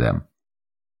نمی‌شدم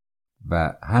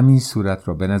و همین صورت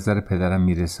را به نظر پدرم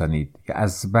می‌رسانید که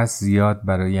از بس زیاد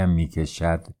برایم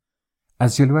می‌کشد،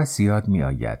 از جلوش زیاد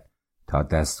می‌آید تا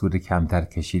دستور کمتر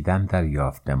کشیدن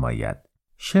دریافت نماید.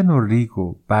 شن و ریگ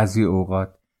و بعضی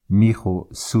اوقات میخ و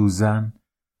سوزن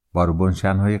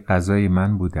باربنشن‌های غذای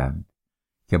من بودند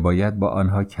که باید با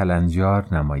آنها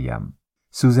کلنجار نمایم.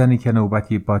 سوزنی که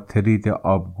نوبتی با ترید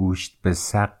آبگوشت به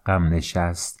سقم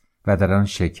نشست و در آن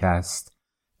شکست،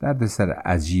 دردسر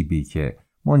عجیبی که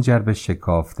منجر به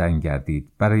شکافتن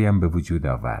گردید برایم به وجود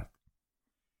آورد.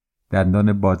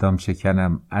 دندان بادام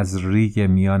شکنم از ریگ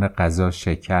میان غذا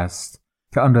شکست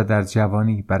که آن را در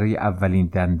جوانی برای اولین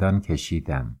دندان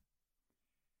کشیدم.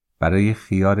 برای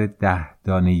خیار 10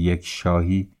 دانه یک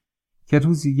شاهی که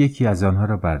روزی یکی از آنها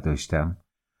را برداشتم،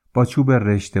 با چوب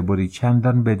رشته بری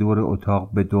چندان به دور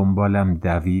اتاق به دنبالم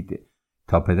دوید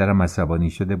تا پدرم عصبانی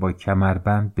شده با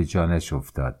کمربند به جانش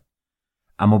افتاد.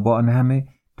 اما با آن همه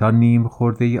تا نیم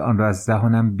خورده آن را از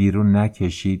دهانم بیرون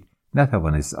نکشید،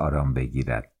 نتوانست آرام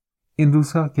بگیرد. این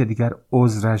روزها که دیگر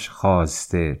عذرش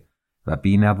خواسته و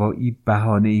بینوایی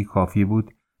بهانه‌ای کافی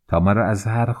بود تا مرا از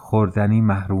هر خوردنی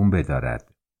محروم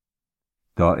بدارد.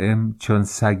 دائم چون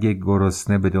سگ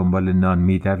گرسنه به دنبال نان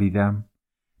می‌دویدم.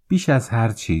 بیش از هر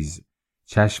چیز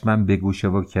چشمم به گوشه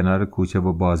و کنار کوچه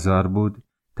و بازار بود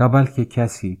تا بلکه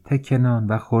کسی تکه نان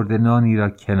و خورده نانی را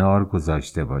کنار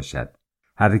گذاشته باشد.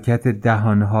 حرکت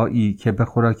دهانهایی که به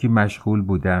خوراکی مشغول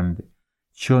بودند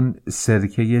چون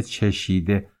سرکه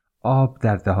چشیده آب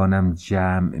در دهانم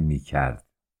جمع می کرد.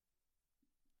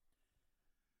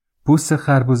 پوست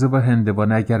خربوزه و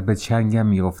هندوانه اگر به چنگم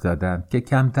می افتادند که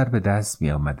کمتر به دست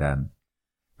می آمدند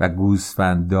و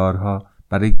گوسفنددارها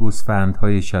برای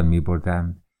گوسفندهایشان می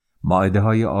بردند. مائده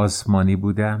های آسمانی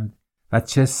بودند و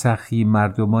چه سخی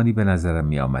مردمانی به نظرم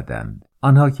می آمدند.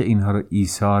 آنها که اینها را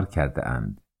ایثار کرده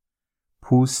اند.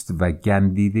 پوست و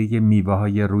گندیده میوه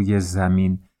های روی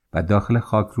زمین و داخل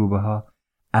خاکروبه ها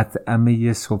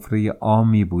اطعمه سفره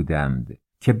عامی بودند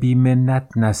که بی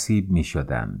منت نصیب می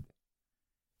شدند.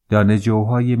 دانه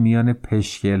جوهای میان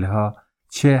پشکل ها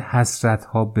چه حسرت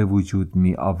ها به وجود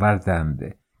می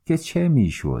آوردند که چه می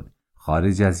شد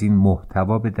خارج از این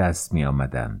محتوا به دست می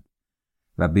آمدند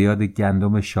و به یاد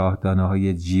گندم شاهدانه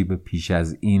های جیب پیش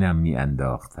از اینم می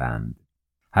انداختند.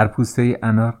 هر پوسته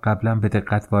انار قبلا به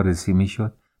دقت وارسی می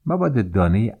شد، مبادا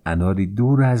دانه اناری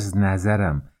دور از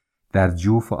نظرم در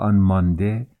جوف آن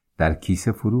مانده در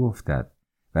کیسه فرو افتد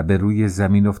و به روی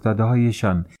زمین افتاده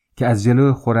هایشان که از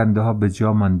جلوی خورنده ها به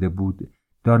جا مانده بود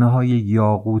دانه های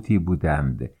یاقوتی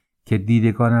بودند که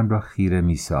دیدگانم را خیره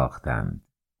می ساختند.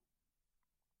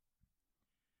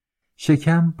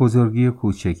 شکم بزرگی و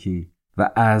کوچکی و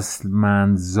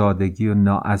اصلمند زادگی و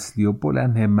نااصلی و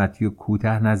بلند همتی و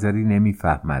کوته نظری نمی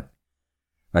فهمد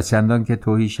و چندان که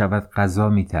تهی شود غذا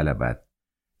می طلبد.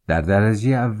 در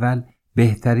درجه اول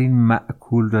بهترین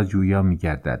مأکول را جویا می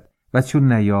گردد و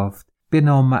چون نیافت به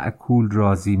نامأکول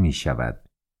راضی می شود.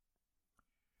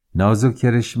 نازک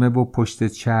کرشمه و پشت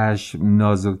چشم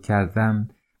نازک کردن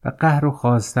و قهر و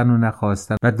خواستن و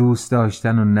نخواستن و دوست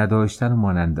داشتن و نداشتن و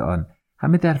مانند آن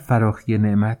همه در فراخی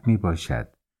نعمت می باشد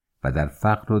و در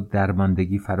فقر و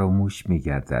درماندگی فراموش می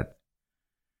گردد.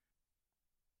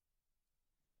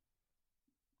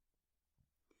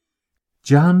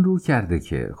 جهان رو کرده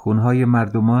که خونهای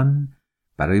مردمان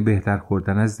برای بهتر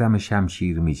خوردن از دم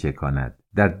شمشیر می چکاند.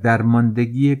 در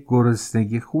درماندگی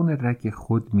گرسنگی خون رگ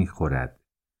خود می خورد.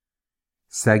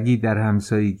 سگی در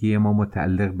همسایگی ما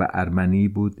متعلق به ارمنی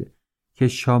بود که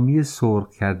شامی سرخ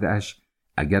کرده اش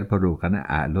اگر با روغن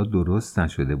اعلا درست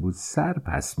نشده بود سر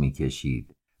پس می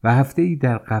کشید و هفته ای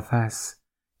در قفس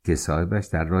که صاحبش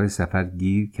در راه سفر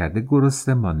گیر کرده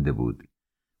گرسنه مانده بود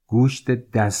گوشت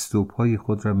دست و پای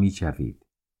خود را می چوید.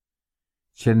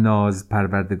 چه ناز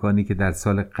پروردگانی که در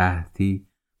سال قحطی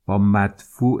با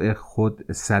مدفوع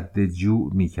خود سد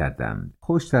جوع می کردند.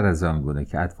 خوشتر از آن گونه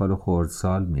که اطفال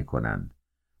خردسال می کنند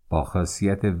با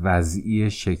خاصیت وضعی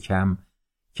شکم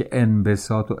که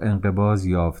انبساط و انقباض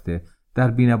یافته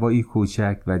در بینوایی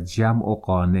کوچک و جمع و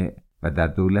قانع و در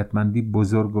دولتمندی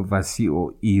بزرگ و وسیع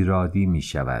و ایرادی می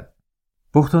شود.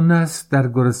 بخت و نصر در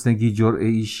گرسنگی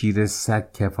جرعه‌ای شیر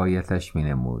سگ کفایتش می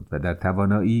نمود و در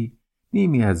توانایی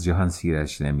نیمی از جهان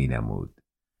سیرش نمی نمود.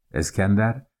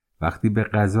 اسکندر وقتی به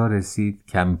غذا رسید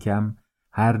کم کم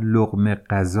هر لقمه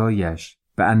غذایش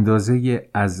به اندازه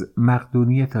از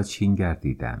مقدونیه تا چین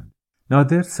گردیدند.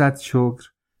 نادر صد شکر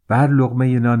به هر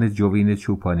لقمه نان جوین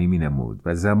چوپانی می نمود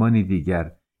و زمانی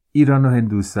دیگر ایران و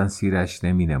هندوستان سیرش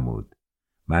نمی نمود.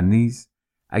 من نیز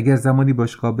اگر زمانی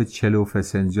بشقاب 40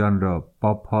 فسنجان را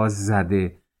با پا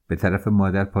زده به طرف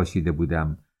مادر پاشیده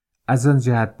بودم از آن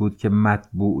جهت بود که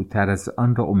مطبوع تر از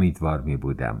آن را امیدوار می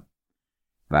بودم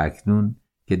و اکنون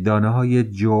که دانه های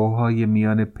جوهای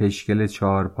میان پشکل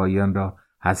 4 پایان را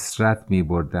حسرت می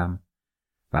بردم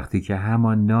وقتی که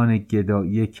همان نان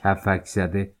گدایی کفک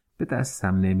زده به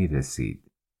دستم نمی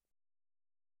رسید.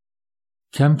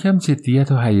 کم کم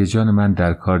جدیت و هیجان من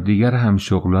در کار دیگر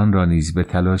همشغلان را نیز به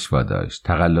تلاش واداشت.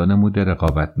 تقلا نموده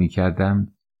رقابت می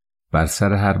کردم. بر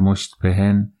سر هر مشت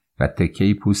پهن و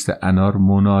تکه‌ای پوست انار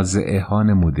منازعه ها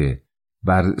نموده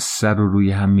بر سر و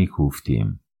روی هم می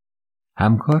کوفتیم.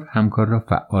 همکار را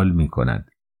فعال می کند.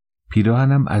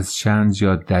 پیراهنم از چند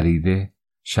جا دریده،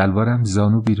 شلوارم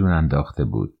زانو بیرون انداخته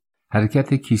بود.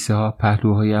 حرکت کیسه ها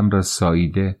پهلوهایم را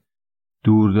ساییده،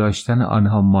 دور داشتن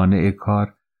آنها مانع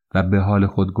کار و به حال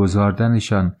خود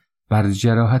گذاردنشان بر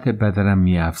جراحت بدنم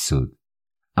می‌افزود.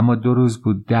 اما 2 روز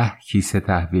بود 10 کیسه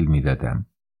تحویل می‌دادم.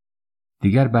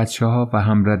 دیگر بچه‌ها و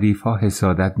همردیف‌ها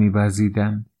حسادت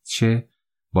می‌ورزیدند، چه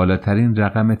بالاترین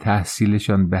رقم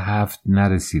تحصیلشان به 7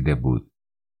 نرسیده بود.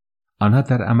 آنها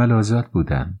در عمل آزاد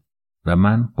بودند و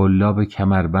من قلاب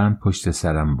کمربند پشت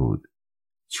سرم بود.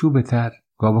 چوب تر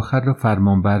گاو و خر را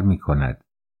فرمانبر می‌کند.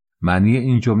 معنی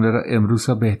این جمله را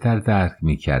امروزها بهتر درک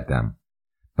می‌کردم.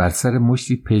 بر سر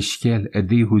مشتی پشکل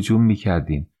عده‌ای هجوم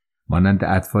می‌کردیم، مانند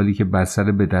اطفالی که بر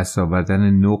سر به دست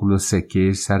آوردن نقل و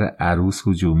سکه سر عروس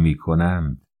هجوم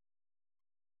می‌کنند.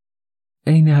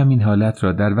 عین همین حالت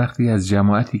را در وقتی از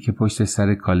جماعتی که پشت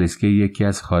سر کالسکه یکی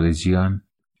از خارجیان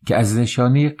که از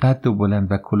نشانه قد و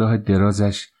بلند و کلاه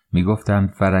درازش میگفتند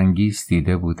فرنگیست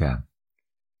دیده بودم.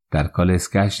 در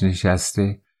کالسکه‌اش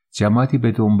نشسته، جماعتی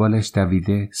به دنبالش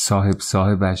دویده،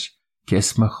 صاحبش که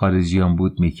اسم خارجیان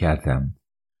بود میکردم.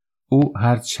 او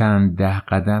هر چند 10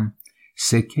 قدم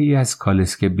سکه‌ای از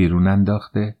کالسکه بیرون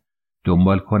انداخته،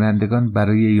 دنبال کنندگان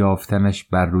برای یافتنش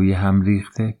بر روی هم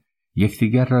ریخته،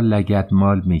 یکدیگر را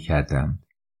لگدمال می‌کردند.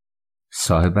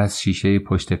 صاحب از شیشه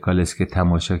پشت کالسکه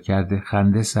تماشا کرده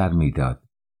خنده سر می‌داد.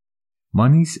 ما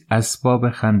نیز اسباب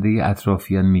خنده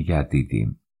اطرافیان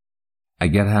می‌گردیدیم.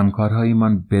 اگر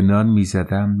همکارهایمان به نان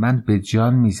می‌زدند، من به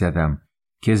جان می‌زدم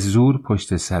که زور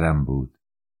پشت سرم بود.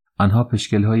 آنها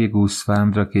پشکل‌های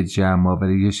گوسفند را که جمع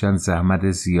آوریشان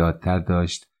زحمت زیادتر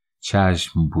داشت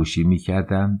چشم پوشی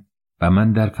می‌کردند و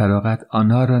من در فراغت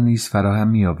آنها را نیز فراهم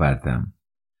می‌آوردم.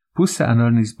 پوست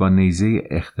انار نیز با نیزه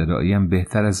اختراعیم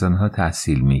بهتر از آنها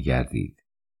تحصیل می‌گردید.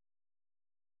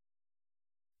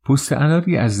 پوست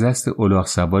اناری از دست الاغ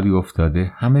سواری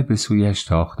افتاده همه به سویش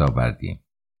تاخت آوردیم.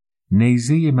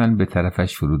 نیزه من به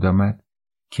طرفش فرود آمد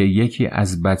که یکی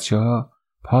از بچه‌ها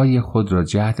پای خود را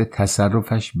جهت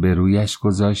تصرفش به رویش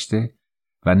گذاشته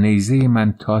و نیزه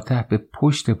من تاته به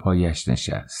پشت پایش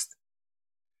نشست.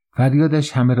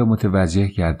 فریادش همه را متوجه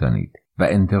گردانید و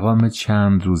انتقام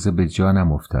چند روزه به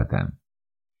جانم افتادم.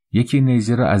 یکی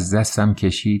نیزه را از دستم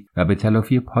کشید و به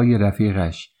تلافی پای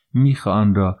رفیقش میخ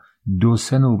آن را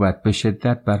 2-3 نوبت به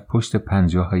شدت بر پشت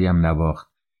پنجه‌هایم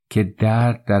نواخت که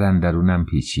درد در اندرونم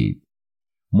پیچید.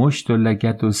 مشت و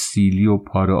لگد و سیلی و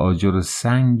پار آجر و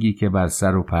سنگی که بر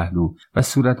سر و پهلو و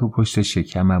صورت و پشت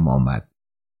شکمم آمد.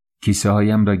 کیسه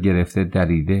هایم را گرفته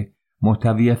دریده،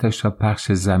 محتویاتش را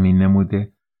پخش زمین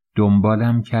نموده،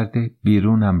 دنبالم کرده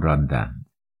بیرونم راندند.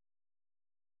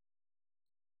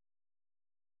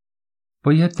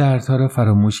 باید دردها را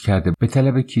فراموش کرده به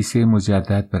طلب کیسه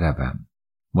مجدد بروم.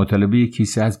 مطالبه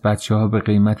کیسه از بچه‌ها به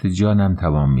قیمت جانم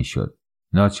تمام می شد.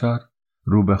 ناچار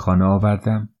رو به خانه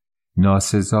آوردم.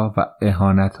 ناسزا و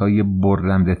اهانت‌های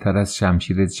برنده تر از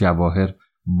شمشیر جواهر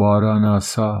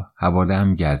باراناسا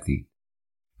حواله‌ام گردید.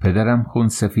 پدرم خون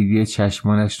سفیدی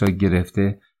چشمانش را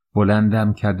گرفته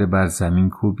بلندم کرده بر زمین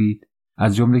کوبید.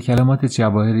 از جمله کلمات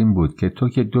جواهر این بود که تو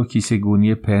که 2 کیسه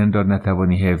گونی پهن را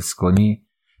نتوانی حفظ کنی،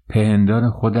 پهندان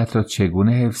خودت را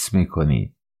چگونه حفظ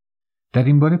می‌کنی؟ در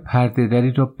این باره پرده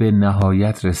دری را به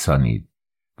نهایت رسانید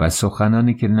و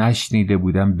سخنانی که نشنیده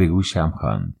بودم به گوشم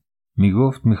خواند.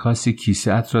 میگفت میخواستی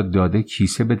کیسه ات را داده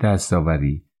کیسه به دست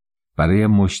آوری، برای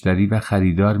مشتری و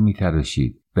خریدار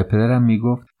میتراشید. به پدرم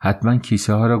میگفت حتما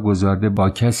کیسه ها را گذارده با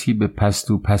کسی به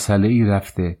پستو پسله ای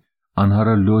رفته، آنها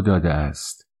را لو داده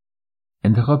است.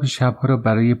 انتخاب شبها را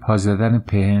برای پا زدن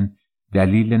پهن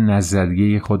دلیل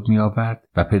نظریه خود می آورد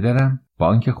و پدرم با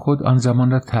آنکه خود آن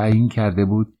زمان را تعیین کرده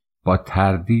بود با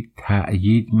تردید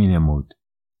تأیید می نمود.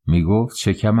 می گفت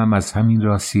شکمم از همین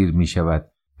را سیر می شود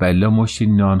و الا مشتی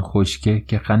نان خشکه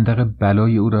که خندق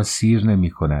بلای او را سیر نمی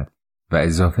کند و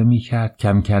اضافه می کرد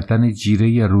کم کردن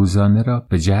جیره روزانه را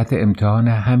به جهت امتحان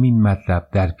همین مطلب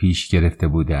در پیش گرفته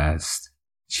بوده است.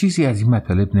 چیزی از این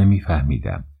مطالب نمی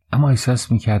فهمیدم، اما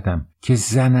احساس می کردم که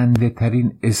زننده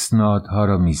ترین اسنادها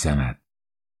را می زند.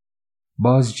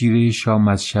 باز جیره شام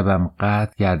از شبم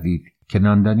قطع گردید که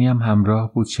ناندانیم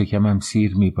همراه بود شکمم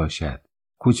سیر می باشد.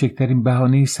 کوچکترین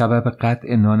بهانه سبب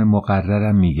قطع نان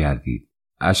مقررم می گردید.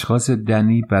 اشخاص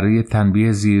دنی برای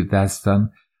تنبیه زیر دستان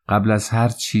قبل از هر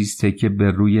چیز تکیه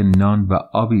به روی نان و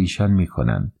آب ایشان می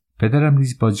کنند. پدرم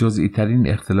نیز با جزئی ترین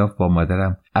اختلاف با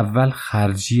مادرم اول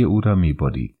خرجی او را می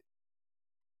برید.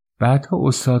 بعدها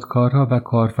استادکارها و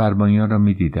کارفرمایان را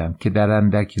می دیدم که در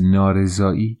اندک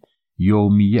نارضایی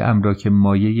یومیه ام را که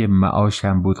مایه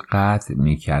معاشم بود قطع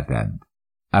می کردند.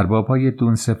 ارباب‌های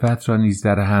دون صفت را نیز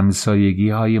در همسایگی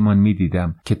هایمان می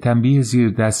دیدم که تنبیه زیر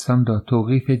دستان را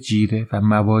توقیف جیره و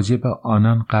مواجب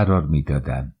آنان قرار می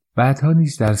دادند. بعدها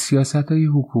نیز در سیاست‌های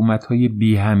حکومت‌های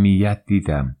بی‌اهمیت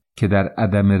دیدم که در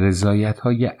عدم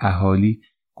رضایت‌های اهالی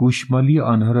گوشمالی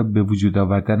آنها را به وجود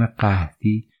آوردن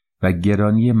قحطی و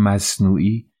گرانی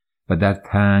مصنوعی و در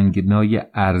تنگنای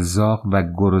ارزاق و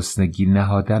گرسنگی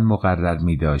نهادن مقرر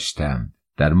می داشتند.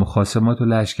 در مخاصمات و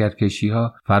لشکرکشی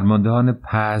ها فرماندهان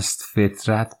پست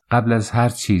فطرت قبل از هر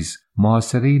چیز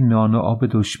محاصره نان و آب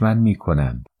دشمن می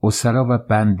کنند. اسرا و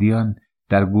بندیان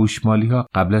در گوشمالی ها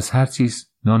قبل از هر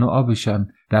چیز نان و آبشان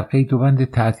در قید و بند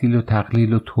تعطیل و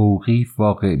تقلیل و توقیف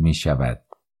واقع می شود.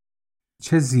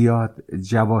 چه زیاد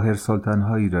جواهر سلطان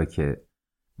هایی را که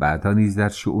بعدا نیز در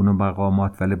شؤون و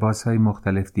مقامات و لباس های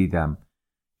مختلف دیدم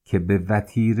که به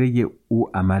وتیره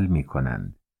او عمل می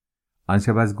کنند.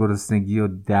 آنچه از گرسنگی و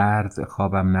درد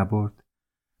خوابم نبرد،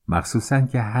 مخصوصاً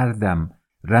که هر دم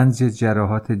رنج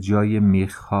جراحات جای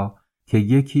میخها که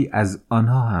یکی از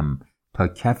آنها هم تا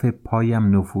کف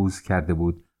پایم نفوذ کرده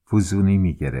بود فزونی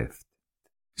می گرفت.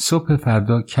 صبح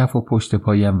فردا کف و پشت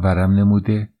پایم ورم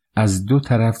نموده از دو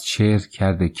طرف چرک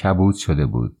کرده کبود شده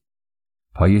بود.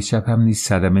 پای چپ هم نیز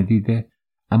صدمه دیده،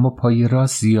 اما پای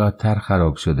راست زیادتر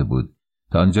خراب شده بود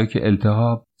تا آنجا که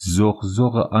التهاب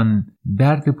زغزغ آن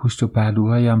درد پشت و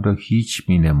پهلوهایم را هیچ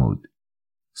می نمود.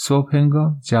 صبح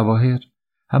هنگام جواهر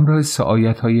همراه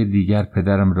سعایت‌های دیگر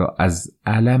پدرم را از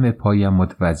الم پایم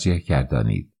متوجه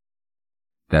گردانید.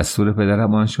 دستور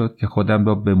پدرم آن شد که خودم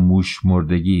را به موش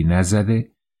مردگی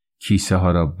نزده کیسه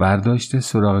ها را برداشته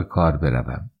سراغ کار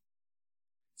بروم.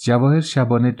 جواهر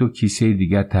شبانه 2 کیسه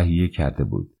دیگر تهیه کرده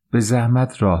بود. به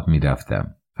زحمت راه می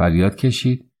رفتم. فریاد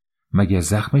کشید: مگه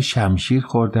زخم شمشیر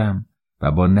خوردم؟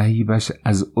 و با نهیبش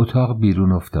از اتاق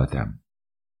بیرون افتادم.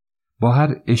 با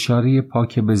هر اشاره پا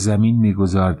که به زمین می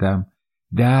گذاردم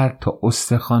درد تا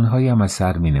استخوان‌هایم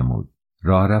اثر می نمود.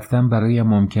 راه رفتن برایم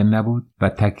ممکن نبود و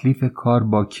تکلیف کار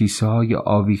با کیسه های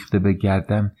آویخته به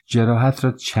گردن جراحت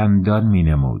را چندان می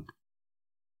نمود.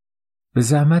 به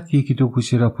زحمت 1-2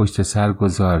 کوچه را پشت سر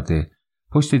گذارده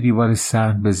پشت دیوار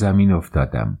صحن به زمین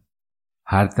افتادم.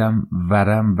 هر دم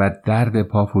ورم و درد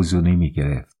پا فزونی می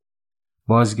گرفت.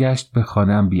 بازگشت به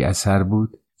خانه‌ام بی اثر بود.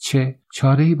 چه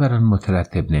چاره‌ای بر آن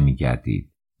مترتب نمی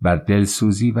گردید. بر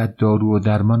دلسوزی و دارو و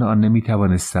درمان آن نمی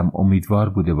توانستم امیدوار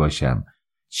بوده باشم.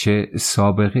 چه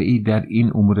سابقه ای در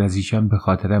این امور از ایشان به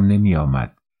خاطرم نمی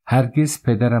آمد. هرگز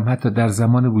پدرم حتی در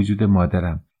زمان وجود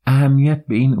مادرم اهمیت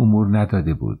به این امور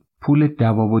نداده بود. پول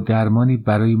دوا و درمانی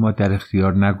برای ما در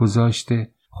اختیار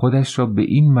نگذاشته، خودش را به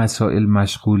این مسائل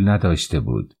مشغول نداشته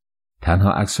بود.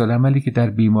 تنها عکس‌العملی که در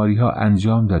بیماری ها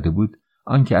انجام داده بود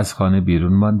آنکه از خانه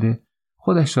بیرون مانده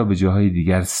خودش را به جاهای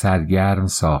دیگر سرگرم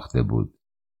ساخته بود.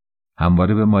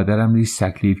 همواره به مادرم نیز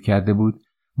تکلیف کرده بود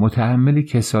متحمل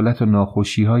کسالت و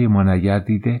ناخوشی های ما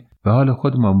نگردیده به حال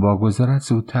خودمان واگذارد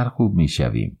زودتر خوب می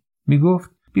شویم. می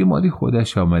گفت بیماری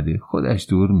خودش آمده، خودش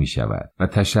دور می شود و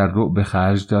تشرع به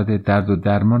خرج داده درد و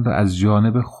درمان را از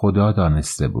جانب خدا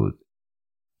دانسته بود.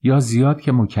 یا زیاد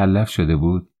که مکلف شده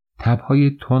بود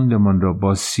تبهای تندمان را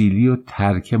با سیلی و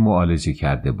ترکه معالجه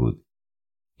کرده بود.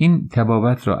 این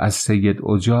طبابت را از سید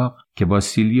اجاق که با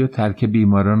سیلی و ترکه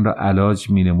بیماران را علاج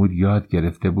می نمود یاد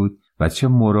گرفته بود و چه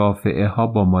مرافعه ها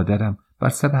با مادرم بر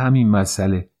سر همین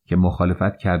مسئله که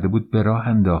مخالفت کرده بود به راه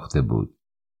انداخته بود.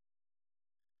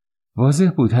 واضح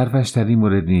بود حرفش در این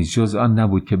مورد نیز جز آن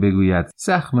نبود که بگوید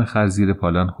زخم خر زیر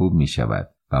پالان خوب می شود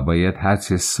و باید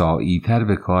هرچه سائی تر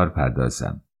به کار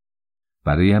پردازم.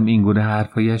 برایم این گونه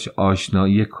حرفایش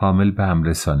آشنایی کامل به هم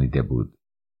رسانیده بود.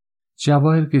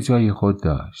 جواهر که جای خود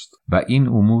داشت و این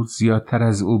امور زیادتر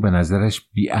از او به نظرش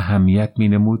بی اهمیت می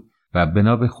نمود و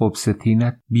بنا به خبث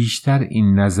طینت بیشتر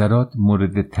این نظرات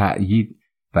مورد تأیید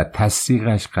و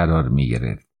تصدیقش قرار می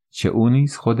گرفت. چه او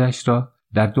نیز خودش را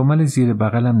در دمل زیر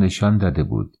بغلم نشان داده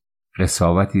بود.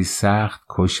 قساوتی سخت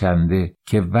کشنده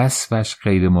که وصفش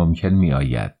غیر ممکن می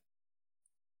آید.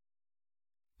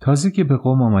 تازه که به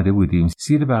قم آمده بودیم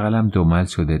زیر بغلم دمل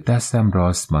شده دستم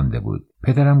راست مانده بود.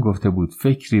 پدرم گفته بود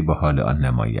فکری به حال آن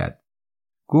نماید.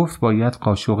 گفت باید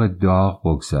قاشق داغ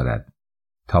بگذارد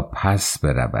تا پس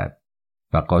برود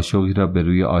و قاشقی را به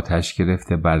روی آتش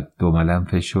گرفته بر دملم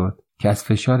فشرد که از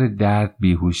فشار درد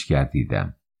بیهوش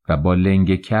گردیدم و با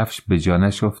لنگ کفش به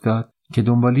جانش افتاد که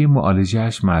دنبالی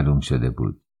معالجهش معلوم شده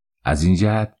بود. از این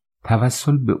جهت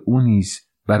توسل به او نیز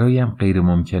برایم غیر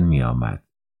ممکن می آمد.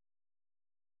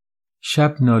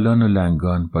 شب نالان و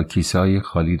لنگان با کیسه‌های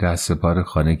خالی رهسپار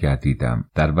خانه گردیدم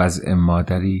در وضع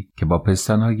مادری که با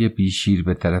پستانهای بیشیر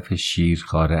به طرف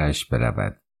شیرخواره اش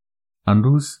برود. آن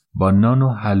روز با نان و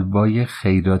حلوای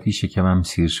خیراتی شکمم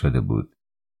سیر شده بود.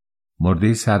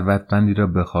 مرده ثروتمندی را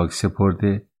به خاک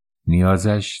سپرده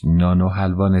نیازش نان و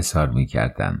حلوا نثار می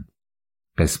کردند.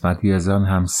 قسمتی از آن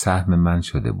هم سهم من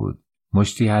شده بود.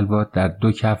 مشتی حلوا در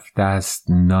 2 کف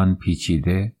دست نان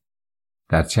پیچیده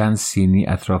در چند سینی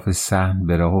اطراف صحن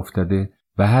به راه افتاده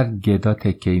و هر گدا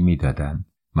تکه‌ای می‌دادند.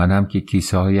 من هم که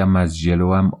کیسه هایم از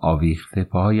جلوم آویخته،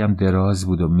 پاهایم دراز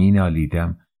بود و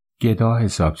مینالیدم، گدا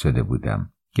حساب شده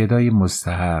بودم. گدای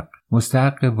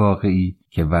مستحق واقعی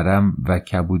که ورم و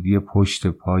کبودی پشت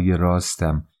پای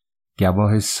راستم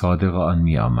گواه صادق آن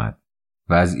می آمد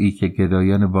و از ای که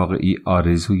گدایان واقعی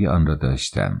آرزوی آن را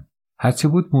داشتند. هرچه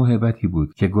بود موهبتی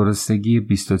بود که گرسنگی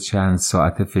 20 و چند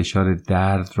ساعت فشار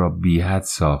درد را بی‌حد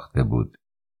ساخته بود.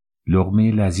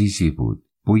 لقمه لذیذی بود.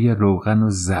 بوی روغن و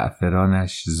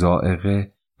زعفرانش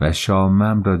ذائقه و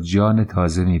شامم را جان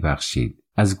تازه می بخشید.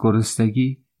 از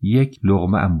گرسنگی یک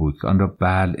لقمه ام بود که آن را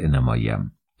بلع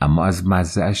نمایم، اما از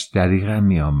مزه‌اش دریغم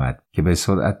می آمد که به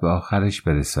سرعت به آخرش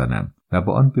برسانم و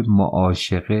با آن به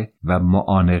معاشقه و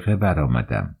معانقه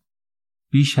برآمدم.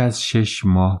 بیش از 6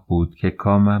 ماه بود که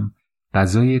کامم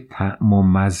غذای طعم و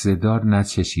مزه‌دار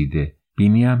نچشیده،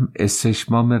 بینیم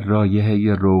استشمام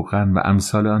رایحه روغن و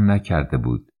امثال آن نکرده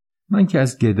بود. من که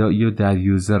از گدایی و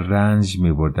دریوزه رنج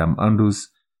می بردم، آن روز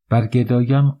بر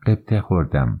گدایان غبطه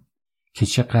خوردم که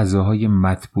چه غذاهای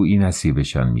مطبوعی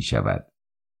نصیبشان می شود.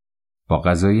 با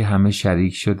غذای همه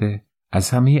شریک شده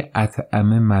از همه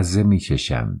اطعمه مزه می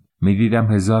چشم. می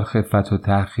دیدم هزار خفت و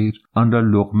تأخیر آن را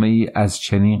لقمه ای از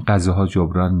چنین غذاها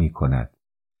جبران می کند.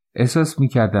 احساس می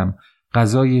کردم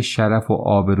غذای شرف و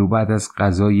آبرو بعد از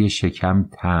غذای شکم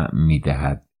طعم می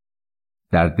دهد.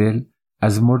 در دل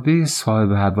از مرده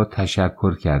صاحب حلوا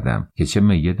تشکر کردم که چه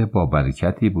میت با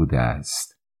برکتی بوده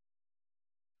است.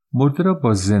 مرده را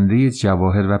با زنده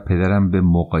جواهر و پدرم به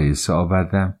مقایسه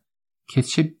آوردم که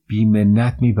چه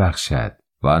بی‌منت می بخشد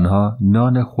و آنها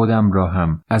نان خودم را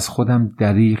هم از خودم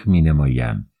دریغ می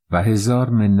نمایند و هزار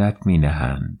منت می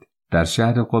نهند. در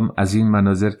شهر قم از این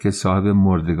مناظر که صاحب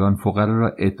مردگان فقرا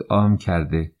را اطعام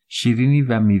کرده شیرینی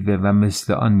و میوه و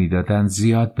مثل آن می دادند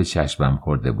زیاد به چشمم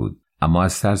خورده بود، اما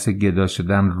از ترس گدا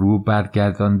شدن رو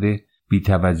برگردانده بی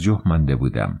توجه مانده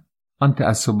بودم. آن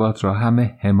تعصبات را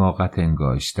همه حماقت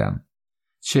انگاشتم.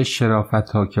 چه شرافت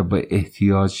ها که با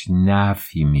احتیاج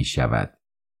نفی می شود.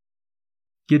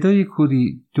 گدای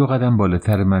کوری 2 قدم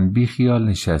بالاتر من بی خیال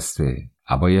نشسته،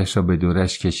 عبایش را به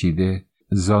دورش کشیده،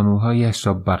 زانوهایش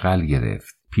را بغل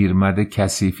گرفت. پیرمرد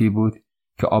کثیفی بود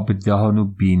که آب دهان و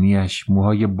بینیش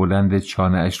موهای بلند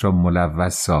چانه‌اش را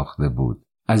ملوث ساخته بود.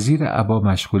 از زیر عبا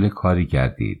مشغول کاری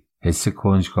گردید. حس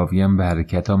کنجکاویم به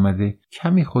حرکت آمده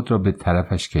کمی خود را به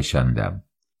طرفش کشاندم.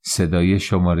 صدای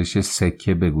شمارش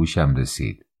سکه به گوشم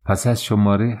رسید. پس از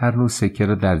شماره هر نوع سکه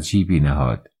را در جیبی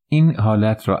نهاد. این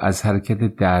حالت را از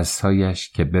حرکت دستهایش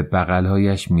که به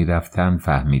بغلهایش میرفتند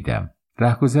فهمیدم.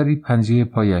 رهگذری پنجه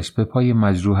پایش به پای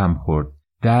مجروحم خورد.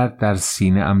 درد در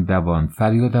سینه ام دوان،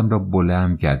 فریادم را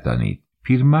بلند گردانید.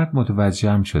 پیرمرد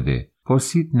متوجهم شده.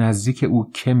 پرسید نزدیک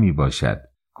او که می باشد؟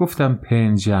 گفتم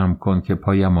پن جمع کن که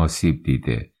پایم آسیب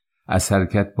دیده. از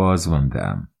حرکت باز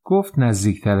ماندم. گفت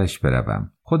نزدیکترش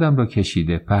بروم. خودم را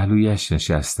کشیده پهلویش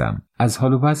نشستم. از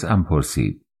حال و وضعم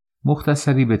پرسید.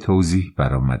 مختصری به توضیح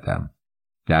برآمدم.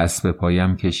 دست به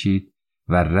پایم کشید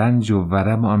و رنج و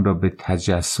ورم آن را به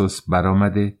تجسس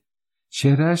برآمده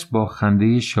چهرهش با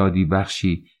خنده شادی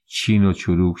بخشی چین و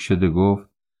چروک شده گفت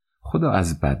خدا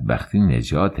از بدبختی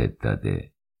نجاتت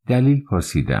داده. دلیل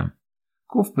پرسیدم.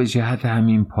 گفت به جهت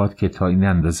همین پات که تا این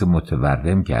اندازه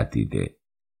متورم گردیده.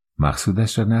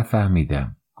 مقصودش را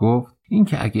نفهمیدم. گفت این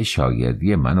که اگه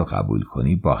شاگردی منو قبول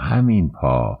کنی با همین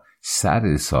پا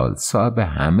سر سال صاحب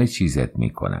همه چیزت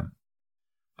میکنم.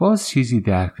 باز چیزی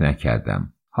درک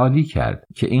نکردم. حالی کرد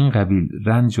که این قبیل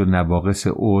رنج و نواقص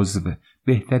عضو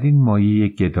بهترین مایه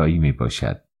گدایی می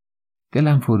باشد.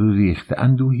 دلم فرو ریخت،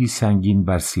 اندوهی سنگین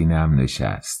بر سینه‌ام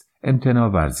نشست. امتناع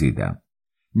ورزیدم.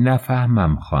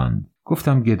 نفهمم خواند.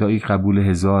 گفتم گدایی قبول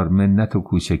 1000 منت و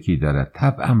کوچکی دارد.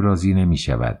 طبعم راضی نمی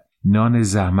شود. نان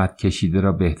زحمت کشیده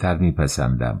را بهتر می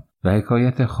پسندم و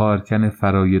حکایت خارکن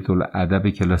فرایدالادب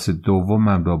کلاس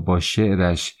دومم را با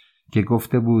شعرش که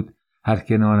گفته بود هر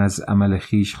که نان از عمل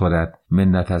خیش خورد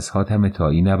منت از حاتم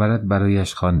طایی نبرد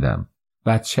برایش خواندم.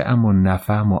 بچه اما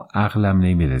نفهم و عقلم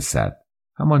نمی رسد.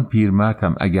 همان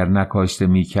پیرمردم اگر نکاشته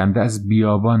می کنده از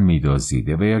بیابان می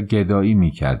دزدیده و یا گدایی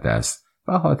می کرده است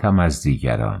و حاتم از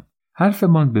دیگران.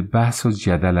 حرفمان به بحث و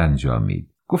جدل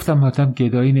انجامید. گفتم حاتم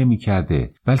گدایی نمی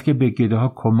کرده بلکه به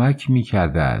گداها کمک می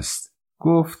کرده است.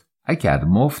 گفت اگر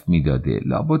مفت می داده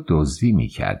لابد دزدی می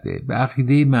کرده. به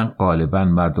عقیده من غالبا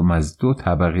مردم از 2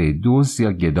 طبقه دزد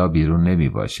یا گدا بیرون نمی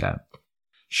باشند.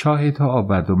 شاهدها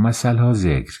آورد و مثلها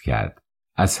ذکر کرد.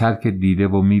 از هر که دیده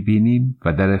و می بینیم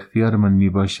و در اختیار من می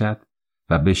باشد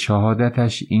و به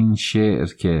شهادتش این شعر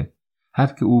که هر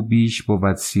که او بیش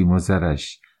بود سیم و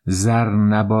زرش زر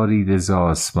نبارید ز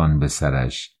آسمان به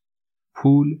سرش.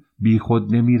 پول بی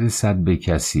خود نمی رسد به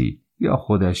کسی یا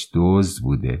خودش دزد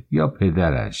بوده یا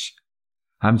پدرش.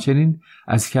 همچنین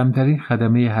از کمترین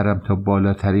خدمه حرم تا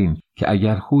بالاترین که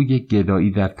اگر خوی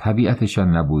گدایی در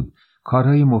طبیعتشان نبود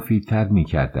کارهای مفیدتر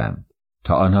می‌کردند،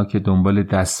 تا آنها که دنبال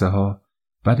دسته ها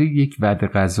برای یک وعده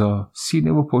غذا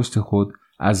سینه و پشت خود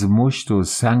از مشت و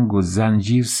سنگ و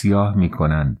زنجیر سیاه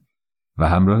می‌کنند و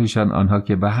همراهشان آنها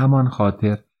که به همان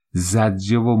خاطر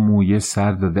زجه و مویه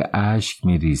سر داده اشک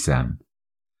می‌ریزند.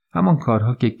 همان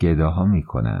کارها که گداها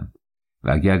می‌کنند.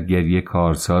 و اگر گریه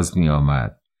کارساز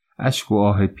می‌آمد، اشک و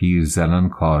آه پیرزنان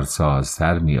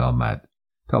کارسازتر می‌آمد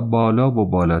تا بالا و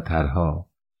بالاترها،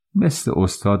 مثل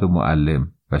استاد و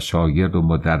معلم و شاگرد و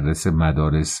مدرس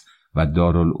مدارس و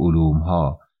دارالعلوم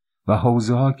ها و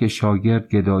حوزه ها که شاگرد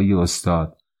گدای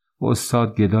استاد و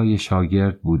استاد گدای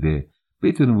شاگرد بوده،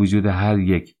 بدون وجود هر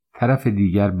یک طرف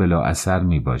دیگر بلا اثر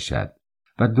می باشد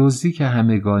و دزدی که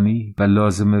همگانی و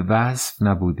لازم وصف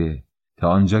نبوده، تا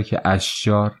آنجا که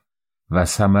اشجار و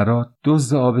ثمرات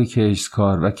دزد آب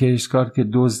کشتکار و کشتکار که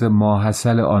دزد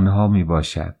ماحصل آنها می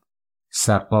باشد.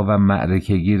 سقا و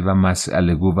معرکه‌گیر و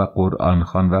مسئله‌گو و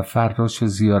قرآنخوان و فراش و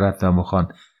زیارتنامه‌خوان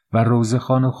و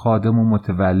روزه‌خوان و خادم و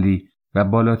متولی و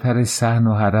بالاتر صحن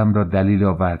و حرم را دلیل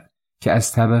آورد که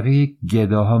از طبقه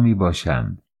گداها می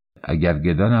باشند. اگر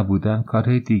گدا نبودند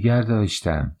کارهای دیگر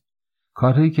داشتند،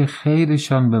 کارهایی که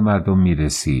خیرشان به مردم می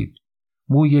رسید.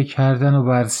 مویه کردن و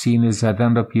بر سینه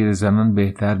زدن را پیرزنان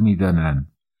بهتر می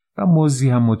دانند و مزدی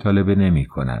هم مطالبه نمی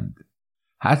کنند.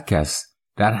 هر کس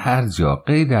در هر جا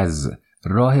غیر از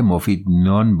راه مفید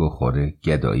نان بخوره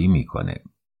گدایی میکنه.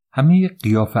 همه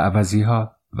قیافه عوضی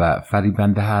ها و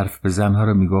فریبند حرف بزنها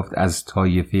رو میگفت از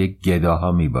طایفه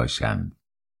گداها میباشند.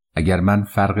 اگر من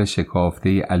فرق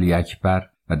شکافته علی اکبر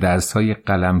و درس‌های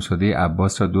قلم شده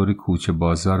عباس را دور کوچه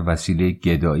بازار وسیله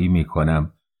گدایی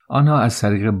میکنم، آنها از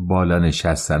طریق بالا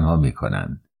نشستنها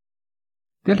میکنند.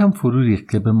 دلم فرو ریخت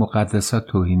که به مقدسات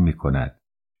توهین میکند.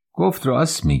 گفت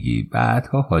راست میگی،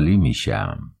 بعدها حالی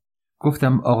میشم.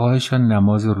 گفتم آقاهشان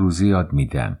نماز و روزه یاد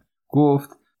میدن. گفت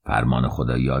فرمان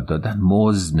خدا یاد دادن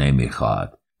مزد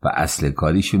نمیخواد و اصل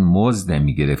کاریشون مزد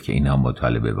نمیگرفت که اینها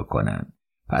مطالبه بکنن.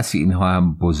 پس اینها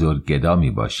هم بزرگ گدا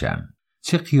میباشن.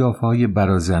 چه قیافه‌های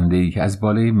برازنده‌ای که از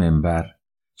بالای منبر،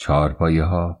 چهارپایه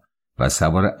ها و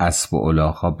سوار اسب و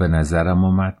الاغ‌ها به نظرم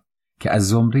آمد که از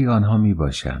زمره آنها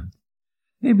میباشند.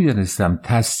 نمیدانستم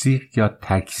تصدیق یا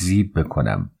تکذیب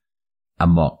بکنم،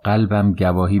 اما قلبم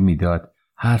گواهی میداد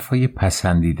حرفای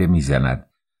پسندیده میزند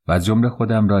و جمله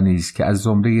خودم را نیز که از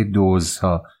زمره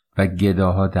دزدها و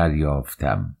گداها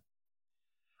دریافتم.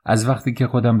 از وقتی که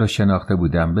خودم را شناخته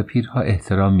بودم به پیرها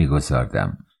احترام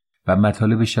میگذاردم و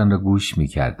مطالبشان را گوش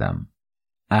میکردم.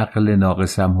 عقل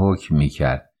ناقصم حکم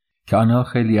میکرد که آنها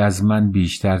خیلی از من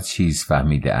بیشتر چیز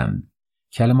فهمیده‌اند.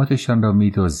 کلماتشان را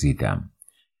میدزدیدم.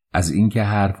 از اینکه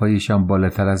حرفایشان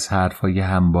بالاتر از حرفای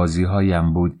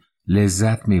همبازی‌هایم بود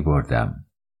لذت می‌بردم.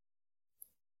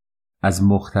 از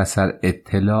مختصر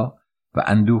اطلاع و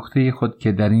اندوخته خود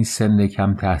که در این سن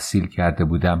کم تحصیل کرده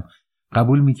بودم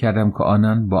قبول می‌کردم که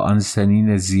آنان با آن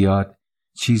سنین زیاد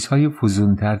چیزهای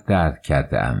فزونتر درک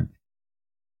کرده‌اند.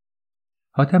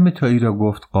 حاتم طایی را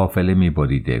گفت قافله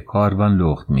می‌بریده، کاروان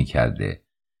لخت می‌کرده،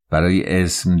 برای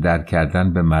اسم در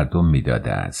کردن به مردم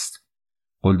می‌داده است.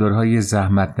 قلدرهای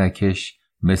زحمت نکش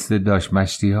مثل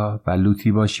داشمشتی ها و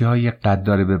لوتی باشی های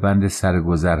قدار به بند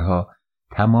سرگذرها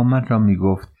تماما را می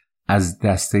گفت از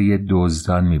دسته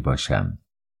دزدان می باشند.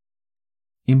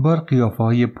 این بار قیافه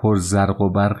های پرزرق و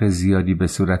برق زیادی به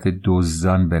صورت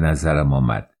دزدان به نظرم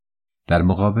آمد. در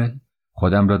مقابل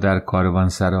خودم را در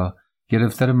کاروانسرا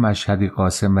گرفتار مشهدی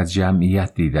قاسم و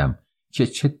جمعیت دیدم که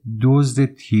چه دزد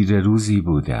تیره روزی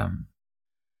بودم.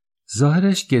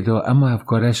 ظاهرش گدا اما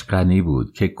افکارش غنی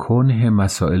بود که کنه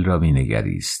مسائل را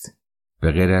مینگریست.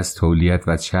 به غیر از تولیت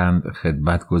و چند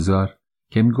خدمتگزار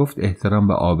که میگفت احترام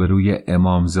به آبروی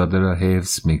امامزاده را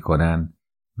حفظ میکنند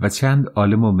و چند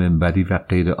عالم و منبری و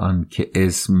غیر آن که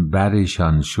اسم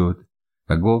برشان شد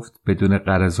و گفت بدون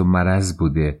غرض و مرض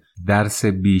بوده درس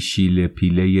بیشیل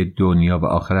پیله دنیا و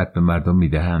آخرت به مردم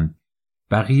میدهند،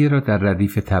 بقیه را در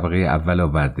ردیف طبقه اول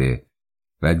آورده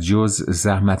و جز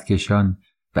زحمتکشان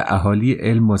و اهالی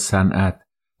علم و صنعت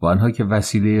و آنها که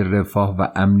وسیله رفاه و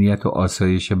امنیت و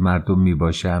آسایش مردم می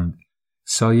باشند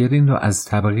سایرین را از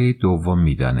طبقه دوم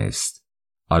می دانست.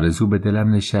 آرزو به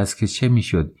دلم نشست که چه می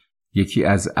شد یکی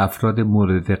از افراد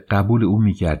مورد قبول او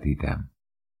می گردیدم.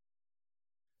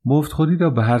 مفتخوری را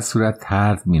به هر صورت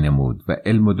طرد می نمود و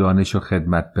علم و دانش و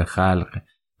خدمت به خلق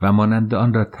و مانند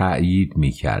آن را تأیید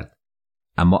می کرد،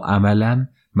 اما عملاً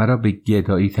مرا به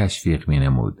گدایی تشویق می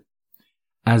نمود.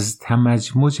 از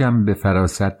تمجمجم به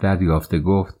فراست دریافته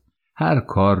گفت هر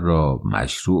کار را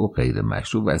مشروع و غیر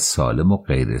مشروع و سالم و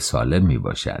غیر سالم می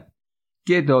باشد.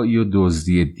 گدایی و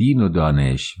دزدی دین و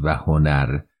دانش و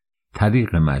هنر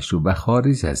طریق مشروع و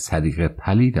خارج از طریق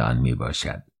پلید آن می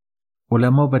باشد.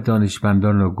 علما و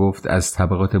دانشمندان را گفت از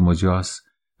طبقات مجاز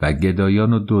و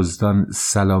گدایان و دزدان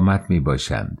سلامت می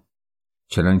باشند،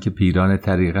 چنانکه پیران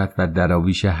طریقت و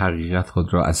دراویش حقیقت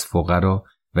خود را از فقرا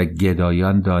و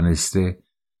گدایان دانسته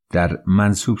در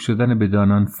منسوب شدن به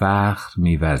دانان فخر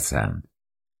می ورزند.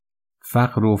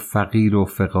 فقر و فقیر و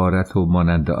فقارت و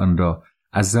مانند آن را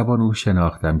از زبان او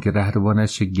شناختم که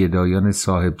رهروانش گدایان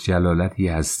صاحب جلالتی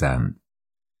هستند.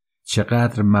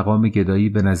 چقدر مقام گدایی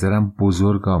به نظرم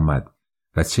بزرگ آمد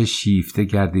و چه شیفته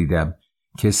گردیدم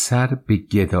که سر به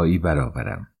گدایی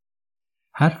برآورم.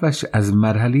 حرفش از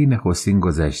مرحله نخستین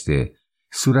گذشته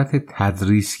صورت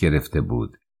تدریس گرفته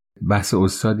بود. بحث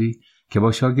استادی که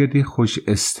با شاگردی خوش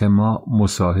استماع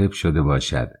مصاحب شده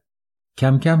باشد.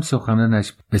 کم کم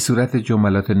سخنانش به صورت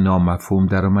جملات نامفهوم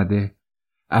در آمده.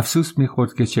 افسوس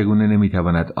می‌خورد که چگونه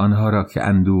نمی‌تواند آنها را که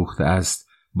اندوخته است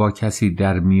با کسی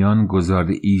در میان گذار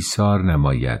ایثار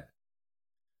نماید.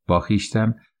 با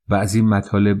خویشتن بعضی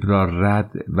مطالب را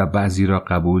رد و بعضی را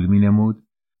قبول می‌نمود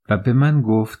و به من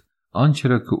گفت آنچه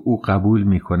را که او قبول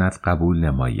می‌کند قبول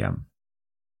نمایم.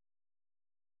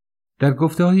 در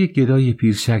گفته‌های گدای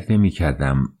پیر شک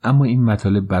نمی‌کردم، اما این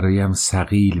مطالب برایم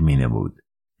ثقیل می‌نمود.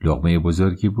 لقمه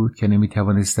بزرگی بود که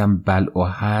نمی‌توانستم بلع و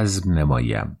هضم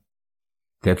نمایم.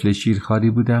 طفل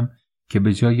شیرخواری بودم که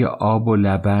به جای آب و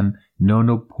لبن نان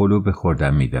و پلو به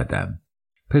خوردم می‌دادم.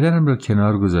 پدرم را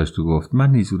کنار گذاشت و گفت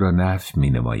من نیز او را نفی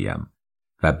می‌نمایم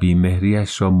و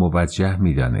بی‌مهری‌اش را موجه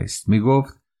می‌دانست.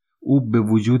 می‌گفت او به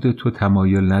وجود تو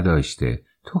تمایل نداشته،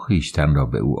 تو خویشتن را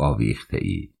به او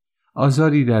آویخته‌ای.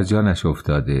 آزاری در جانش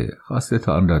افتاده، خواسته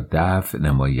تا آن را دفع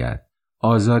نماید.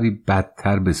 آزاری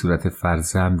بدتر به صورت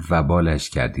فرزند وبالش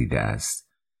گردیده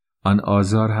است. آن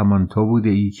آزار همان تو بوده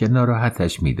ای که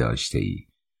ناراحتش می داشته ای.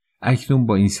 اکنون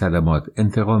با این صدمات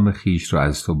انتقام خیش را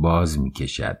از تو باز می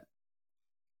کشد.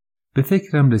 به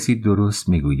فکرم رسید درست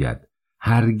می گوید.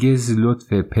 هرگز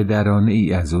لطف پدرانه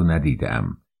ای از او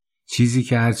ندیدم. چیزی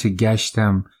که هرچه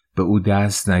گشتم به او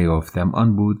دست نیافتم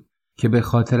آن بود که به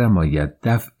خاطرم آید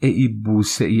دفعه‌ای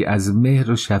بوسه‌ای از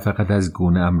مهر و شفقت از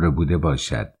گونه امر بوده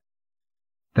باشد.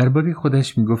 درباره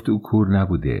خودش میگفت او کور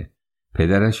نبوده.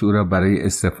 پدرش او را برای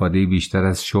استفاده بیشتر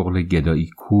از شغل گدایی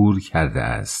کور کرده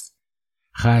است.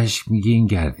 خشمگین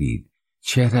گردید.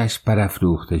 چهرش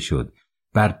برافروخته شد.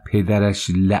 بر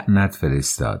پدرش لعنت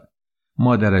فرستاد.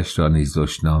 مادرش را نیز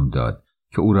دشنام داد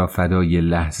که او را فدای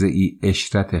لحظه ای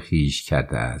عشرت خیش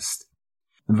کرده است.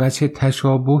 و چه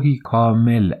تشابهی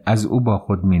کامل از او با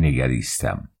خود می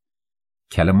نگریستم.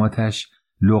 کلماتش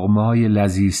لقمه‌های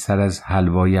لذیذتر از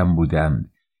حلوایم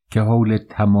بودند که حول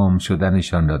تمام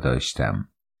شدنشان را داشتم.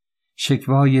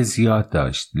 شکوه‌های زیاد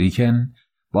داشت، لیکن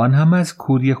با آن هم از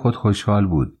کوری خود خوشحال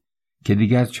بود که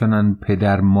دیگر چنان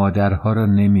پدر مادرها را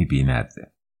نمی بیند.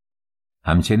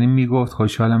 همچنین می گفت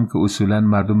خوشحالم که اصولاً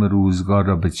مردم روزگار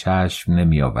را به چشم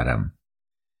نمی آورم.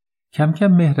 کم کم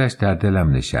مهرش در دلم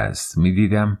نشست. می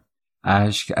دیدم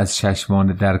اشک از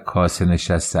چشمان در کاسه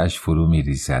نشسته‌اش فرو می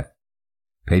ریزد.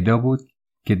 پیدا بود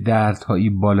که دردهایی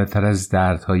بالاتر از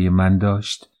دردهای من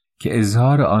داشت که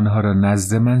اظهار آنها را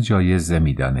نزد من جایز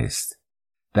نمی دانست.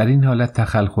 در این حالت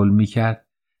تخلخل می کرد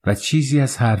و چیزی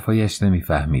از حرفایش نمی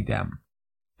فهمیدم.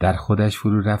 در خودش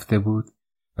فرو رفته بود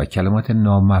و کلمات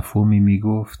نامفهومی می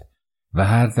گفت و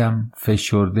هر دم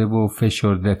فشرده و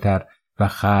فشرده تر و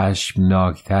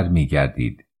خشمناکتر می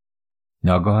گردید.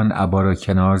 ناگهان عبا را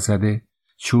کنار زده،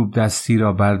 چوب دستی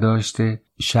را برداشته،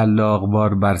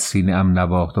 شلاقوار بر سینه ام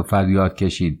نواخت و فریاد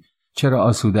کشید چرا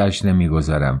آسوده‌اش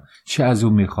نمیگذارم؟ چه از او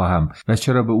میخواهم و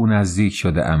چرا به او نزدیک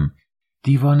شده ام؟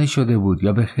 دیوانه شده بود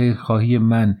یا به خیرخواهی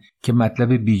من که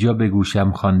مطلب بیجا به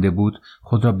گوشم خوانده بود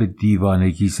خود را به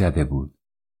دیوانگی زده بود.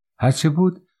 هرچه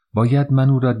بود باید من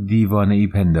او را دیوانه ای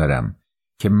پندارم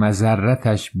که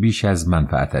مضرتش بیش از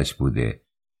منفعتش بوده.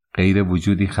 غیر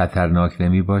وجودی خطرناک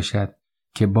نمی باشد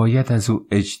که باید از او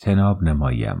اجتناب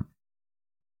نمایم.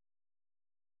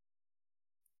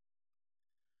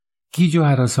 گیج و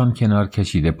هراسان کنار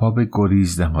کشیده پا به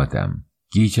گریز نهادم.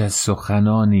 گیج از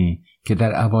سخنانی که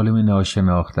در عوالم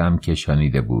ناشناختم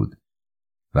کشانیده بود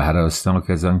و هراسناک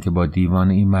از آن که با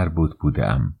دیوانه ای مربوط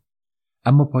بودم.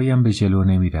 اما پایم به جلو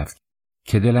نمی رفت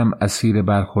که دلم اسیر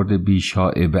برخورد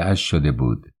بیشائبه اش شده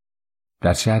بود.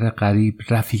 در شهر غریب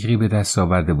رفیقی به دست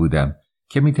آورده بودم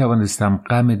که می توانستم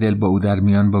غم دل با او در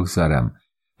میان بگذارم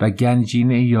و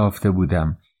گنجینه یافته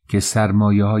بودم که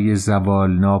سرمایه های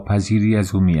زوال ناپذیری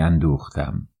از او می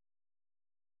اندوختم.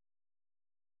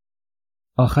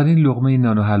 آخرین لقمه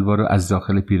نان و حلوا را از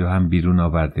داخل پیراهن بیرون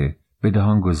آورده به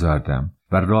دهان گذاردم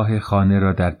و راه خانه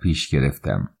را در پیش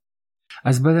گرفتم.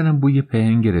 از بدنم بوی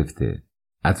پهن گرفته.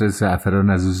 عطر زعفران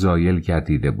از او زایل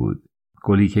گردیده بود.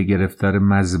 گلی که گرفتار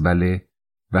مزبله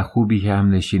و خوبی که هم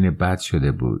نشین بد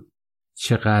شده بود.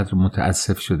 چقدر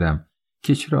متاسف شدم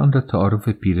که چرا آن را تعارف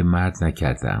پیرمرد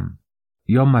نکردم.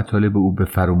 یا مطالب او به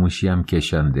فراموشیم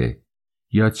کشانده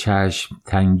یا چشم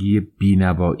تنگی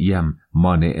بینواییم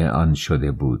مانع آن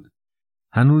شده بود.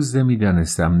 هنوز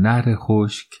نمی‌دانستم نهر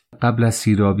خشک قبل از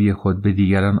سیرابی خود به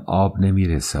دیگران آب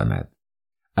نمی‌رساند.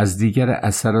 از دیگر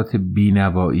اثرات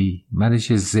بینوایی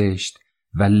منش زشت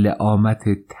و لعامت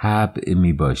طبع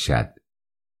میباشد.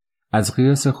 از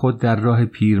قیاس خود در راه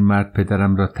پیرمرد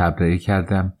پدرم را تبرئه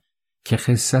کردم که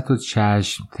خست و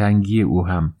چشم تنگی او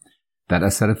هم در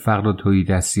اثر فقر و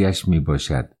تهیدستی‌اش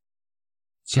میباشد.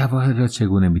 جواهر را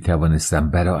چگونه میتوانستم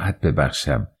براعت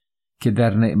ببخشم که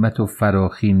در نعمت و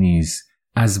فراخی نیز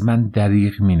از من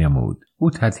دریغ مینمود.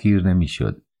 او تطهیر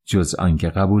نمیشد جز آنکه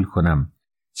قبول کنم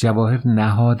جواهر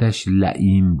نهادش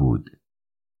لعیم بود.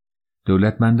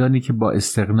 دولتمندانی که با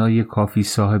استغنای کافی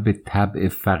صاحب طبع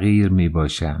فقیر می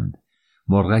باشند،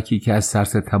 مرغکی که از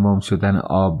ترس تمام شدن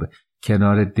آب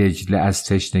کنار دجله از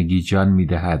تشنگی جان می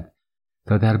دهد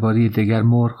تا درباره دیگر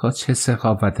مرغ‌ها چه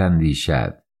سخاوت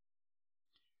اندیشد.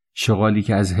 شغالی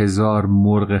که از 1000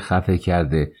 مرغ خفه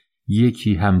کرده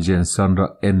یکی هم جنسان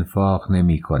را انفاق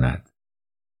نمی کند.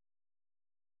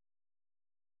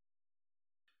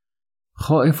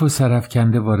 خائف و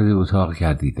سرفکنده وارد اتاق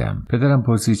گردیدم. پدرم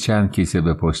پرسید چند کیسه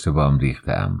به پشت بام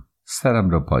ریختم. سرم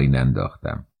را پایین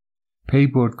انداختم. پی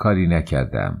برد کاری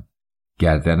نکردم.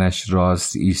 گردنش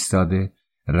راست ایستاده،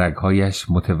 رگهایش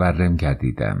متورم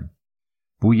گردیدم.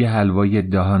 بوی حلوای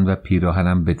دهان و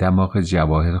پیراهنم به دماغ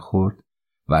جواهر خورد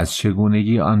و از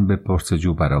چگونگی آن به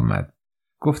پرسجو برآمد.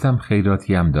 گفتم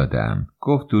خیراتی هم داده‌ام.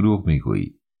 گفت دروغ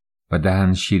میگویی و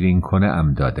دهن شیرین کنه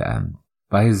ام داده‌ام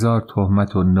و 1000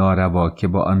 تهمت و ناروا که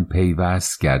با آن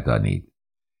پیوست گردانید.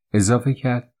 اضافه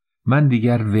کرد من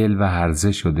دیگر ول و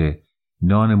هرزه شده،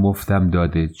 نان مفتم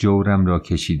داده، جورم را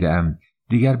کشیده‌ام،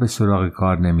 دیگر به سراغ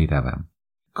کار نمی روم.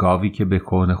 گاوی که به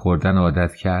کهنه خوردن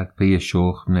عادت کرد پی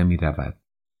شخم نمی رود.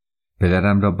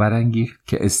 پدرم را برانگیخت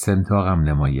که استنطاقم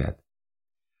نماید.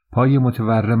 پای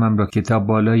متورمم را که تا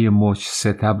بالای مچ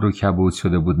ستبر و کبود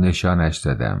شده بود نشانش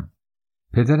دادم.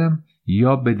 پدرم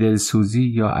یا به دلسوزی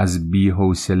یا از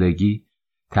بی‌حوصلگی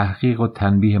تحقیق و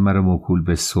تنبیه مرا موکول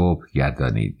به صبح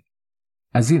گردانید.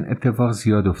 از این اتفاق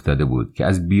زیاد افتاده بود که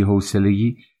از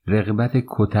بی‌حوصلگی رغبت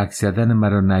کتک زدن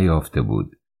مرا نیافته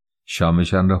بود.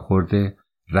 شامشان را خورده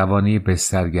روانه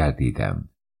بستر گردیدم.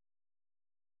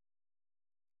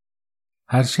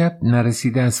 هر شب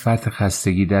نرسیده از فرط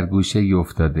خستگی در گوشه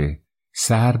افتاده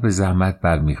سحر به زحمت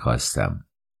برمیخواستم.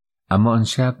 اما آن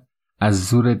شب از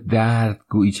زور درد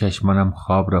گویی چشمانم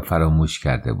خواب را فراموش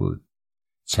کرده بود.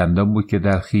 چندان بود که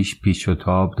در خیش پیچ و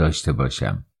تاب داشته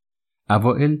باشم.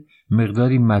 اوائل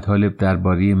مقداری مطالب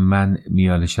درباره من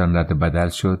میانشان رد بدل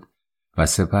شد و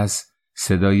سپس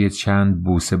صدای چند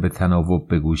بوسه به تناوب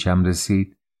به گوشم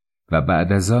رسید و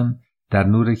بعد از آن در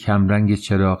نور کمرنگ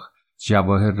چراغ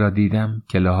جواهر را دیدم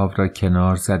که لحاف را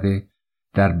کنار زده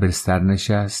در بستر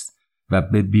نشست و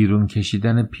به بیرون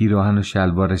کشیدن پیراهن و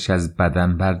شلوارش از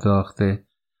بدن پرداخته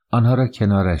آنها را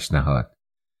کنارش نهاد،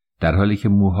 در حالی که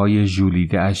موهای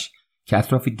ژولیده‌اش که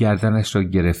اطراف گردنش را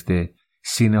گرفته،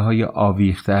 سینه‌های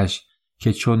آویخته‌اش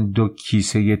که چون 2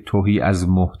 کیسه تهی از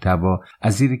محتوا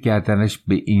از زیر گردنش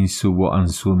به این سو و آن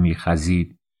سو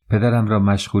می‌خزید، پدرم را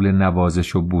مشغول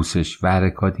نوازش و بوسش و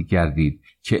حرکاتی گردید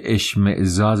که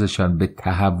اشمئزازشان به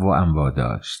تهوعم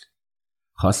واداشت.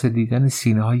 خاص دیدن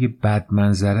سینه‌های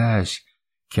بدمنظره‌اش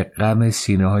که غم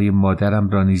سینه‌های مادرم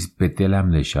را نیز به دلم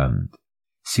نشاند.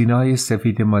 سینه‌های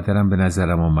سفید مادرم به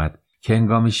نظرم آمد که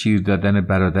هنگام شیر دادن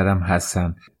برادرم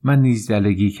حسن من نیز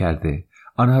دلگی کرده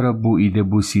آنها را بوییده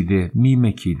بوسیده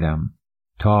میمکیدم.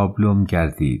 تابلوم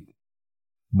گردید.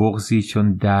 بغضی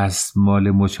چون دست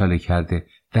مال مچاله کرده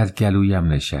در گلویم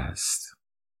نشست.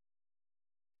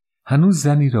 هنوز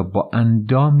زنی را با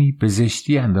اندامی به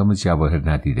زشتی اندام جواهر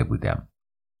ندیده بودم.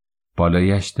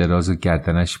 بالایش دراز و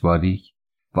گردنش باریک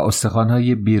و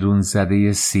استخوان‌های بیرون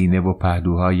زده سینه و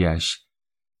پهلوهایش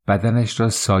بدنش را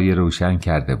سایه روشن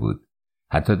کرده بود.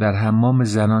 حتی در حمام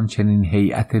زنان چنین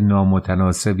هیئت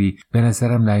نامتناسبی به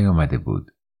نظرم نیامده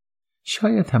بود.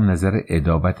 شاید هم نظر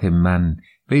عداوت من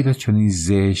وی را چنین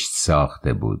زشت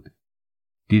ساخته بود.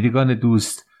 دیدگان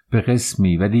دوست به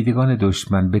قسمی و دیدگان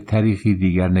دشمن به طریقی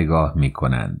دیگر نگاه می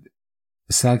کنند.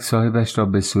 سگ صاحبش را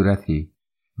به صورتی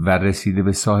و رسیده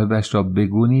به صاحبش را به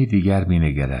گونه‌ای دیگر می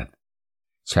نگرد.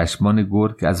 چشمان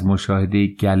گرگ از مشاهده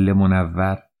گله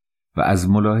منور و از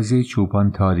ملاحظه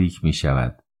چوپان تاریک می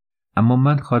شود اما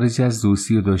من خارج از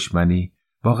دوستی و دشمنی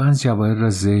واقعا جواهر را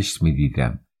زشت می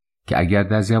دیدم که اگر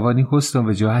در جوانی حسن و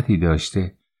وجاهتی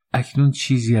داشته اکنون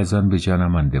چیزی از آن به جا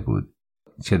نمانده بود.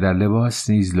 چه در لباس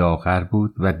نیز لاغر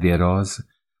بود و دراز،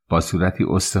 با صورتی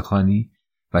استخوانی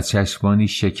و چشمانی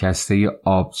شکسته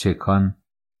آبچکان،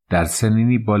 در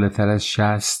سنینی بالاتر از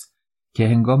 60 که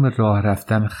هنگام راه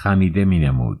رفتن خمیده می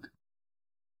نمود.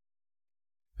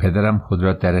 پدرم خود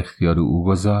را در اختیار او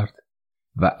گذارد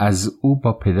و از او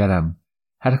با پدرم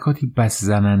حرکاتی بس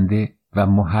زننده و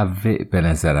محوع به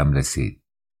نظرم رسید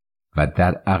و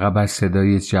در عقبش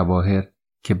صدای جواهر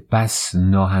که بس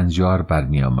ناهنجار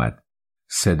برمی آمد،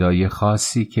 صدای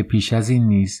خاصی که پیش از این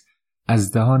نیز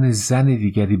از دهان زن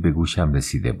دیگری به گوشم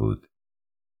رسیده بود.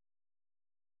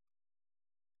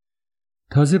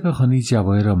 تازه به خانه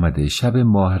جواهر آمده شب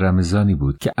ماه رمضانی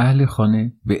بود که اهل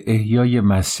خانه به احیای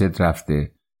مسجد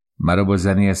رفته مرا با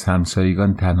زنی از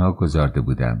همسایگان تنها گذارده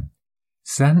بودم.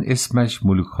 زن اسمش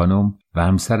ملوک خانم و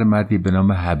همسر مردی به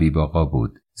نام حبیب آقا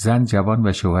بود. زن جوان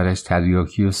و شوهرش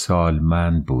تریاکی و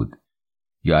سالمند بود،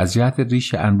 یا از جهت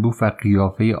ریش انبوه و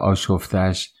قیافه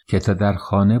آشفتش که تا در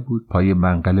خانه بود پای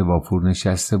منقل وافور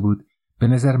نشسته بود به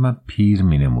نظر من پیر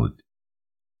می نمود.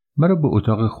 مرا به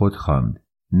اتاق خود خواند،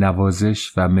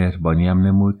 نوازش و مهربانیم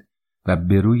نمود و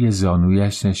به روی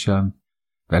زانویش نشاند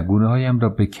و گونه‌هایم را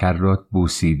به کرات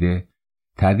بوسیده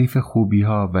تعریف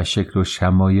خوبی‌ها و شکل و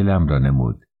شمایلم را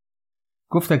نمود.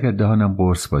 گفت اگر دهانم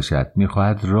قرص باشد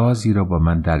می‌خواهد رازی را با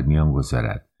من در میان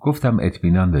گذارد. گفتم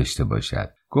اطمینان داشته باشد.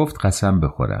 گفت قسم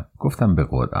بخورم. گفتم به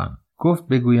قرآن. گفت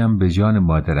بگویم به جان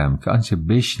مادرم که آنچه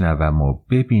بشنوم و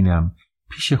ببینم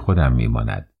پیش خودم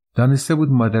میماند. دانسته بود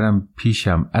مادرم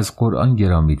پیشم از قرآن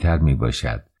گرامی‌تر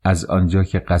میباشد. از آنجا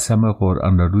که قسم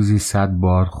قرآن را روزی 100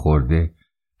 بار خورده،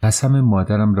 قسم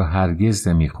مادرم را هرگز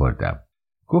نمیخوردم.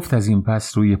 گفت از این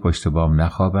پس روی پشت بام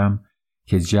نخوابم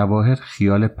که جواهر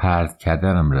خیال پرت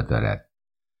کردنم را دارد.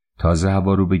 تازه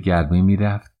هوا رو به گرمی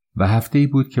میرفت و هفته‌ای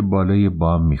بود که بالای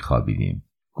بام میخوابیدیم.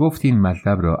 گفت این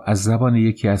مطلب را از زبان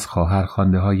یکی از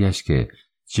خواهرخوانده‌هایش که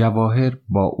جواهر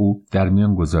با او در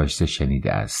میان گذاشته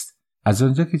شنیده است. از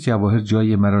آنجا که جواهر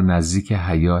جای مرا نزدیک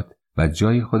حیاط و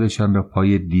جای خودشان را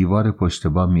پای دیوار پشت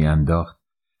بام میانداخت،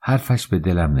 حرفش به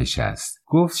دلم نشست.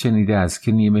 گفت شنیده است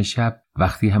که نیمه شب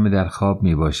وقتی همه در خواب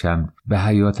می باشند به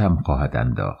حیاتم خواهد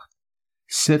انداخت.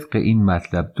 صدق این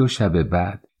مطلب 2 شب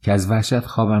بعد که از وحشت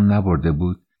خوابم نبرده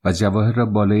بود و جواهر را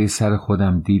بالای سر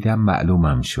خودم دیدم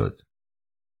معلومم شد.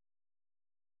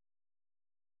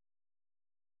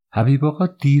 حبیب آقا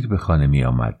دیر به خانه می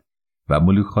آمد و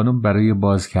ملوک خانم برای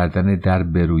باز کردن در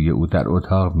به روی او در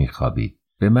اتاق می خوابید.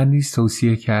 به من نیز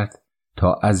توصیه کرد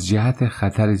تا از جهت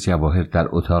خطر جواهر در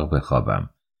اتاق بخوابم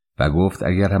و گفت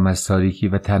اگر هم از تاریکی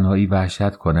و تنهایی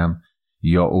وحشت کنم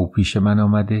یا او پیش من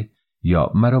آمده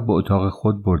یا مرا به اتاق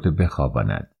خود برده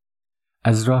بخواباند.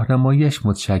 از راهنماییش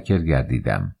متشکر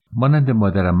گردیدم. مانند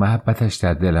مادرم محبتش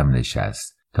در دلم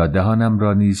نشست. تا دهانم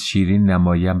را نیز شیرین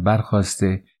نمایم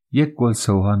برخاسته یک گل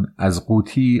سوهان از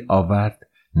قوطی آورد،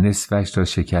 نصفش را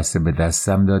شکسته به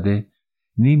دستم داده،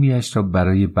 نیمیش را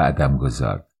برای بعدم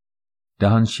گذارد.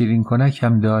 دهان شیرین کنک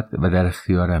هم داد و در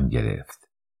اختیارم گرفت.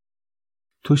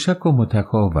 تشک و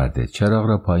متکا آورده، چراغ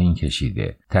را پایین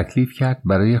کشیده، تکلیف کرد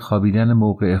برای خوابیدن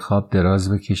موقع خواب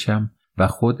دراز بکشم و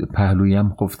خود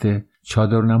پهلویم خفته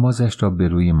چادر نمازش را به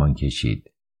روی من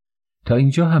کشید. تا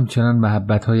اینجا همچنان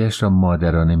محبتهایش را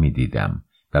مادرانه می دیدم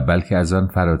و بلکه از آن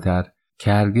فراتر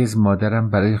که هرگز مادرم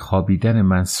برای خوابیدن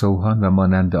من سوهان و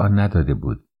مانند آن نداده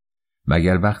بود،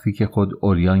 مگر وقتی که خود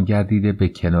عریان گردیده به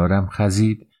کنارم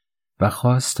خزید و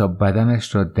خواست تا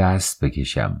بدنش را دست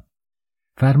بکشم.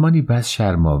 فرمانی بس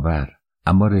شرم‌آور،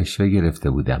 اما رشوه گرفته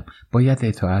بودم، باید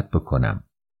اطاعت بکنم.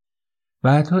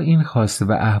 بعدها این خواسته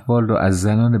و احوال را از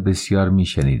زنان بسیار می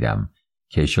شنیدم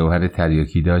که شوهر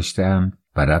تریاکی داشتند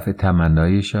و رفع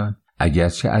تمنایشان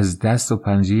اگرچه از دست و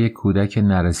پنجه کودک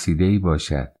نرسیده‌ای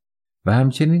باشد و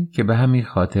همچنین که به همین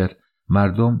خاطر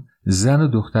مردم زن و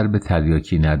دختر به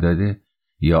تریاکی نداده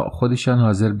یا خودشان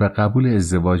حاضر به قبول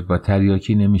ازدواج با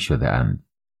تریاکی نمی شده اند.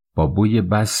 با بوی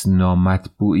بس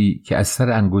نامطبوعی که از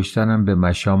سر انگشتانم به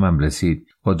مشامم رسید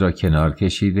خود را کنار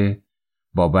کشیده،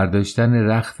 با برداشتن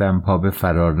رختم پا به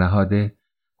فرار نهاده،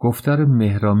 گفتار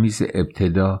مهرامیز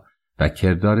ابتدا و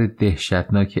کردار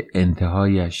دهشتناک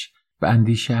انتهایش به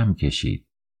اندیشه هم کشید.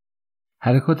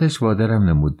 حرکاتش وادرم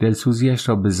نمود دلسوزیش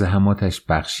را به زحماتش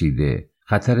بخشیده،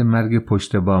 خطر مرگ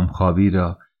پشت بام خوابی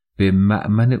را به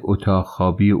مأمن اتاق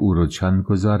خوابی او رجحان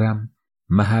گذارم.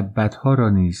 محبتها را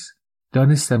نیز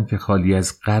دانستم که خالی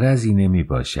از غرضی نمی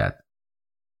باشد.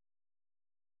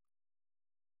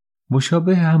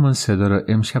 مشابه همان صدا را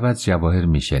امشب از جواهر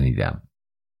می شنیدم.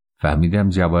 فهمیدم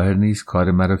جواهر نیز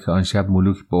کار مرا که آن شب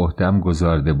ملوک به عهده‌ام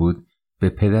گذارده بود به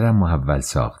پدرم محول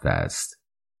ساخته است.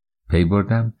 پی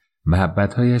بردم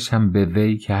محبت‌هایش هم به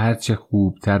وی که هرچه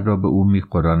خوبتر را به او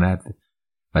می‌قراند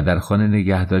و در خانه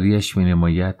نگهداریش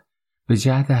می‌نماید به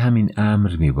جهت همین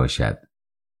امر میباشد.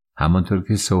 همانطور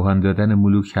که سوهان دادن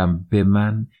ملوک هم به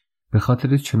من به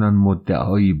خاطر چنان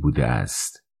مدعایی بوده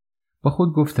است. با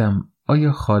خود گفتم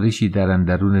آیا خارشی در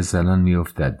اندرون زنان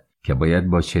میافتد که باید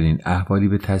با چنین احوالی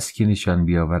به تسکینشان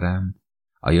بیاورند؟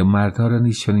 آیا مردها را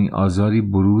نیز چنین آزاری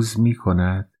بروز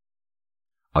میکند؟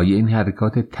 آیا این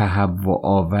حرکات تهوع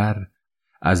آور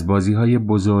از بازی‌های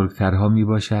بزرگترها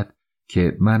میباشد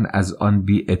که من از آن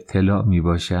بی اطلاع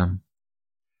میباشم؟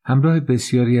 همراه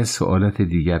بسیاری از سوالات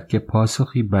دیگر که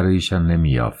پاسخی برایشان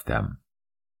نمیافتم.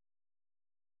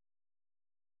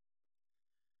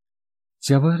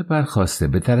 جواهر برخاسته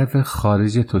به طرف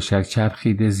خارج تشک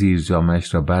چرخیده، زیر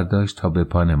جامش را برداشت تا به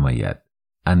پا نماید.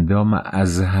 اندام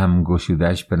از هم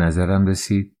گشودش به نظرم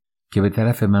رسید که به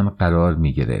طرف من قرار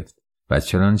می گرفت و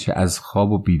چنانچه از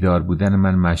خواب و بیدار بودن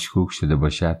من مشکوک شده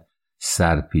باشد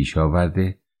سر پیش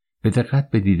آورده به دقت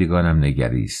به دیدگانم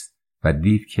نگریست و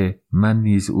دید که من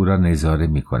نیز او را نظاره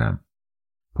می کنم.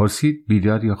 پرسید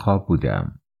بیدار یا خواب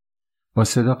بودم؟ با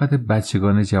صداقت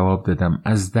بچگانه جواب دادم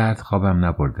از درد خوابم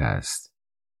نبرده است.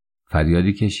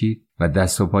 فریادی کشید و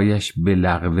دست و پایش به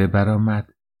لغوه برآمد،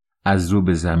 از رو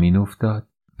به زمین افتاد.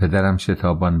 پدرم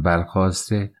شتابان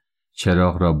برخاسته،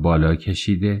 چراغ را بالا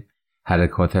کشیده،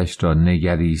 حرکاتش را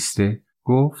نگریسته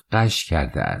گفت غش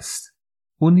کرده است.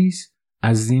 او نیز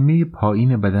از نیمه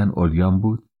پایین بدن عریان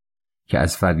بود که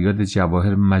از فریاد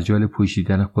جواهر مجال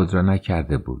پوشیدن خود را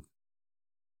نکرده بود.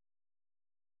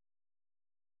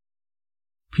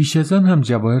 پیش از آن هم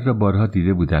جواهر را بارها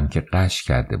دیده بودم که غش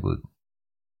کرده بود.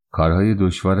 کارهای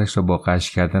دشوارش را با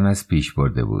غش کردن از پیش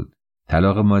برده بود.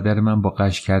 طلاق مادر من با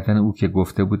غش کردن او که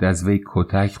گفته بود از وی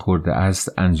کتک خورده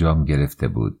است انجام گرفته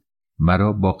بود.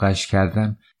 مرا با غش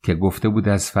کردن که گفته بود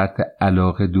از فرط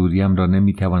علاقه دوریم را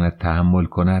نمیتواند تحمل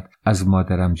کند از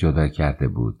مادرم جدا کرده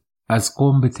بود. از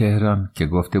قم به تهران که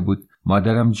گفته بود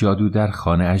مادرم جادو در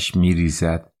خانه اش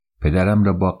میریزد پدرم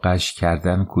را با غش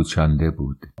کردن کوچانده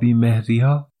بود.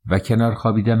 بیمهری‌ها و کنار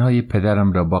خوابیدن‌های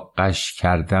پدرم را با غش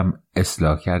کردم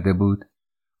اصلاح کرده بود.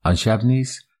 آن شب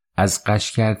نیز از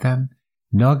غش کردن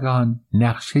ناگهان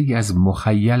نقشه‌ای از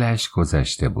مخیلش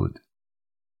گذشته بود.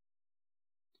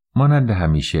 مانند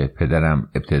همیشه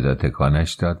پدرم ابتدا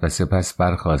تکانش داد و سپس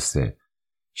برخاسته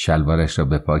شلوارش را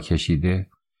به پا کشیده،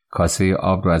 کاسه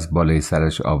آب را از بالای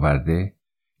سرش آورده،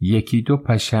 یکی دو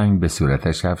پشنگ به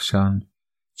صورتش افشاند،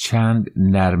 چند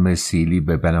نرم سیلی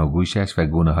به بناگوشش و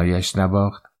گونه‌هایش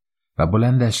نواخت و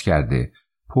بلندش کرده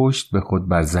پشت به خود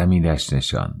بر زمینش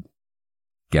نشاند.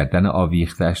 گردن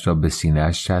آویختش را به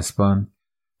سینه‌اش چسباند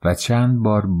و چند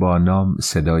بار با نام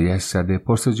صدایش زده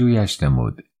پرسجویش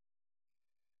نمود.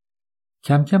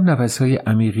 کم کم نفس‌های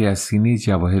عمیقی از سینه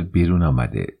جواهر بیرون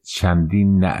آمده،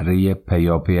 چندین نعره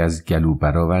پیاپی از گلو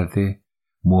برآورده،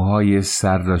 موهای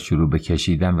سر را شروع به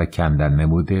کشیدن و کندن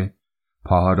نموده،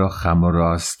 پاها را خم و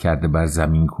راست کرده بر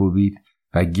زمین کوبید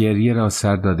و گریه را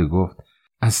سر داده گفت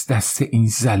از دست این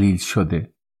ذلیل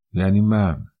شده، یعنی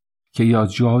من، که یا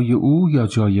جای او یا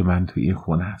جای من توی این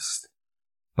خونه است.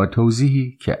 با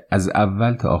توضیحی که از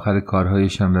اول تا آخر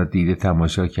کارهایشان را دیده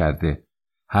تماشا کرده،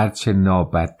 هرچه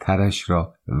نابدترش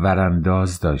را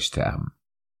ورانداز داشتم.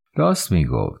 راست می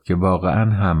گفت که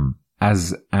واقعا هم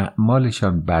از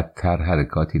اعمالشان بدتر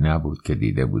حرکاتی نبود که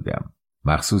دیده بودم،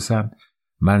 مخصوصا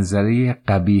منظره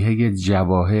قبیحه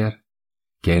جواهر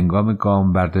که هنگام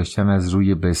گام برداشتن از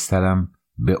روی بسترم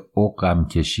به عقم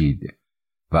کشید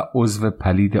و عضو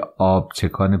پلید آب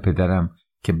چکان پدرم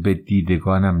که به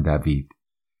دیدگانم دوید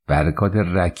و حرکات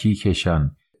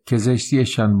رکیکشان که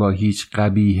زشتیشان با هیچ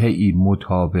قبیحه‌ای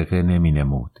مطابقه نمی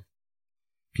نمود.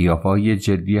 قیافه‌های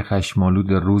جدی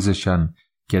خشمالود روزشان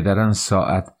که در آن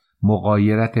ساعت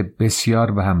مغایرت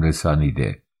بسیار به هم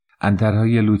رسانیده،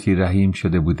 انترهای لوتی رحیم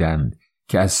شده بودند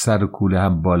که از سر و کوله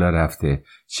هم بالا رفته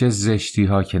چه زشتی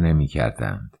ها که نمی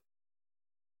کردند.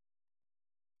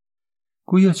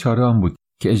 گویا چاره آن بود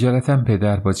که اجالتا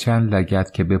پدر با چند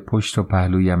لگد که به پشت و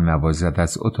پهلویم نوازد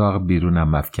از اتاق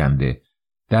بیرونم افکنده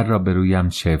در را به رویم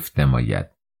چفت نماید.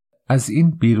 از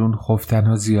این بیرون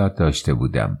خفتنها زیاد داشته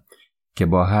بودم که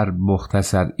با هر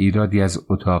مختصر ایرادی از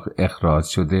اتاق اخراج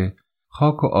شده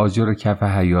خاک و آجر کف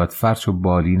حیاط فرش و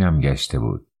بالینم گشته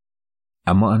بود.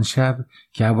 اما آن شب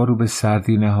که هوا رو به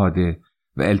سردی نهاده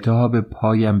و التهاب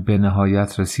پایم به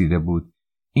نهایت رسیده بود،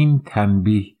 این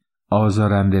تنبیه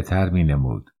آزارنده تر می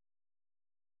نمود.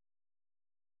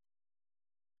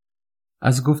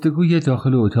 از گفتگوی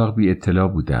داخل اتاق بی اطلاع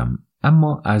بودم،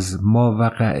 اما از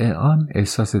ماوقع آن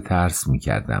احساس ترس می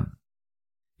کردم.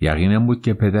 یقینم بود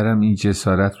که پدرم این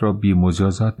جسارت را بی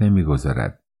مجازات نمی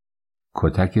گذارد.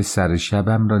 کتک سر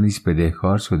شبم را نیز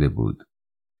بدهکار شده بود.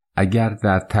 اگر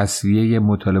در تسویه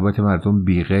مطالبات مردم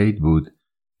بی‌قید بود،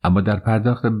 اما در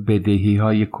پرداخت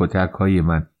بدهی‌های کتک‌های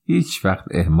من هیچ وقت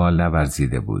اهمال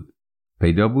نورزیده بود.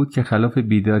 پیدا بود که خلاف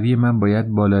بیداری من باید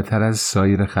بالاتر از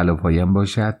سایر خلاف‌هایم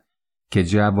باشد که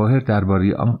جواهر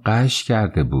درباره آن غش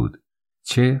کرده بود.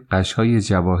 چه غش‌های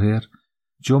جواهر؟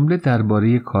 جمله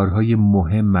درباره کارهای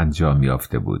مهم انجام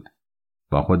یافته بود.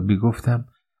 با خود می‌گفتم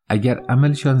اگر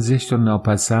عملشان زشت و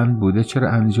ناپسند بوده چرا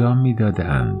انجام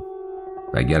می‌دادند؟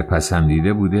 و اگر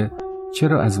پسندیده بوده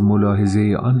چرا از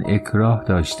ملاحظه آن اکراه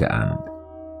داشته اند؟